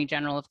the Attorney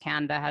General of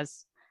Canada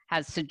has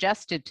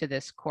suggested to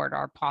this court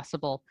are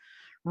possible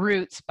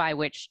routes by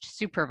which to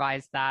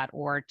supervise that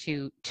or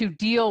to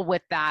deal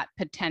with that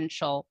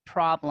potential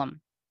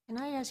problem.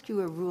 Can I ask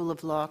you a rule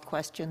of law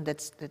question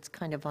that's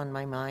kind of on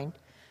my mind?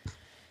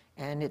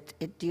 And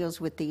it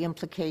deals with the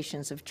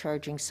implications of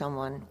charging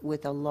someone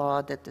with a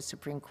law that the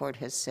Supreme Court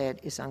has said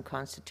is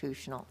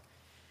unconstitutional.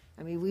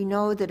 I mean, we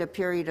know that a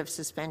period of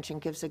suspension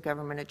gives the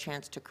government a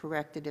chance to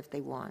correct it if they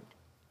want.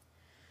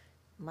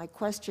 My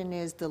question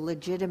is the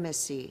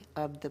legitimacy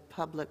of the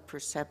public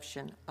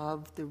perception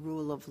of the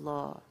rule of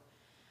law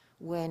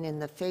when, in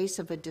the face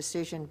of a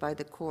decision by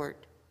the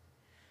court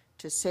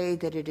to say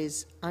that it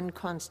is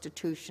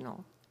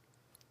unconstitutional,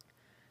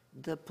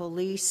 the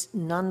police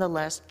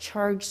nonetheless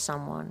charge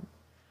someone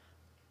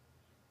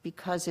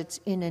because it's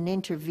in an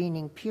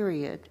intervening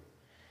period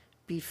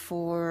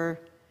before,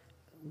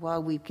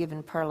 while we've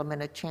given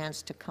Parliament a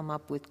chance to come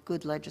up with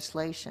good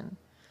legislation,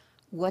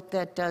 what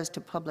that does to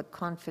public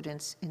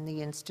confidence in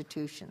the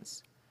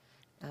institutions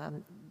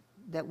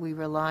that we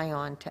rely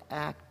on to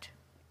act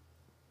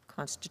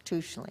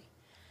constitutionally.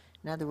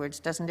 In other words,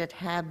 doesn't it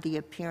have the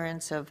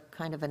appearance of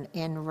kind of an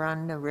end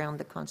run around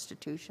the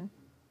Constitution?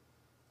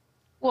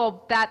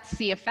 Well, that's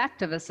the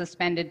effect of a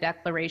suspended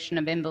declaration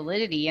of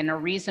invalidity, and a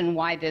reason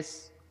why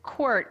this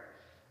court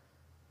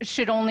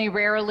should only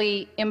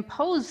rarely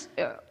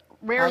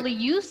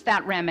use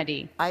that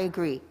remedy. I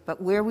agree,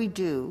 but where we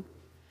do,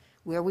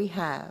 where we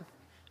have,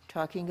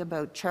 talking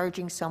about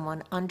charging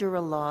someone under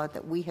a law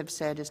that we have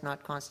said is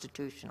not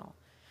constitutional,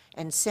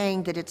 and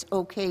saying that it's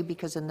okay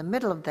because in the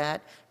middle of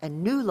that, a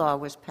new law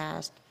was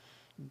passed,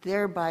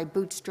 thereby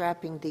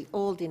bootstrapping the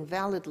old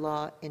invalid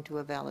law into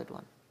a valid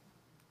one.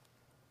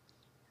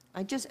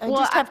 I just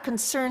have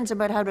concerns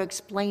about how to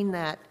explain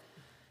that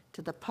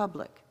to the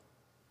public.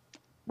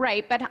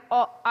 Right, but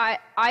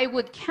I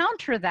would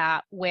counter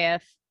that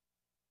with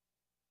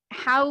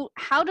how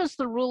does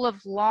the rule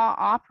of law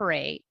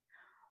operate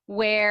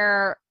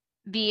where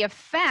the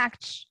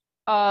effect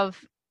of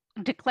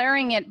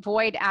declaring it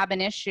void ab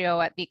initio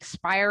at the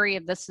expiry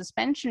of the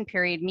suspension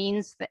period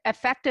means that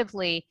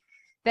effectively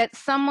that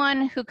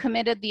someone who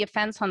committed the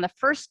offense on the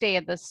first day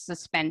of the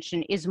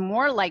suspension is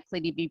more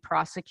likely to be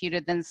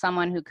prosecuted than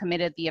someone who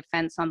committed the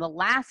offense on the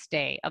last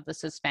day of the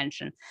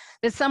suspension.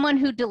 That someone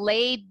who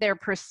delayed their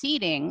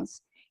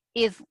proceedings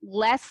is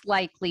less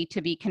likely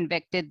to be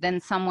convicted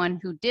than someone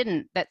who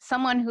didn't. That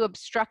someone who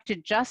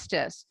obstructed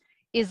justice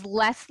is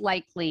less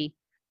likely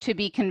to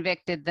be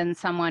convicted than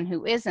someone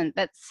who isn't.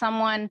 That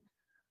someone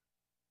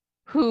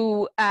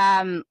who,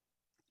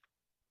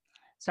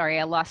 sorry,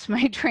 I lost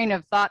my train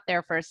of thought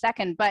there for a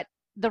second, but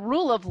the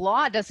rule of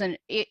law doesn't,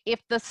 if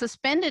the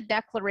suspended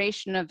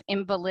declaration of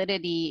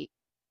invalidity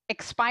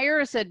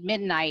expires at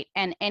midnight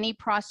and any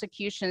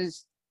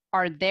prosecutions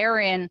are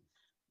therein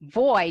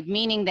void,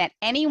 meaning that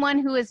anyone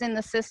who is in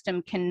the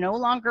system can no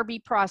longer be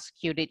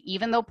prosecuted,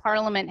 even though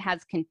Parliament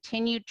has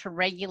continued to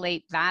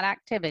regulate that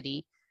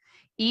activity,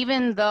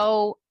 even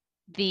though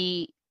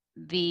the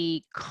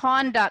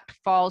conduct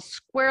falls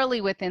squarely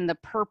within the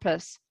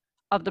purpose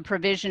of the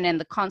provision and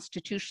the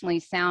constitutionally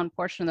sound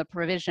portion of the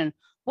provision,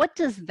 what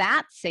does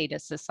that say to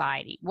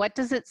society? What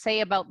does it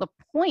say about the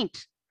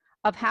point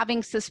of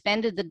having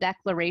suspended the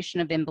declaration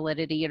of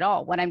invalidity at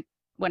all? What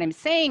I'm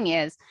saying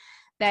is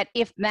that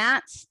if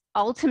that's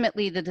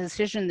ultimately the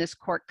decision this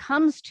court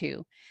comes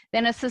to,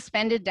 then a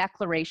suspended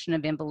declaration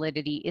of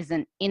invalidity is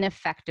an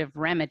ineffective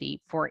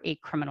remedy for a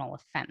criminal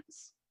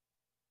offense.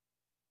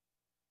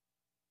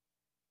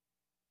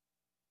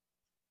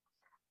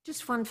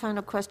 Just one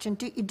final question.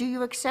 Do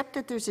you accept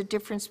that there's a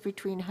difference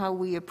between how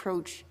we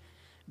approach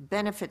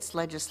benefits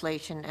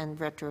legislation and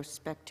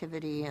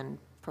retrospectivity and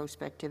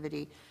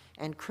prospectivity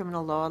and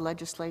criminal law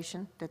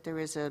legislation, that there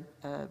is a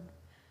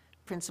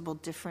principal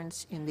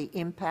difference in the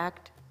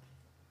impact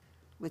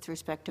with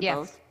respect to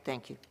both?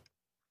 Thank you.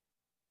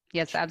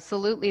 Yes,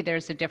 absolutely,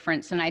 there's a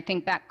difference, and I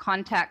think that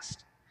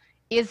context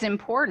is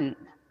important.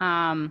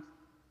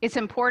 It's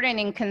important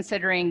in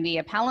considering the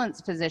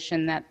appellant's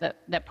position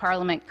that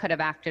Parliament could have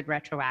acted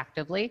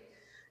retroactively.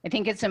 I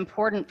think it's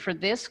important for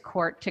this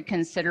court to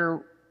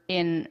consider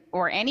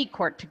or any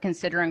court to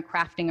consider in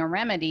crafting a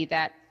remedy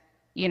that,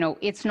 you know,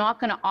 it's not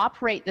going to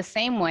operate the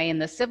same way in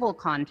the civil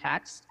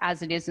context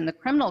as it is in the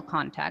criminal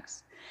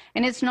context.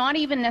 And it's not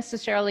even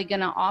necessarily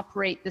going to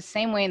operate the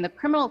same way in the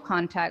criminal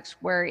context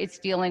where it's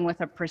dealing with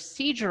a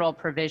procedural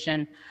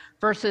provision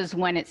versus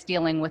when it's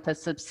dealing with a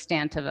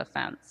substantive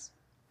offense.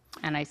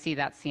 And I see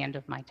that's the end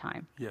of my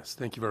time. Yes,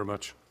 thank you very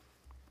much.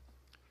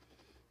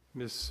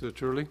 Ms.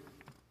 Turley?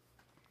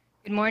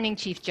 Good morning,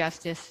 Chief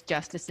Justice,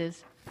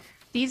 Justices.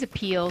 These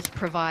appeals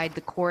provide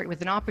the court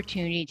with an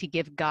opportunity to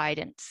give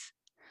guidance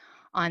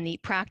on the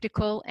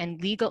practical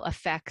and legal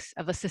effects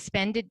of a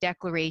suspended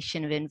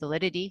declaration of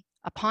invalidity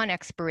upon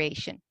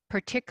expiration,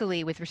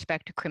 particularly with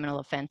respect to criminal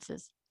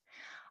offenses.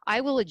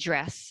 I will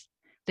address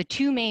the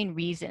two main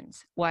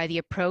reasons why the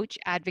approach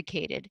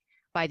advocated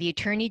by the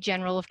Attorney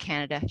General of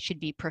Canada should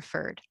be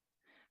preferred.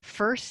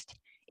 First,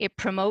 it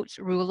promotes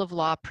rule of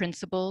law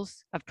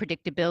principles of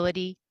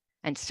predictability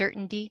and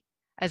certainty,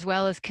 as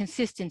well as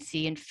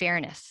consistency and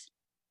fairness.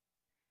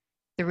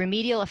 The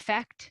remedial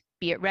effect,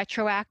 be it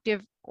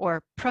retroactive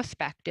or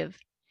prospective,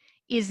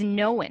 is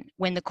known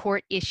when the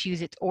court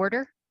issues its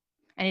order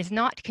and is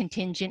not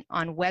contingent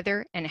on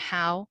whether and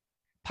how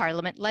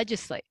Parliament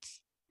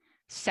legislates.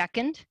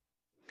 Second,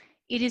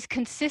 it is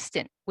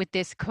consistent with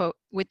this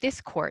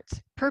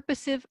court's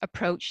purposive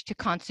approach to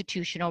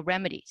constitutional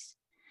remedies.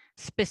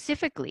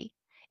 Specifically,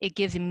 it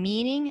gives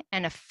meaning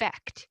and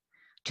effect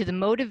to the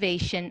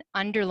motivation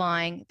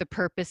underlying the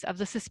purpose of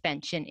the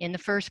suspension in the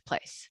first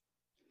place.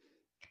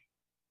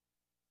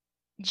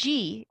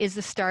 G is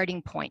the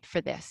starting point for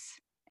this,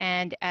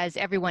 and as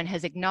everyone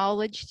has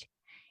acknowledged,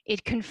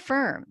 it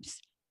confirms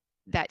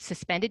that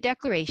suspended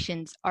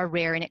declarations are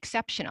rare and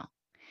exceptional.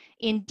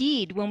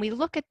 Indeed, when we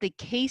look at the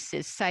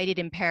cases cited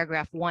in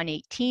paragraph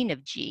 118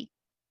 of G,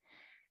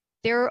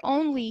 there are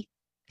only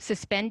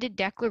suspended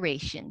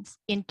declarations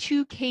in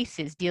 2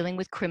 cases dealing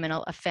with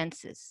criminal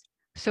offenses.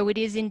 So it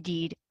is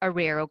indeed a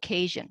rare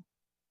occasion.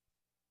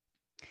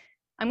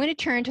 I'm going to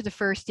turn to the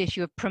first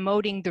issue of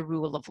promoting the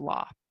rule of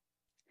law.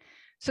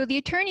 So the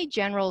Attorney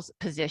General's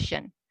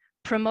position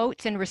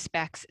promotes and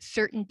respects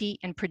certainty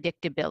and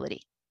predictability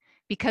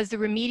because the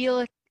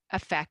remedial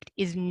effect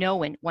is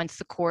known once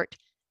the court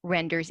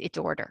renders its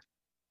order.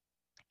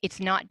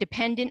 It's not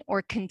dependent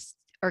or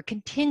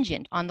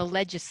contingent on the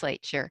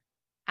legislature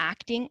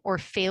acting or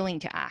failing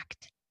to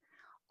act.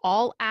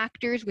 All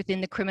actors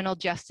within the criminal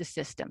justice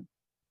system,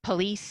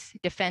 police,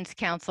 defense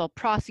counsel,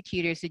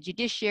 prosecutors, the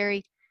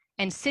judiciary,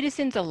 and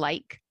citizens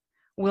alike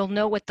will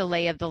know what the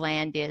lay of the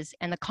land is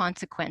and the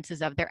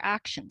consequences of their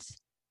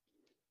actions.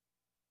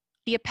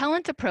 The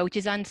appellant's approach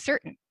is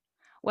uncertain.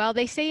 While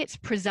they say it's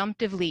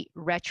presumptively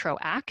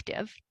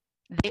retroactive,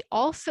 they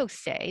also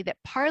say that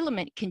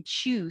Parliament can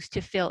choose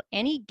to fill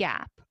any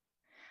gap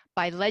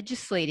by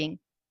legislating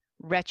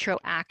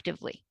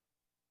retroactively.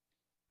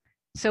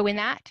 So in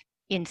that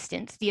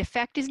instance, the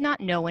effect is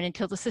not known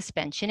until the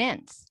suspension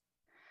ends.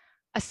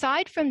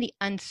 Aside from the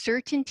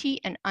uncertainty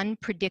and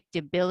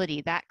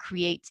unpredictability that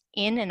creates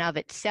in and of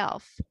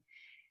itself,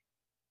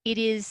 it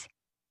is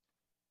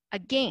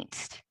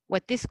against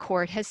what this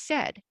court has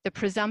said, the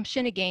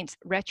presumption against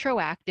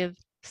retroactive,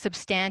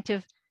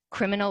 substantive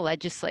criminal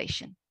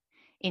legislation.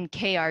 In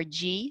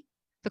KRG,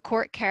 the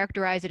court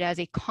characterized it as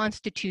a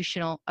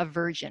constitutional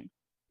aversion.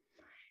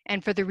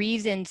 And for the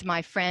reasons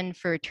my friend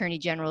for Attorney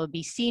General of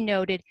BC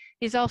noted,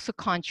 is also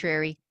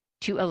contrary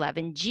to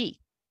 11G.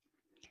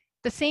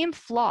 The same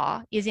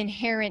flaw is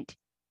inherent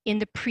in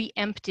the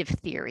preemptive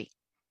theory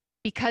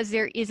because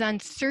there is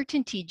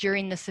uncertainty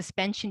during the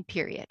suspension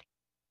period.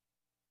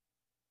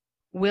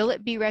 Will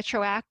it be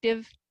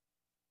retroactive?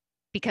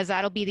 Because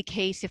that'll be the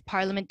case if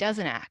Parliament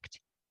doesn't act,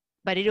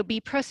 but it'll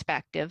be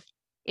prospective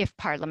if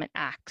Parliament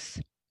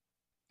acts.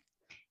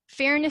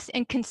 Fairness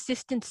and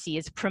consistency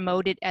is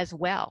promoted as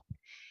well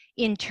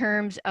in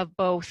terms of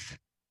both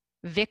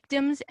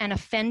victims and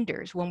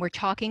offenders when we're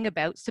talking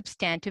about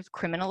substantive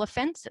criminal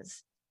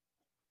offenses.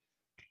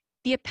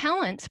 The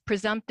appellant's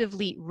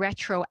presumptively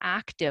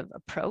retroactive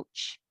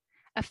approach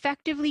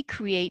effectively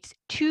creates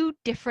 2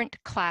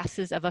 different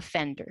classes of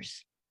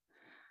offenders.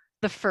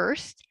 The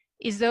first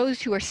is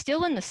those who are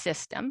still in the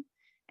system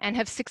and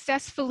have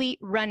successfully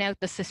run out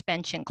the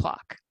suspension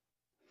clock,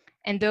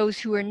 and those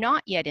who are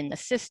not yet in the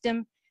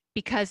system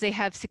because they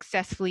have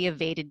successfully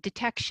evaded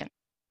detection.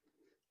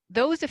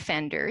 Those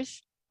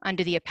offenders,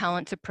 under the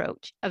appellant's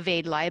approach,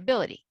 evade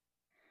liability.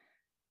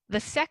 The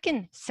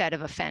second set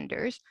of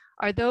offenders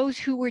are those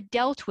who were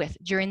dealt with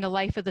during the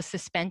life of the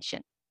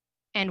suspension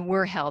and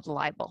were held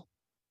liable.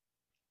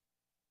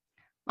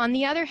 On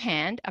the other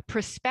hand, a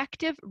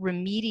prospective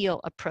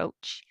remedial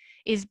approach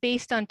is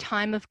based on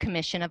time of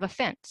commission of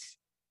offense,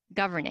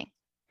 governing.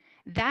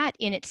 That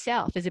in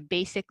itself is a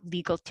basic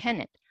legal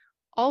tenet,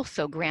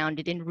 also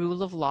grounded in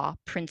rule of law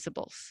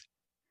principles.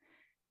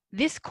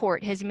 This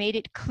court has made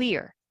it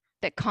clear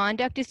that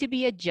conduct is to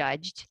be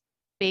adjudged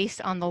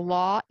based on the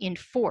law in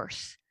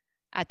force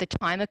at the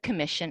time of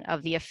commission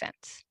of the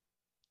offense.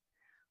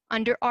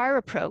 Under our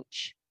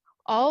approach,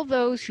 all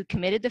those who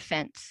committed the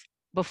offense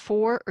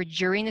before or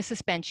during the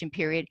suspension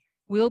period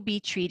will be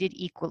treated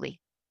equally,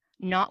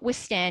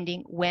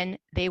 notwithstanding when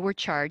they were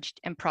charged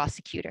and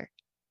prosecuted.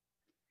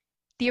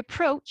 The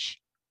approach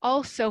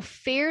also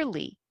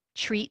fairly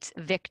treats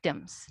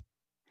victims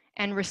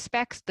and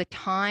respects the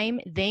time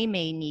they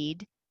may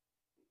need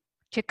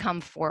to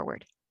come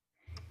forward.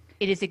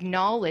 It is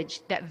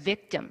acknowledged that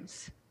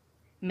victims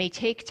may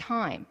take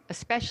time,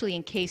 especially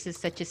in cases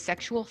such as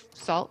sexual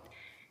assault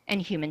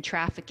and human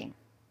trafficking.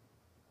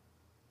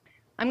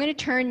 I'm going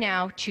to turn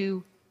now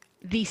to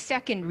the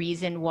second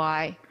reason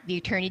why the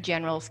Attorney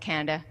General's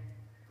Canada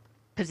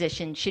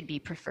position should be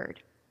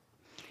preferred.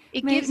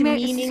 It gives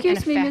meaning and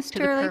effect to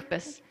the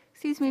purpose.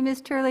 Excuse me,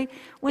 Ms. Turley.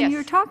 When Yes.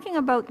 you're talking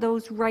about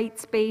those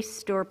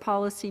rights-based or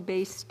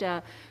policy-based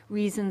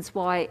reasons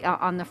why,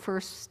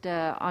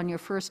 on your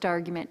first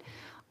argument,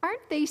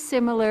 aren't they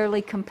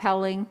similarly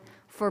compelling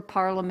for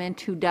Parliament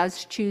who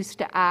does choose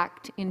to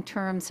act in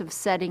terms of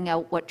setting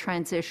out what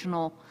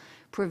transitional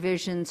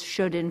provisions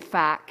should in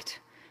fact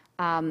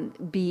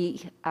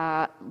be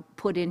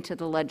put into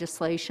the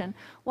legislation?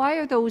 Why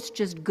are those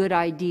just good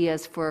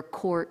ideas for a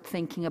court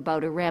thinking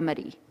about a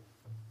remedy?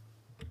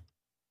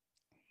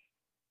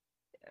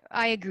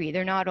 I agree.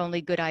 They're not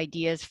only good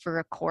ideas for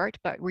a court,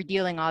 but we're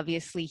dealing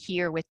obviously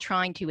here with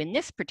trying to, in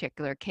this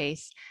particular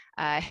case,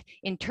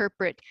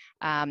 interpret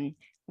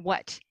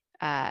what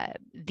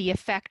the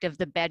effect of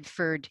the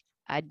Bedford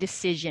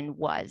decision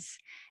was.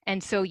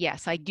 And so,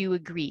 yes, I do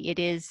agree. It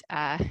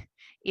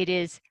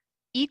is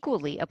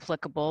equally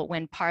applicable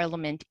when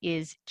Parliament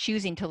is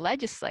choosing to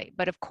legislate.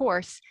 But of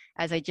course,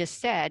 as I just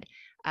said,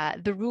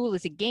 the rule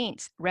is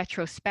against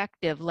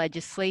retrospective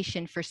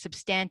legislation for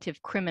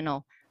substantive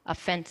criminal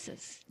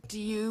offenses. Do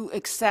you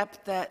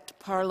accept that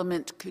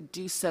Parliament could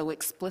do so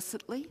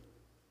explicitly?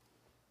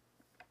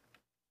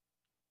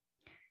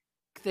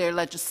 Their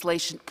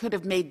legislation could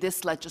have made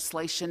this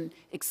legislation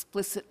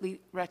explicitly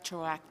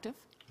retroactive?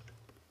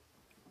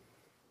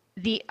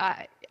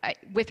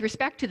 With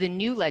respect to the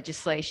new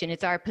legislation,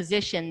 it's our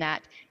position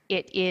that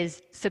it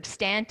is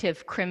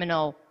substantive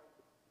criminal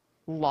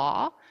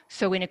law.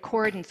 So in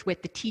accordance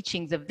with the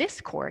teachings of this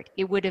court,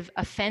 it would have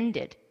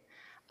offended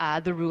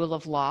the rule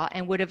of law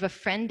and would have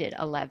offended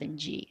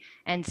 11G.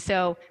 And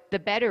so the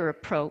better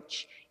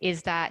approach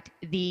is that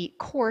the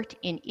court,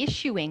 in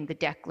issuing the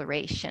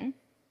declaration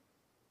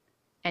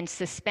and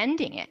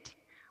suspending it,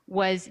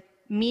 was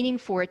meaning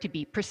for it to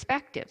be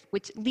prospective,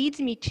 which leads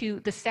me to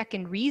the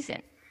second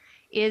reason,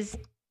 is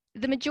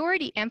the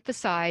majority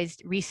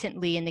emphasized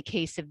recently in the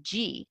case of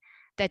G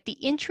that the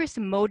interest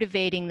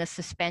motivating the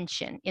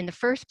suspension in the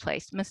first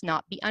place must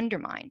not be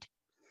undermined.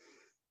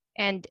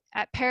 And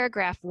at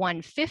paragraph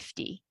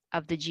 150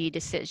 of the G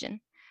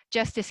decision,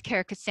 Justice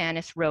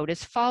Karakatsanis wrote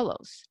as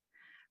follows: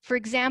 for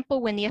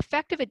example, when the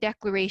effect of a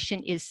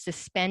declaration is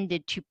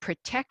suspended to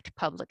protect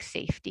public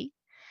safety,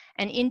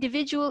 an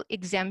individual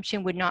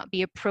exemption would not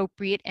be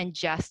appropriate and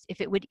just if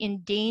it would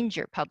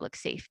endanger public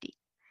safety.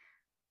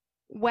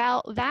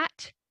 While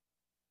that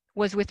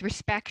was with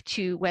respect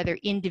to whether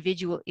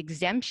individual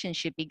exemption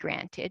should be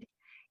granted,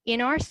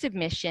 in our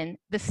submission,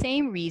 the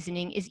same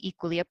reasoning is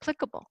equally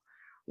applicable.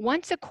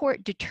 Once a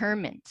court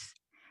determines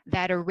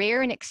that a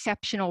rare and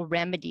exceptional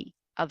remedy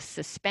of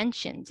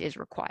suspensions is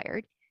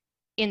required,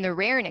 in the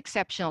rare and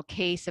exceptional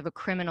case of a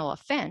criminal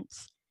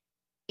offense,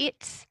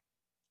 its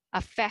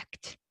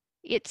effect,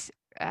 its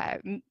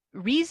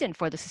reason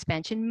for the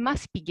suspension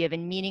must be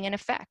given meaning and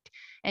effect.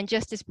 And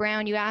Justice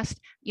Brown, you asked,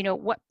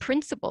 what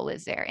principle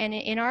is there? And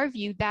in our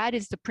view, that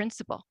is the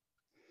principle,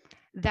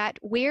 that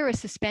where a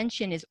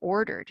suspension is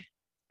ordered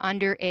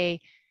under a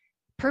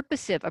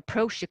purposive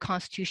approach to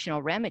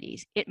constitutional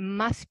remedies, it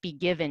must be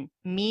given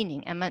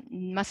meaning and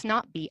must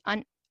not be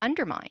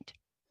undermined.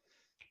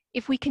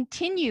 If we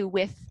continue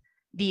with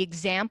the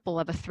example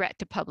of a threat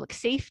to public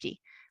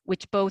safety,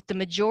 which both the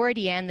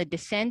majority and the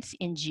dissents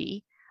in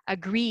G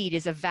agreed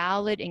is a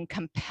valid and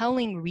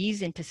compelling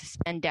reason to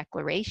suspend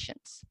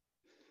declarations,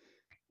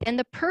 then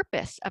the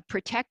purpose of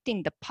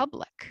protecting the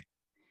public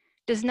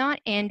does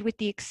not end with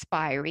the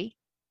expiry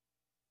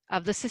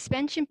of the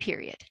suspension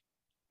period.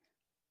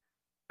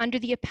 Under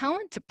the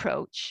appellant's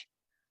approach,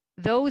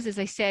 those, as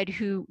I said,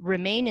 who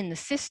remain in the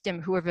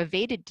system, who have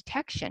evaded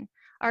detection,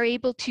 are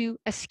able to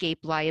escape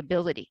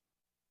liability.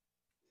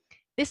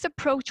 This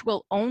approach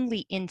will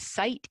only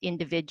incite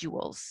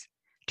individuals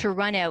to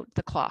run out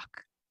the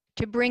clock,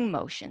 to bring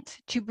motions,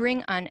 to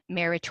bring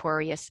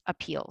unmeritorious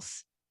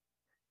appeals.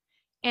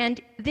 And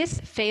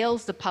this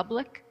fails the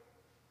public,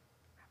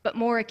 but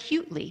more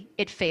acutely,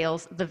 it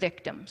fails the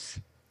victims.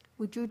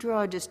 Would you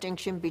draw a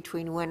distinction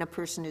between when a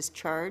person is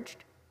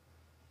charged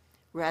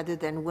rather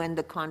than when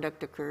the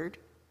conduct occurred?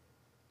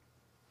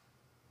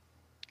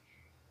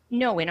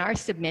 No, in our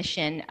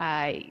submission,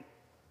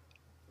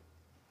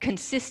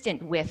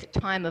 consistent with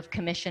time of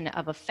commission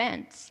of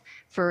offense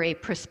for a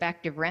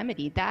prospective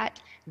remedy,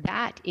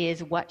 that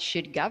is what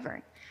should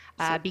govern.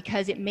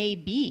 Because it may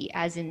be,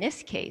 as in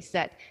this case,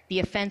 that the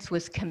offense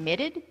was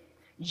committed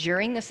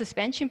during the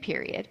suspension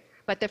period,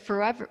 but that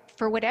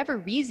for whatever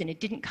reason, it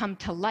didn't come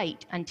to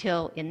light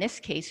until, in this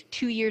case,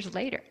 2 years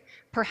later.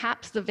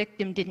 Perhaps the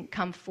victim didn't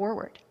come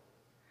forward.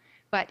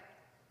 But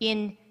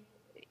in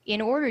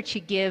order to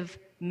give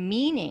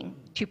meaning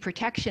to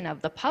protection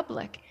of the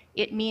public,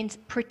 it means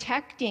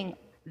protecting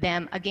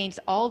them against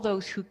all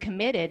those who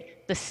committed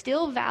the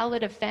still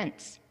valid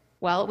offense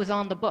while it was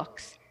on the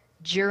books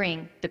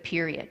during the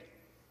period.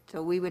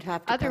 So we would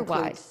have to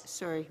Otherwise,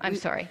 sorry. I'm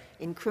sorry.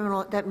 In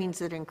criminal, that means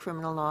that in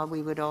criminal law,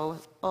 we would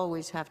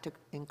always have to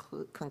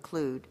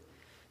conclude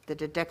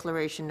that a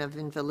declaration of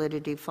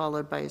invalidity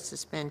followed by a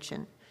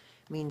suspension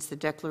means the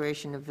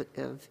declaration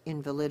of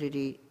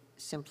invalidity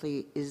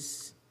simply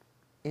is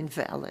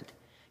invalid,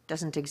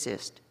 doesn't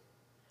exist.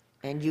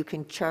 And you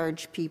can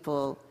charge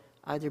people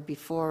either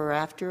before or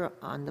after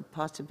on the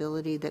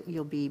possibility that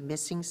you'll be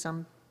missing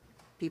some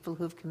people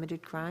who've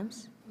committed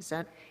crimes? Is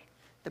that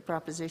the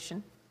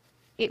proposition?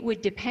 It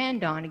would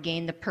depend on,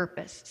 again, the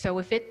purpose. So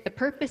if the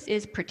purpose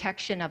is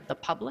protection of the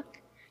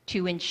public,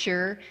 to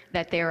ensure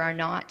that there are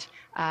not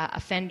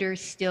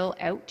offenders still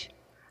out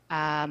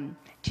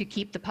to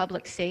keep the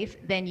public safe,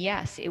 then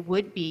yes, it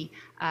would be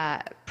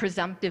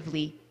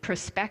presumptively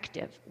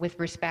prospective with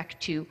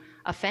respect to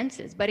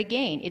offenses. But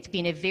again, it's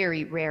been a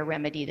very rare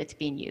remedy that's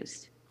being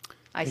used.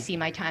 I see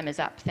my time is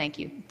up. Thank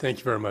you. Thank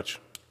you very much.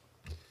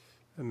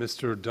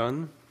 Mr.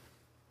 Dunn?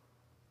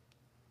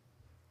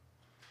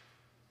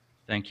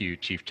 Thank you,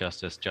 Chief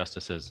Justice,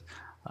 Justices.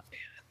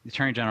 The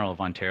Attorney General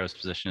of Ontario's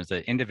position is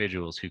that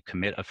individuals who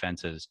commit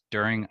offenses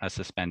during a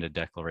suspended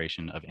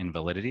declaration of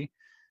invalidity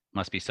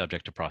must be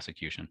subject to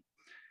prosecution.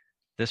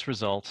 This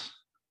result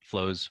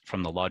flows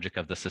from the logic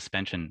of the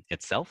suspension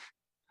itself,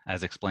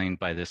 as explained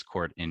by this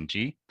court in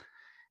G,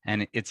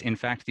 and it's in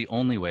fact the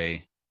only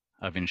way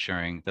of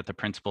ensuring that the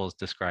principles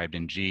described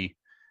in G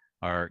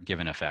are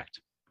given effect.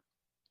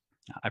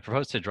 I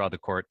propose to draw the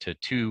court to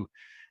two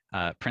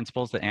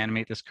principles that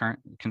animate this current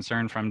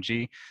concern from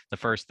G. The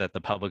first, that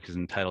the public is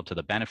entitled to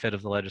the benefit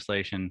of the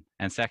legislation.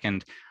 And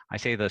second, I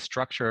say the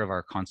structure of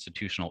our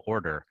constitutional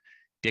order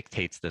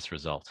dictates this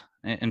result.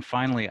 And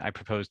finally, I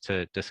propose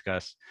to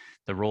discuss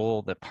the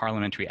role that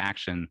parliamentary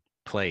action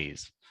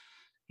plays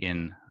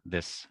in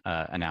this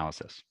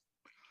analysis.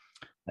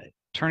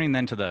 Turning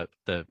then to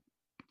the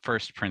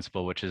first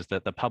principle, which is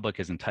that the public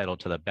is entitled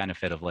to the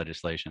benefit of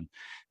legislation.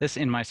 This,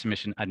 in my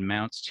submission,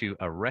 amounts to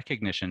a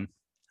recognition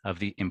of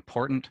the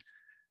important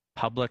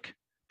public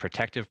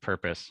protective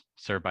purpose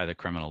served by the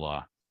criminal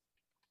law.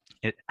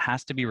 It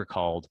has to be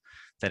recalled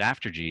that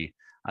after G,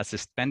 a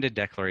suspended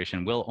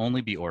declaration will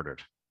only be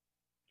ordered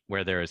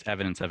where there is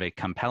evidence of a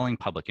compelling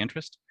public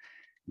interest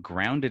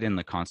grounded in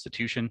the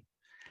Constitution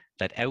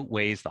that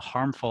outweighs the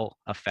harmful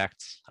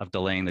effects of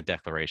delaying the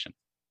declaration.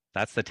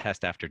 That's the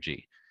test after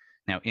G.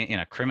 Now, in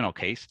a criminal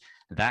case,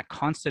 that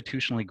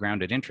constitutionally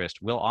grounded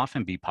interest will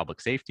often be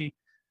public safety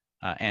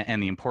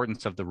and the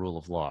importance of the rule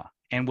of law,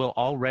 and will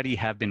already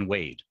have been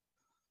weighed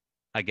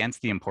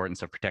against the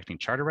importance of protecting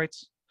charter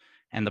rights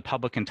and the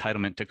public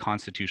entitlement to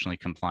constitutionally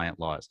compliant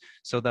laws.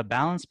 So the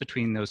balance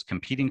between those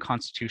competing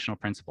constitutional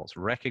principles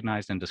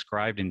recognized and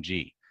described in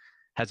G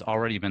has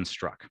already been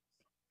struck.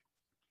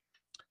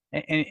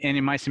 And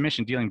in my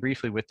submission, dealing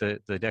briefly with the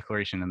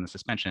declaration and the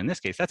suspension in this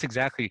case, that's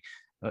exactly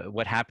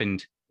what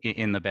happened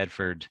in the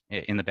Bedford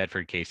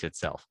case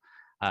itself.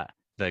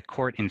 The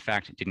court, in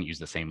fact, didn't use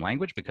the same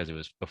language because it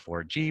was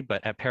before G,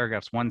 but at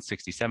paragraphs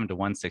 167 to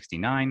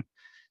 169,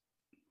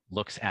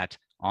 looks at,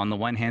 on the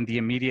one hand, the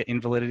immediate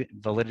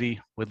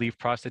invalidity would leave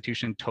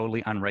prostitution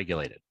totally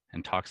unregulated,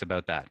 and talks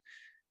about that.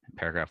 In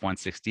paragraph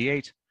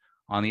 168,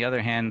 on the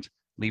other hand,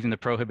 leaving the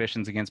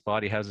prohibitions against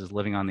bawdy houses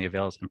living on the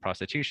avails and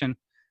prostitution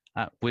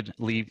would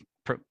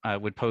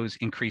pose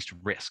increased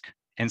risk.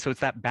 And so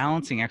it's that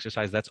balancing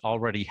exercise that's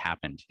already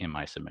happened in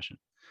my submission.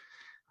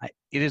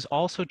 It is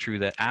also true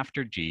that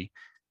after G,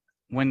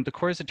 when the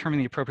court is determining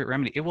the appropriate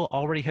remedy, it will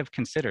already have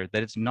considered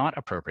that it's not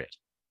appropriate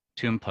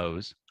to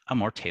impose a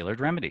more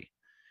tailored remedy.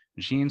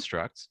 G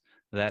instructs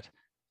that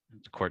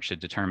the court should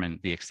determine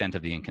the extent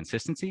of the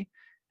inconsistency,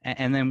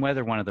 and then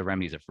whether one of the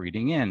remedies of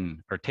reading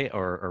in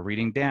or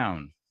reading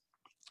down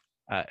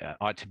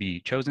ought to be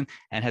chosen,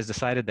 and has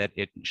decided that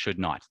it should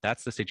not.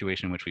 That's the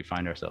situation in which we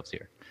find ourselves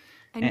here.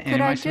 And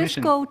could I just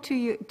go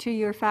to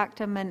your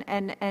factum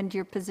and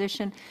your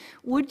position?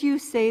 Would you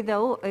say,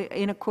 though,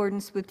 in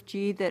accordance with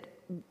G, that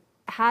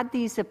had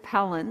these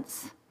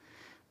appellants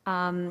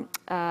been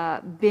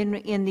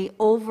in the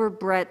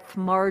overbreadth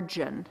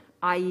margin,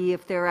 i.e.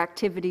 if their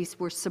activities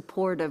were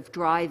supportive,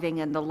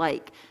 driving and the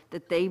like,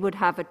 that they would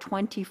have a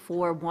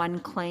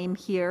 24-1 claim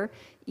here,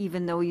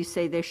 even though you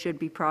say they should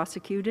be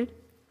prosecuted?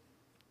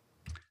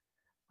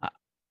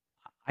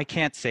 I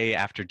can't say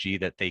after G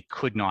that they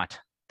could not,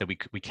 that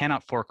we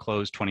cannot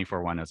foreclose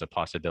 24-1 as a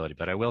possibility,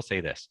 but I will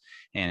say this,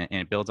 and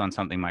it builds on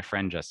something my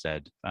friend just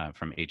said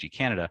from AG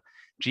Canada.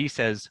 G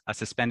says a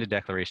suspended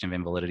declaration of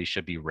invalidity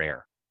should be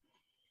rare.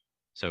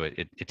 So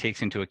it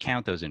takes into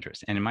account those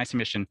interests. And in my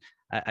submission,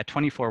 a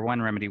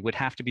 24-1 remedy would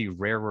have to be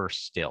rarer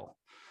still.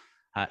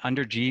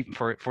 Under G,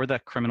 for the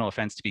criminal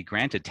offense to be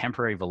granted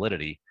temporary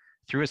validity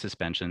through a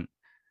suspension,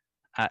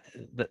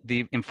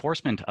 the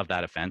enforcement of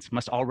that offense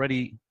must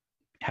already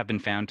have been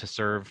found to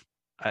serve,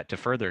 to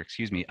further,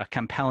 a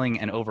compelling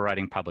and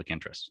overriding public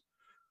interest.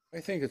 I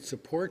think it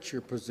supports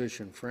your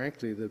position,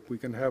 frankly, that we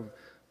can have,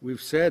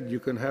 we've said you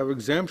can have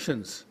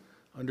exemptions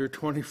under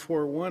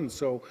 24-1,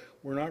 so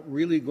we're not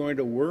really going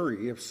to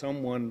worry if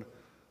someone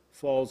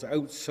falls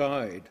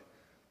outside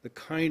the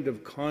kind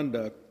of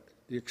conduct,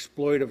 the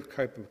exploitive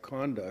type of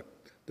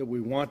conduct that we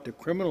want to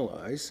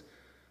criminalize.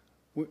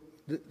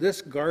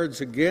 This guards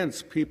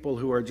against people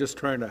who are just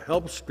trying to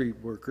help street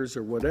workers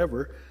or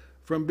whatever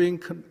from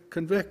being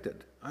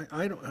convicted.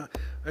 And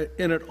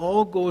it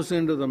all goes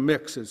into the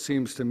mix, it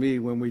seems to me,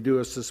 when we do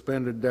a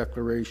suspended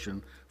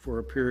declaration for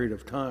a period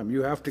of time.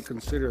 You have to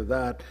consider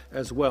that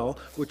as well,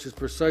 which is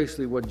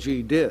precisely what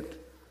G did.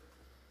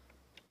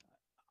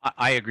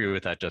 I agree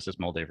with that, Justice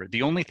Moldaver.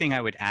 The only thing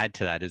I would add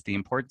to that is the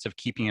importance of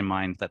keeping in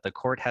mind that the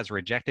court has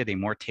rejected a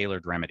more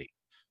tailored remedy.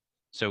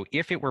 So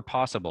if it were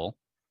possible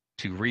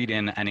to read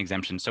in an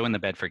exemption, so in the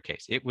Bedford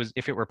case,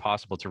 if it were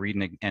possible to read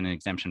an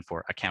exemption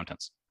for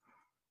accountants,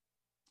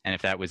 and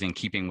if that was in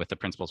keeping with the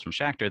principles from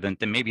Schachter,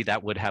 then maybe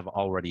that would have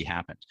already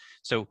happened.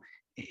 So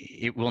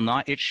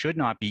it should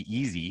not be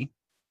easy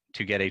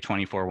to get a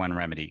 24-1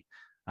 remedy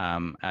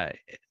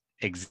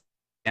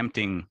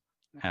exempting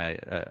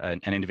an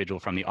individual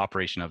from the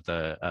operation of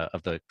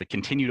the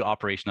continued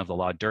operation of the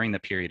law during the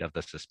period of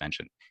the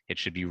suspension. It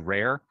should be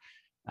rare.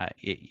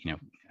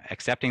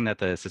 Accepting that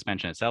the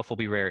suspension itself will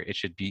be rare, it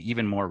should be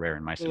even more rare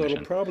in my submission.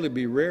 Well, it'll probably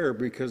be rare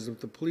because if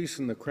the police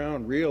and the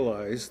Crown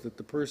realize that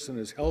the person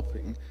is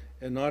helping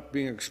and not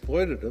being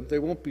exploitative, they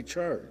won't be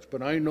charged.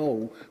 But I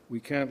know we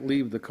can't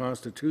leave the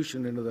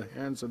Constitution into the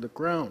hands of the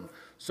Crown.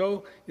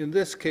 So in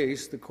this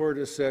case, the court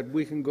has said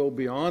we can go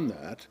beyond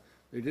that.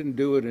 They didn't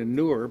do it in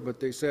Newer, but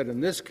they said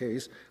in this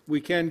case, we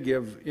can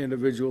give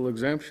individual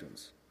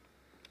exemptions.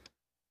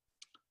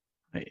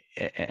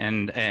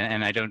 And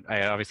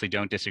I obviously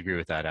don't disagree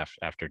with that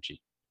after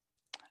G.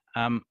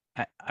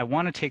 I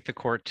want to take the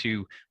court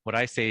to what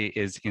I say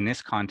is, in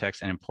this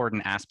context, an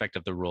important aspect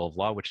of the rule of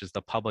law, which is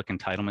the public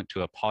entitlement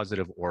to a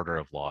positive order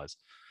of laws.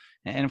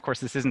 And of course,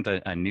 this isn't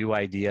a new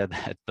idea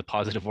that the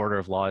positive order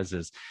of laws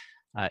is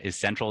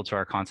central to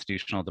our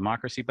constitutional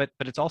democracy, but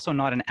it's also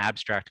not an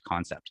abstract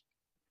concept.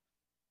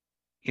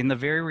 In the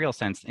very real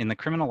sense, in the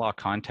criminal law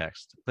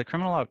context, the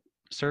criminal law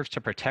serves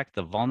to protect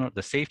the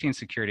safety and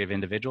security of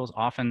individuals,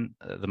 often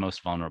the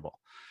most vulnerable.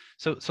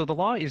 So the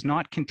law is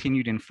not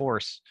continued in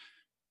force.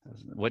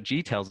 What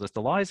G tells us,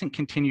 the law isn't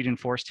continued in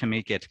force to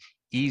make it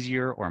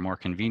easier or more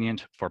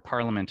convenient for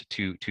Parliament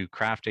to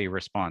craft a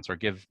response or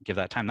give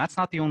that time. That's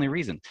not the only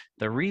reason.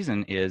 The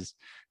reason is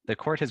the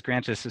court has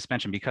granted a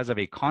suspension because of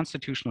a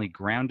constitutionally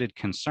grounded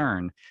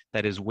concern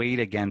that is weighed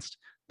against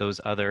those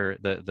other,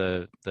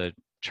 the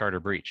charter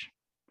breach.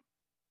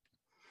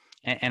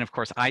 And of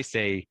course, I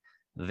say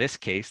this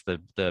case,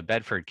 the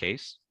Bedford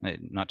case,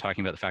 not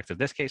talking about the facts of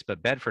this case,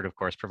 but Bedford, of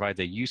course, provides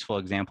a useful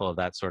example of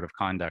that sort of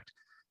conduct,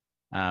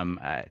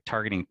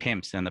 targeting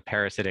pimps and the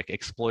parasitic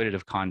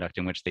exploitative conduct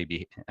in which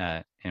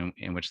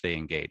they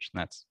engage.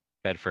 And that's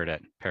Bedford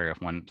at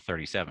paragraph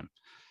 137.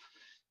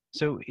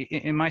 So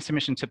in my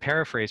submission, to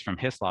paraphrase from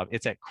Hislop,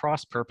 it's at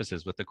cross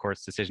purposes with the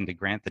court's decision to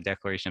grant the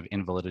declaration of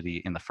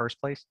invalidity in the first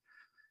place,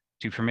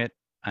 to permit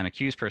an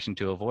accused person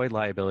to avoid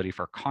liability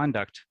for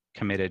conduct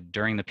committed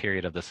during the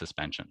period of the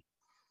suspension.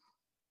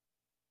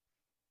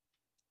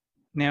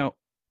 Now,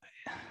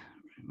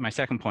 my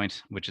second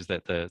point, which is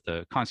that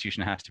the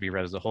Constitution has to be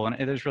read as a whole, and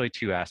there's really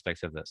two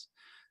aspects of this.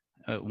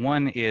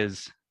 One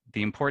is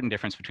the important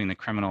difference between the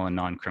criminal and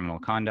non-criminal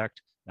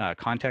context.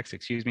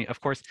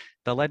 Of course,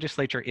 the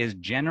legislature is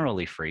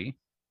generally free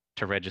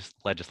to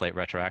legislate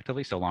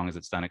retroactively, so long as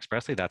it's done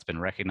expressly. That's been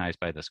recognized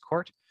by this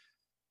court.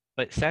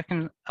 But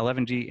second,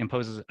 11G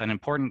imposes an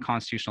important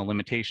constitutional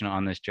limitation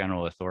on this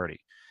general authority.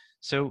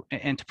 So,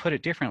 and to put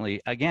it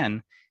differently,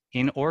 again,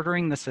 in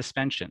ordering the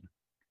suspension,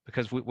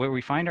 because where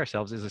we find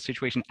ourselves is a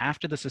situation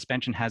after the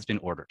suspension has been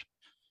ordered.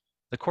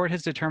 The court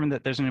has determined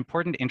that there's an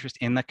important interest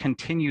in the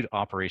continued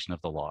operation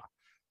of the law.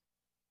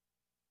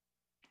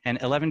 And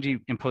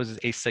 11G imposes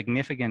a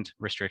significant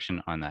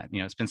restriction on that.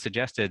 It's been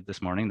suggested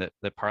this morning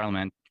that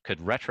Parliament could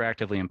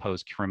retroactively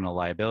impose criminal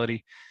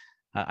liability.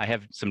 I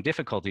have some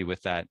difficulty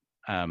with that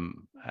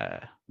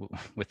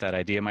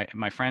idea.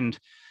 My friend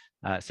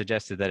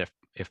suggested that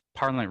if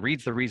Parliament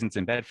reads the reasons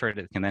in Bedford,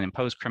 it can then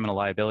impose criminal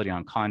liability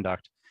on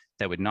conduct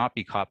that would not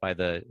be caught by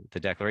the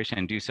declaration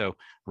and do so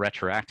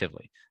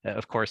retroactively.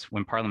 Of course,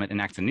 when Parliament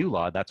enacts a new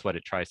law, that's what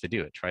it tries to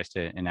do. It tries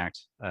to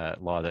enact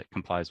law that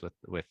complies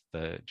with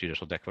the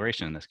judicial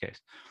declaration in this case.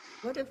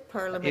 What if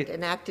Parliament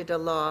enacted a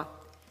law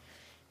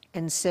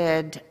and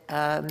said,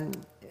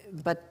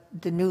 but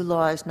the new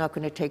law is not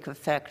going to take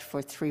effect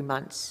for 3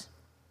 months?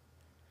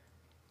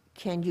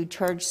 Can you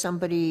charge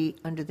somebody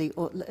under the,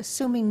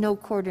 assuming no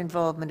court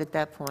involvement at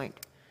that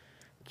point,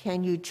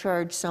 can you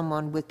charge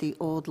someone with the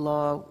old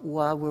law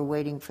while we're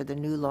waiting for the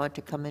new law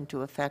to come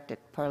into effect at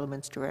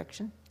Parliament's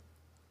direction?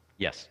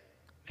 Yes.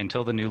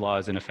 Until the new law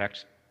is in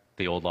effect,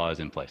 the old law is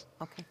in place.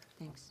 Okay,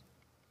 thanks.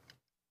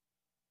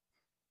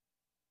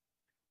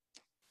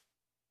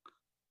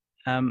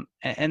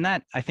 And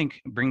that, I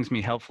think, brings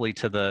me helpfully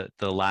to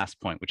the last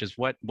point, which is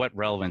what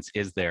relevance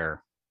is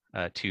there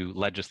to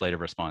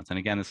legislative response? And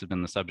again, this has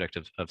been the subject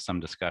of some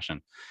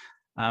discussion.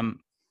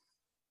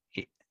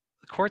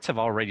 Courts have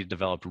already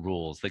developed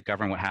rules that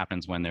govern what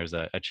happens when there's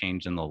a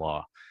change in the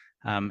law.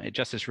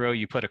 Justice Rowe,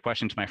 you put a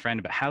question to my friend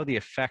about how the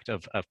effect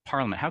of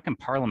Parliament, how can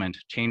Parliament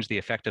change the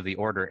effect of the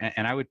order?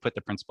 And I would put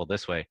the principle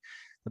this way.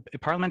 The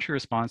parliamentary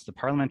response, the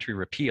parliamentary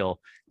repeal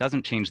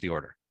doesn't change the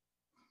order.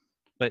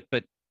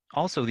 But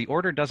also the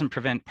order doesn't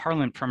prevent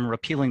Parliament from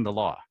repealing the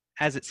law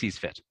as it sees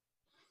fit.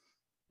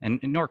 And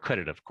nor could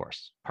it, of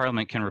course.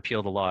 Parliament can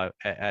repeal the law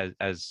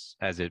as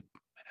it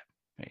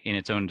in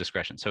its own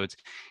discretion. So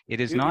it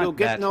is not. You'll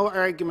get no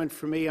argument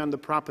from me on the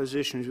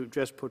propositions you've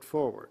just put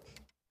forward.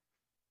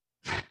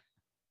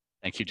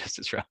 Thank you,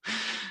 Justice Rowe.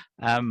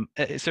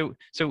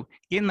 So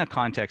in the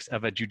context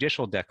of a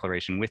judicial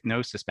declaration with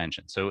no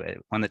suspension, so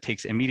one that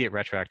takes immediate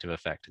retroactive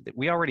effect,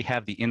 we already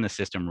have the in the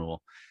system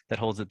rule that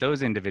holds that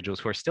those individuals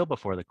who are still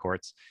before the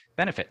courts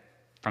benefit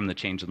from the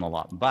change in the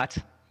law. But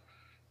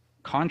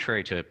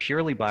contrary to a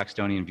purely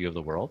Blackstonian view of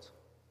the world,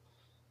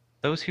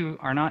 those who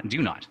are not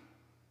do not.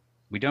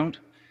 We don't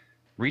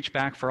reach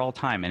back for all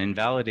time and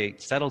invalidate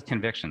settled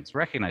convictions,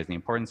 recognizing the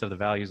importance of the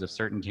values of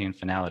certainty and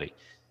finality,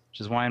 which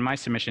is why in my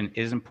submission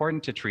it is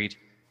important to treat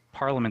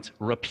Parliament's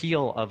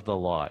repeal of the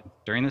law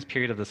during this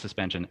period of the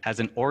suspension as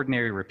an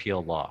ordinary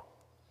repeal law.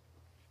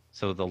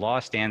 So the law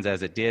stands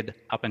as it did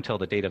up until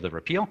the date of the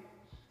repeal.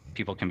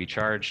 People can be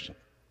charged,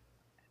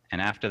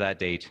 and after that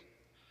date,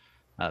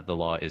 the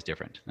law is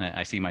different.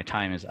 I see my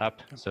time is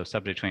up, so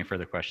subject to any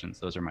further questions,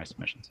 those are my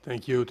submissions.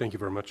 Thank you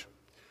very much.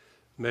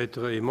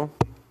 Maître Aymon.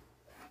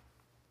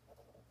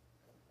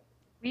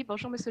 Oui,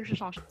 bonjour, Monsieur le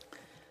Juge.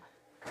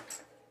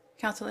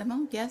 Counsel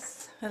Aymon,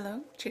 yes.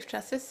 Hello, Chief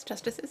Justice,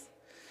 Justices.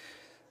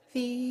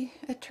 The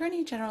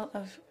Attorney General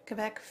of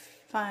Quebec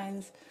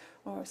finds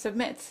or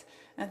submits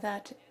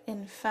that,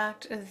 in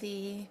fact,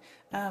 the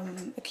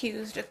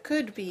accused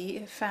could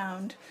be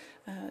found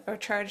or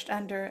charged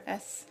under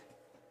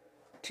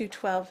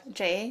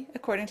S212J,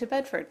 according to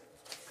Bedford.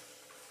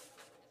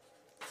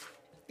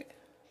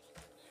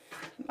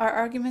 Our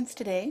arguments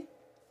today.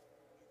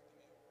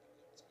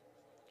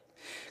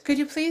 Could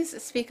you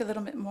please speak a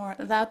little bit more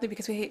loudly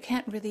because we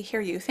can't really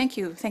hear you? Thank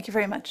you. Thank you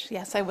very much.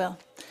 Yes, I will.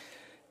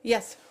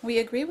 Yes, we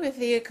agree with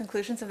the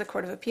conclusions of the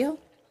Court of Appeal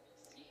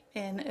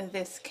in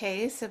this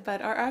case,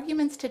 but our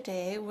arguments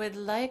today would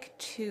like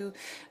to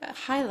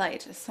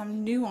highlight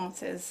some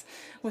nuances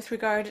with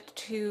regard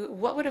to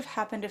what would have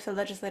happened if the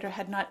legislator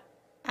had not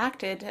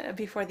acted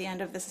before the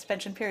end of the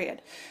suspension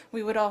period.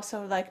 We would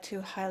also like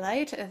to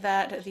highlight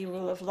that the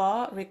rule of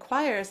law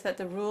requires that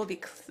the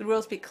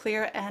rules be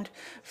clear and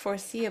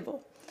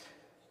foreseeable.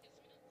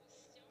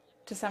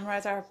 To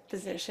summarize our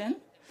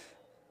position,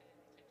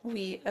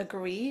 we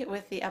agree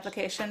with the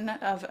application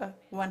of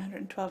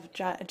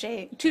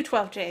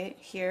 212J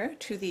here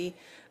to the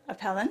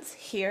appellants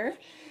here.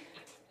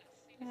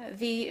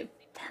 The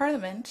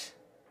Parliament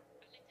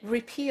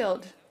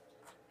repealed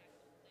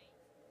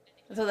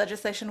the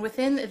legislation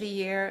within the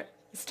year's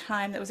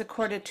time that was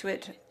accorded to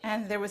it,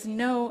 and there was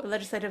no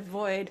legislative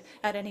void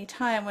at any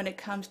time when it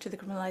comes to the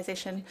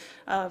criminalization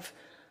of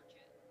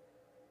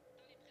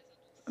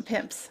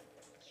pimps.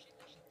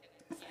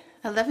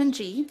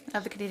 11G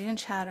of the Canadian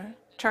Charter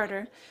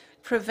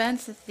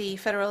prevents the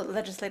federal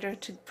legislator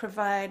to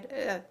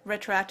provide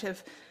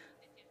retroactive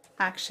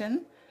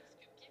action,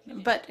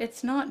 but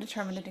it's not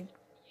determinative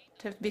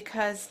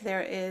because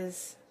there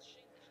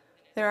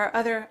are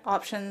other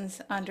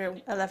options under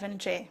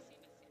 11G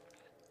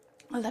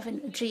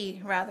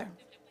rather.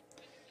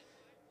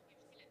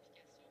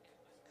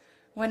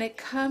 When it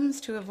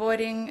comes to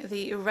avoiding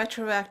the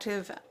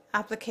retroactive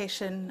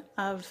application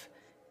of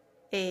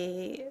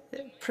a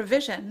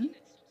provision,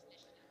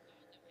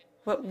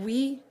 what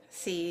we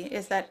see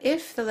is that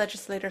if the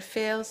legislator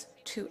fails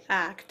to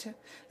act,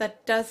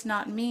 that does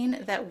not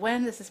mean that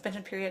when the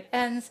suspension period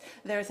ends,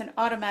 there is an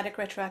automatic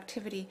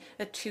retroactivity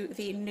to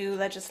the new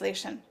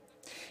legislation.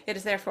 It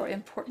is therefore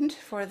important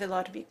for the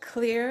law to be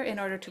clear in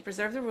order to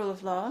preserve the rule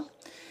of law,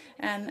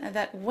 and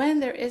that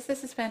when there is the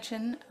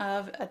suspension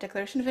of a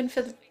declaration of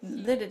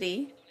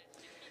invalidity,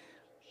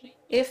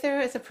 if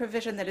there is a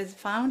provision that is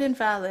found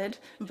invalid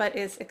but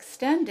is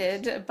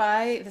extended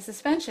by the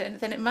suspension,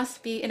 then it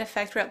must be in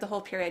effect throughout the whole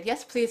period.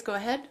 Yes, please go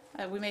ahead.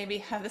 We maybe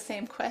have the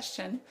same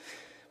question.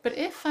 But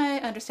if I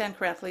understand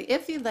correctly,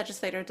 if the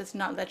legislator does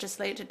not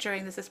legislate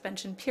during the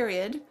suspension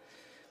period,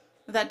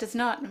 that does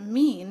not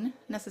mean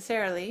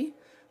necessarily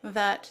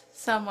that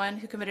someone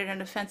who committed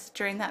an offense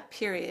during that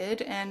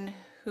period and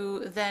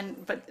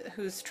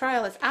whose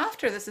trial is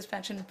after the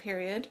suspension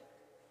period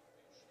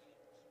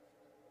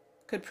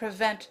could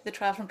prevent the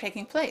trial from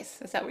taking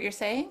place. Is that what you're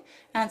saying?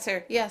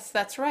 Answer, yes,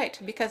 that's right.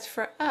 Because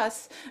for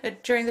us,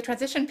 during the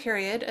transition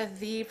period,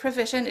 the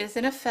provision is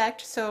in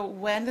effect. So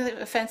when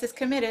the offense is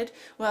committed,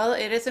 well,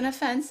 it is an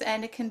offense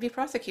and it can be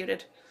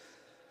prosecuted.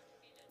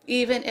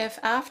 Even if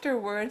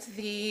afterwards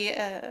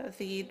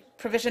the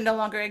provision no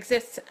longer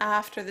exists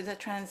after the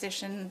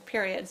transition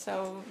period.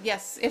 So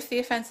yes, if the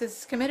offense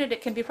is committed,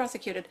 it can be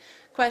prosecuted.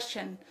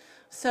 Question.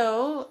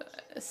 So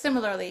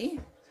similarly,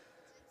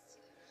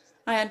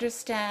 I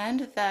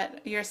understand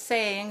that you're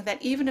saying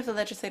that even if the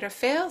legislator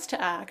fails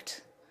to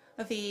act,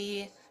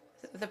 the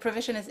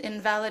provision is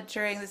invalid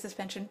during the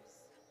suspension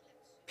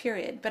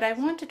period. But I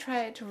want to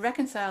try to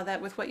reconcile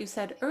that with what you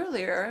said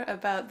earlier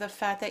about the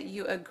fact that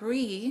you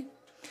agree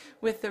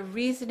with the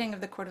reasoning of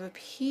the Court of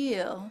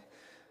Appeal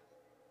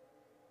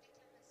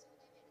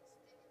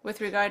with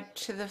regard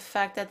to the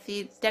fact that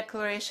the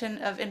declaration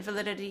of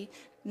invalidity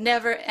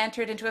never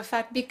entered into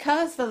effect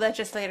because the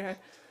legislator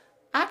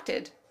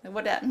acted.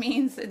 What that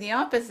means, the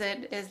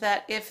opposite, is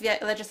that if the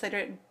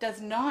legislator does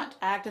not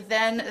act,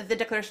 then the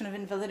declaration of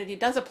invalidity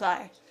does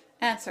apply.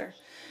 Answer.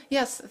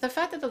 Yes, the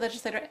fact that the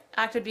legislator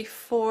acted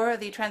before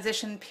the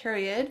transition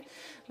period,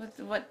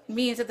 what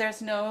means that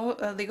there's no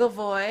legal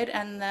void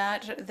and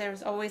that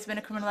there's always been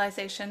a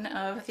criminalization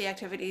of the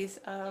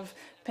activities of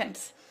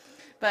pimps.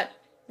 But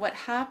what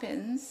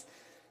happens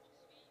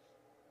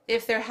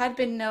if there had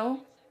been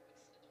no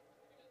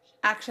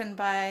action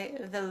by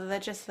the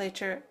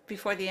legislature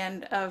before the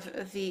end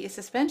of the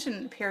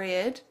suspension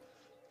period?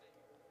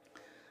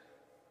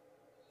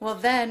 Well,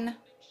 then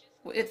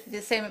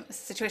the same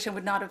situation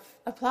would not have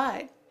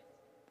applied,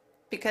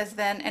 because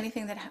then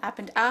anything that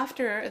happened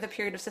after the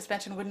period of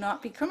suspension would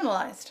not be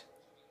criminalized.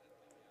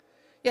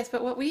 Yes,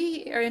 but what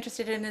we are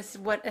interested in is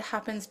what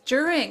happens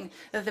during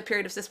the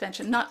period of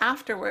suspension, not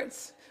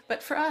afterwards.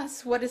 But for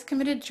us, what is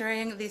committed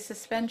during the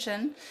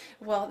suspension,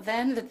 well,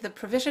 then the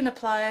provision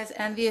applies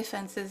and the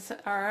offenses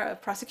are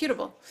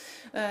prosecutable.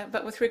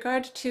 But with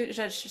regard to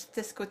Judge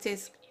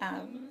Descote's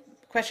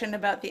question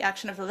about the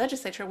action of the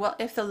legislature, well,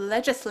 if the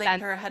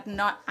legislature had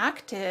not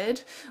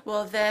acted,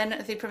 well,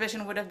 then the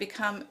provision would have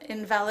become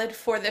invalid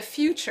for the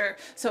future.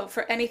 So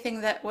for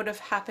anything that would have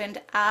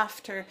happened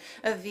after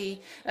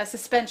the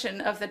suspension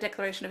of the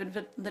declaration of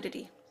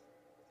invalidity.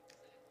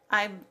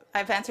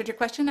 I've answered your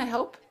question, I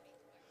hope.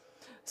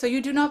 So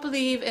you do not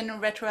believe in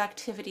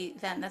retroactivity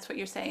then, that's what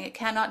you're saying. It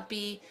cannot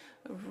be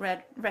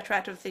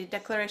retroactive. The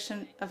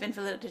declaration of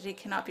invalidity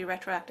cannot be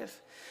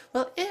retroactive.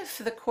 Well, if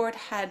the court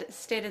had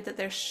stated that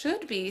there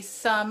should be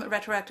some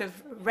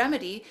retroactive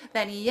remedy,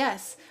 then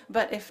yes.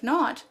 But if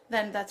not,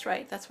 then that's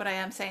right. That's what I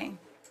am saying.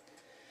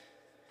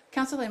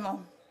 Councillor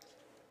Lemont,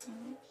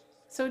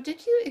 so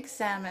did you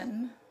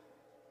examine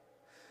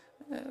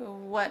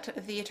what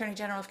the Attorney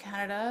General of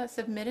Canada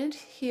submitted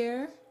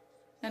here?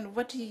 And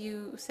what do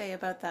you say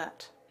about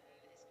that?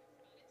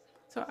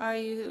 So are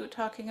you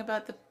talking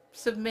about the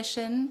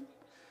submission,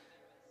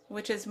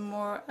 which is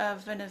more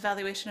of an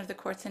evaluation of the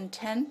court's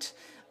intent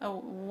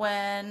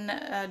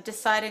when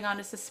deciding on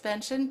a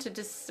suspension to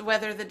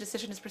whether the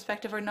decision is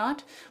prospective or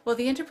not? Well,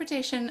 the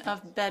interpretation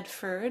of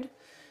Bedford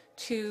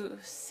to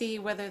see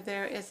whether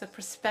there is a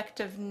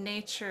prospective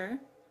nature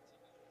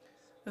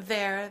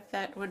there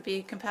that would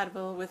be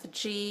compatible with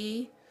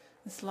G,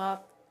 this law,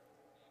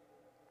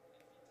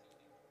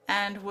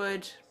 and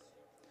would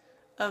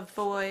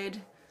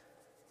avoid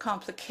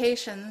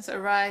complications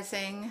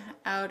arising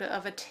out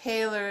of a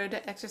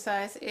tailored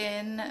exercise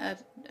in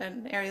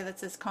an area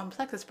that's as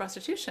complex as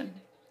prostitution.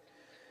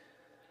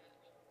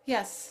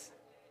 Yes.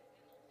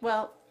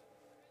 Well,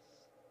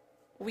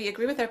 we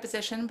agree with our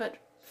position, but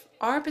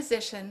our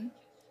position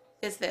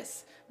is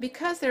this.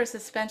 Because there is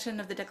suspension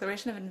of the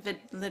declaration of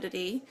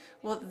invalidity,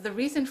 well, the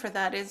reason for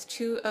that is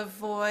to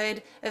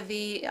avoid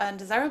the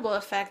undesirable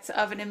effects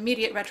of an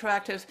immediate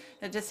retroactive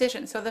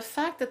decision. So the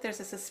fact that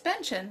there's a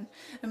suspension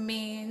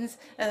means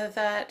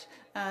that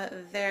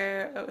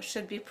there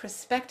should be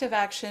prospective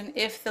action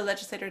if the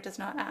legislator does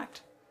not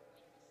act.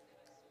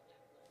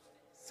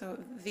 So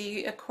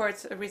the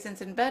court's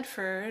reasons in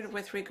Bedford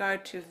with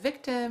regard to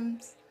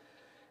victims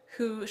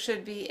who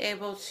should be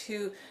able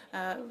to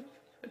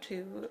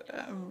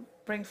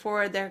bring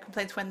forward their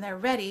complaints when they're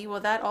ready, well,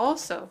 that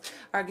also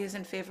argues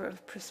in favor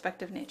of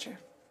prospective nature.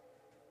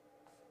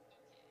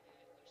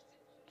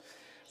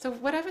 So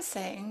what I was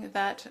saying,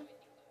 that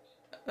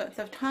at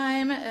the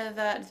time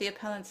that the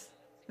appellants,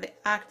 the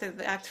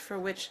act for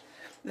which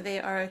they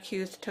are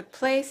accused took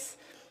place,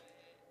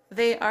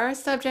 they are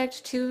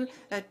subject to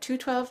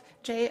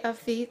 212J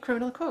of the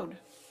Criminal Code.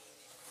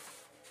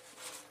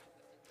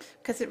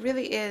 Because it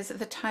really is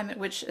the time at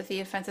which the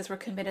offenses were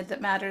committed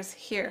that matters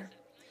here.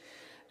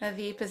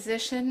 The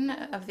position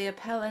of the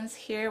appellants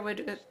here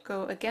would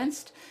go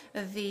against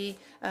the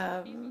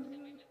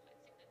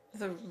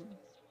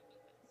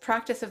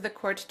practice of the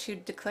court to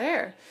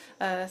declare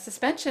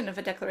suspension of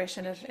a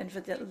declaration of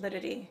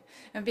invalidity,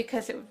 and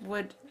because it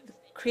would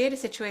create a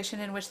situation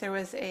in which there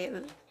was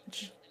a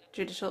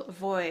judicial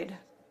void,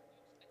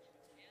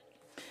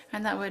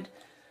 and that would.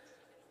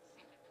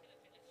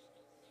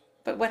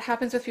 But what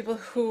happens with people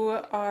who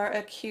are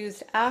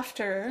accused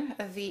after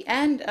the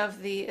end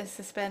of the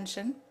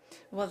suspension?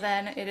 Well,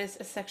 then it is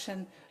a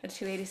section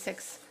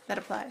 286 that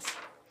applies.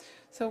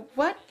 So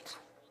what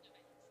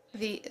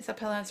the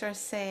appellants are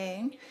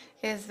saying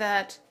is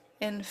that,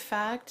 in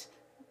fact,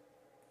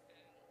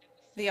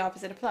 the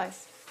opposite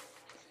applies.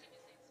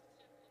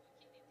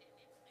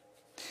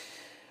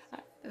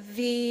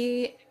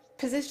 The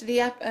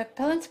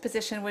appellant's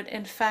position would,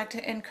 in fact,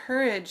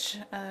 encourage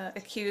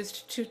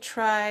accused to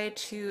try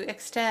to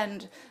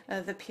extend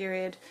the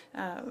period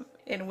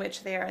in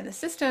which they are in the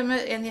system,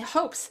 in the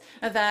hopes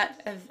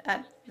that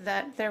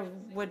they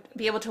would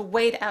be able to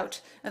wait out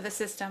the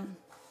system.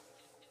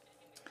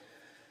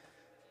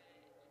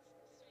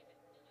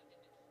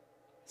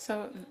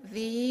 So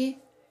the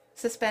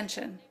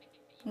suspension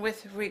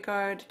with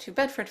regard to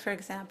Bedford, for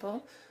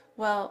example,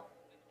 well,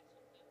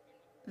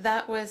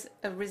 that was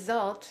a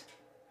result,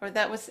 or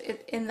that was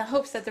in the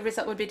hopes that the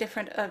result would be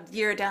different a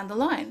year down the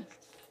line.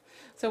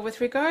 So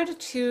with regard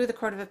to the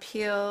Court of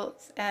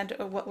Appeals and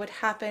what would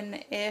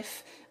happen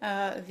if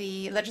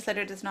the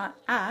legislator does not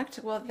act,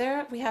 well,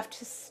 there we have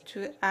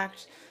to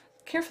act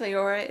carefully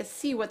or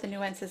see what the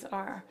nuances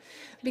are.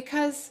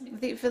 Because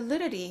the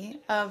validity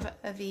of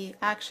the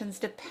actions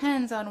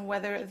depends on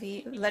whether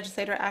the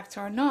legislator acts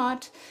or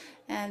not,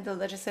 and the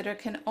legislator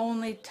can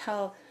only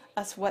tell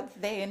us what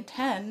they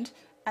intend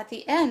at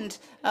the end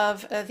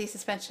of the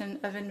suspension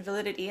of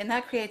invalidity, and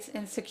that creates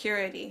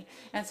insecurity.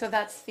 And so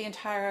that's the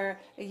entire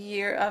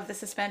year of the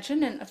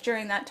suspension, and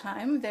during that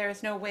time there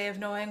is no way of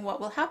knowing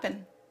what will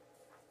happen.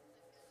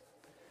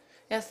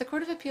 Yes, the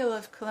Court of Appeal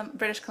of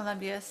British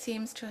Columbia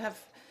seems to have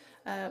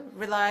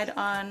relied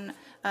on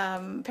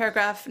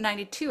paragraph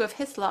 92 of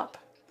Hislop.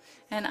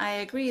 And I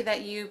agree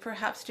that you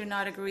perhaps do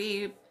not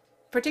agree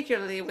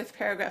particularly with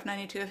paragraph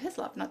 92 of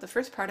Hislop, not the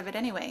first part of it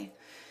anyway.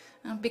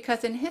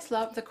 Because in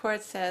Hislop, the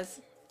court says,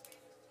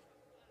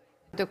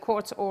 the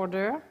court's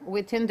order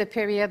within the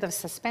period of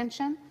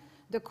suspension,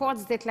 the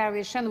court's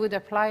declaration would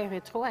apply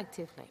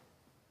retroactively.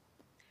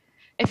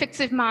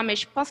 Effectivement, mais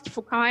je pense qu'il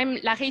faut quand même,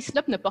 l'arrêt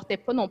Hislop ne portait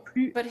pas non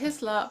plus. But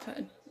Hislop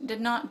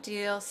did not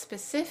deal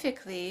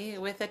specifically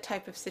with a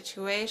type of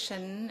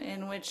situation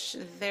in which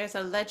there's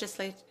a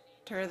legislator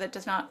that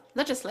does not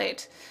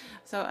legislate.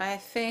 So I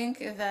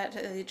think that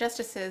the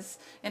justices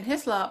in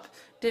Hislop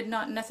did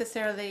not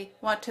necessarily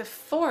want to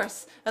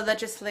force a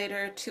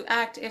legislator to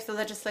act if the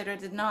legislator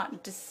did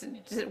not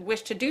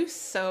wish to do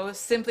so,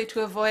 simply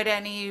to avoid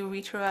any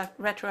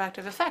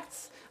retroactive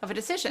effects of a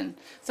decision.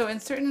 So in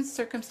certain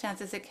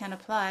circumstances it can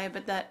apply,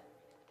 but that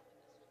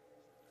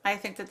I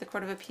think that the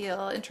Court of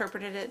Appeal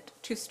interpreted it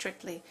too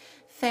strictly.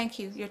 Thank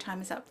you. Your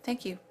time is up.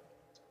 Thank you.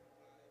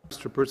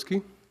 Mr.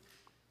 Purtsky?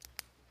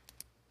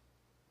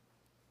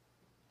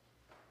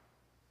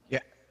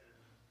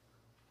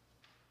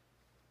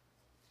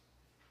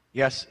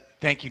 Yes,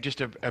 thank you.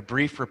 Just a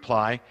brief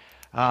reply.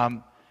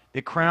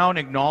 The Crown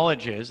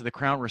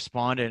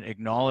respondent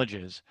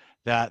acknowledges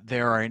that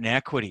there are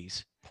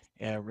inequities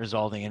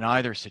resulting in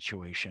either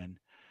situation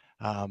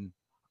and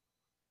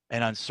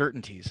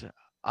uncertainties.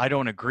 I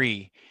don't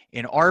agree.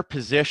 In our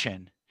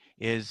position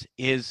is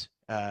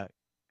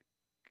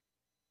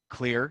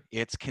clear.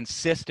 It's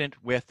consistent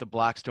with the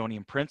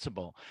Blackstonian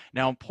principle.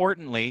 Now,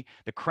 importantly,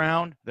 the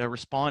Crown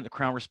respondent,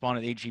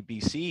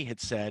 AGBC, had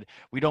said,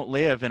 we don't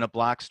live in a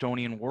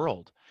Blackstonian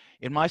world.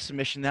 In my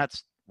submission,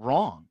 that's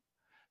wrong.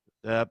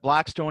 The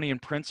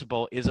Blackstonian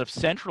principle is of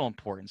central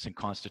importance in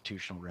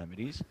constitutional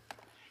remedies.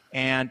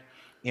 And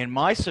in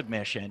my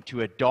submission,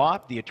 to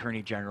adopt the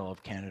Attorney General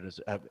of Canada's,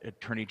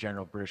 Attorney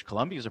General of British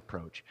Columbia's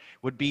approach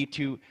would be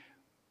to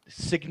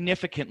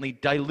significantly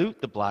dilute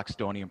the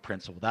Blackstonian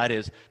principle. That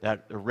is,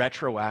 that the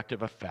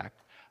retroactive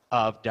effect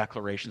of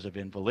declarations of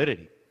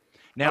invalidity.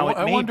 Now,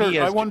 I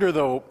wonder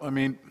though, I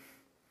mean,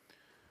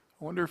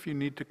 I wonder if you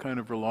need to kind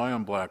of rely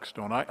on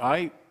Blackstone.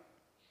 I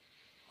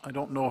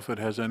don't know if it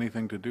has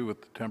anything to do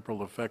with the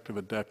temporal effect of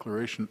a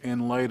declaration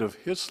in light of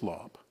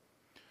Hislop,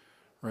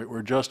 right,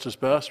 where Justice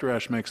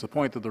Bastarache makes the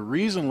point that the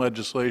reason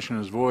legislation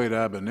is void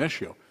ab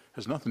initio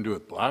has nothing to do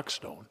with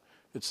Blackstone.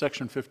 It's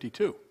Section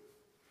 52.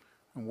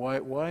 And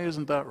why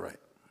isn't that right?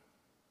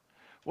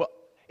 Well,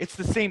 it's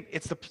the same.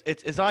 It's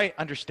as I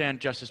understand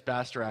Justice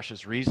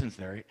Bastarache's reasons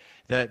there.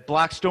 The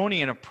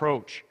Blackstonian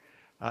approach,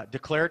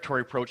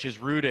 declaratory approach, is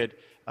rooted,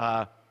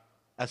 as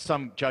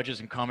some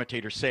judges and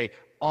commentators say,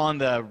 on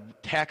the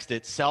text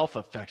itself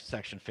of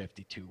Section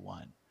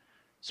 52(1).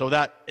 So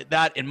that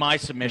in my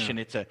submission,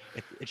 it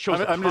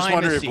shows. I'm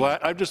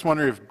just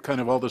wondering if kind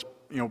of all this,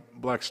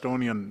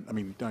 Blackstonian. I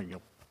mean,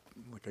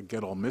 like I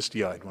get all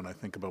misty-eyed when I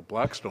think about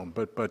Blackstone,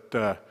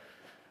 but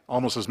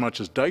almost as much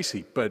as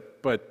dicey. But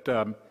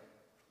I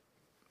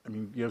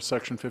mean, you have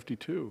Section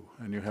 52,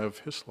 and you have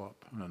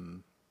Hislop,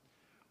 and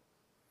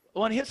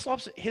well, and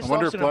Hislop's I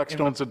wonder if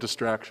Blackstone's a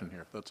distraction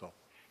here. That's all.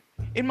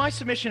 In my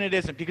submission, it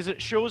isn't, because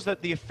it shows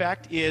that the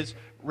effect is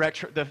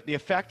the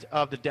effect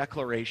of the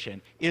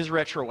declaration is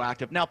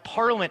retroactive. Now,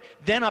 Parliament,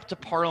 then up to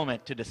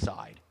Parliament to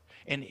decide.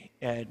 And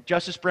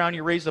Justice Brown,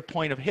 you raised the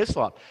point of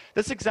Hislop.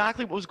 That's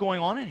exactly what was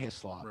going on in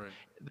Hislop.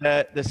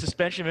 Right. The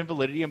suspension of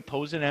invalidity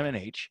imposed in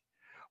MNH.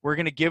 We're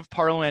going to give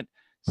Parliament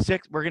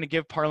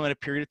a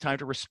period of time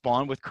to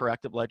respond with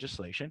corrective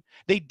legislation.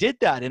 They did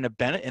that in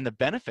the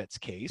benefits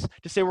case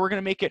to say we're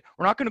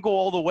not going to go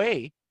all the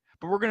way,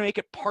 but we're going to make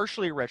it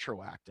partially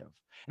retroactive.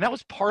 And that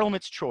was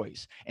Parliament's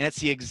choice. And it's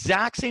the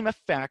exact same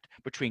effect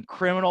between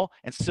criminal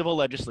and civil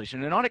legislation.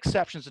 They're not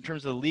exceptions in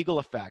terms of the legal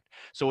effect.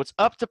 So it's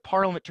up to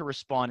Parliament to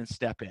respond and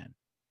step in.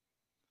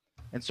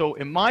 And so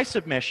in my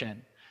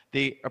submission,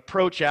 the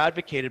approach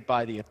advocated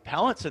by the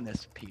appellants in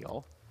this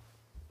appeal,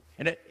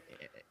 and it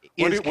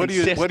is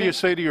consistent. What do you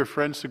say to your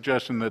friend's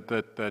suggestion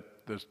that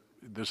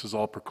this is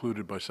all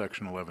precluded by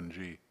Section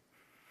 11G?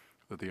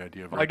 That the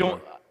idea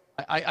of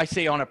I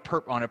say on a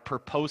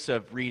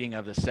purposive reading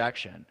of the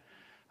section,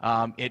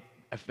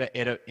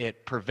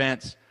 it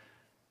prevents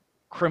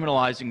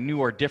criminalizing new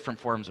or different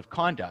forms of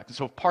conduct. And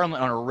so if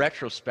Parliament on a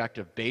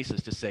retrospective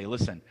basis to say,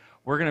 listen,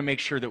 we're going to make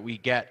sure that we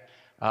get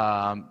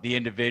the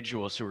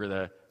individuals who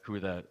are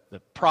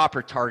the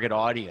proper target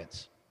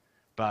audience,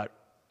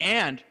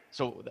 and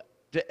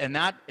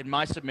that, in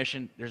my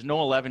submission, there's no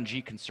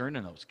 11G concern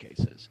in those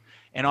cases.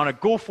 And on a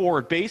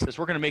go-forward basis,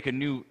 we're going to make a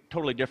new,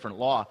 totally different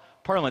law.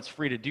 Parliament's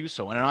free to do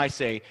so. And I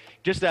say,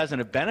 just as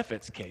in a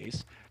benefits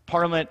case,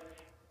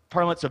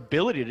 Parliament's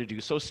ability to do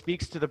so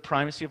speaks to the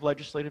primacy of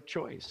legislative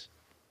choice.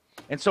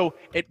 And so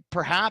it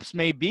perhaps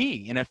may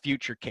be in a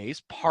future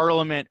case,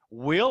 Parliament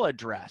will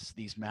address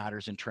these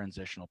matters in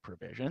transitional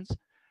provisions.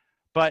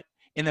 But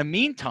in the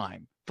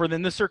meantime,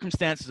 in the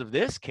circumstances of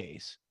this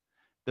case,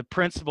 the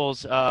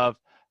principles of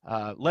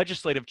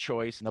legislative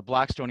choice and the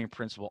Blackstonian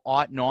principle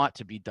ought not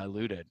to be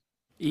diluted.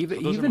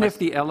 Even if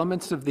the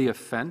elements of the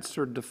offense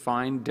are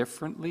defined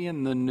differently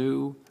in the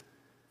new,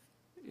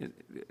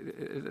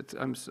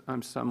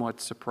 I'm somewhat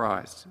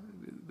surprised.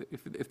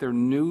 If there are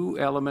new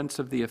elements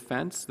of the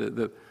offense,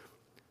 the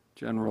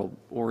general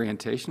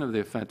orientation of the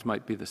offense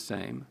might be the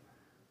same.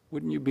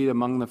 Wouldn't you be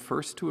among the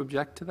first to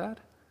object to that?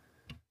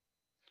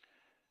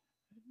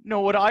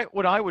 No, what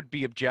I would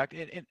be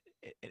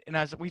and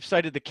as we've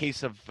cited the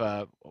case of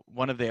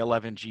one of the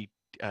 11G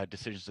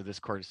decisions of this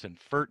court is in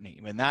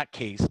Fertney. In that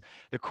case,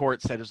 the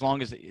court said as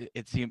long as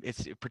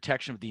it's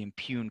protection of the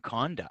impugned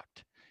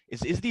conduct.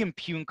 Is the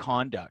impugned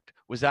conduct,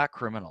 was that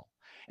criminal?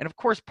 And of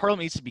course,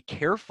 Parliament needs to be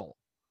careful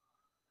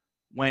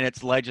when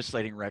it's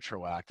legislating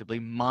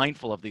retroactively,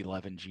 mindful of the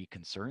 11G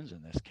concerns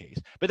in this case.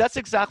 But that's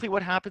exactly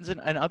what happens in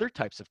other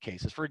types of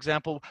cases. For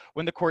example,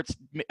 when the court's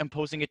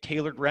imposing a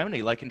tailored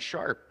remedy, like in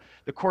Sharp,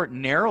 the court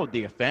narrowed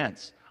the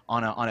offense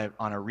on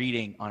a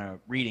reading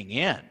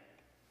in,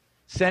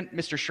 sent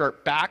Mr.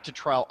 Sharp back to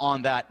trial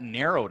on that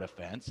narrowed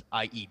offense,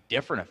 i.e.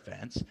 different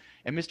offense,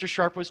 and Mr.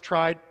 Sharp was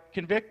tried,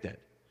 convicted.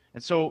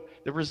 And so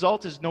the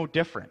result is no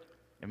different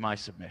in my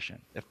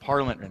submission if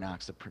Parliament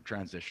enacts the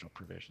transitional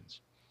provisions.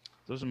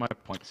 Those are my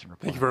points in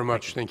reply. Thank you very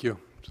much. Thank you.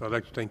 So I'd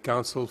like to thank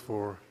counsel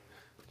for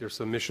their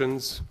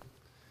submissions.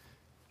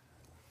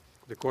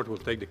 The court will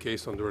take the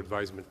case under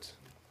advisement.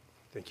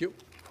 Thank you.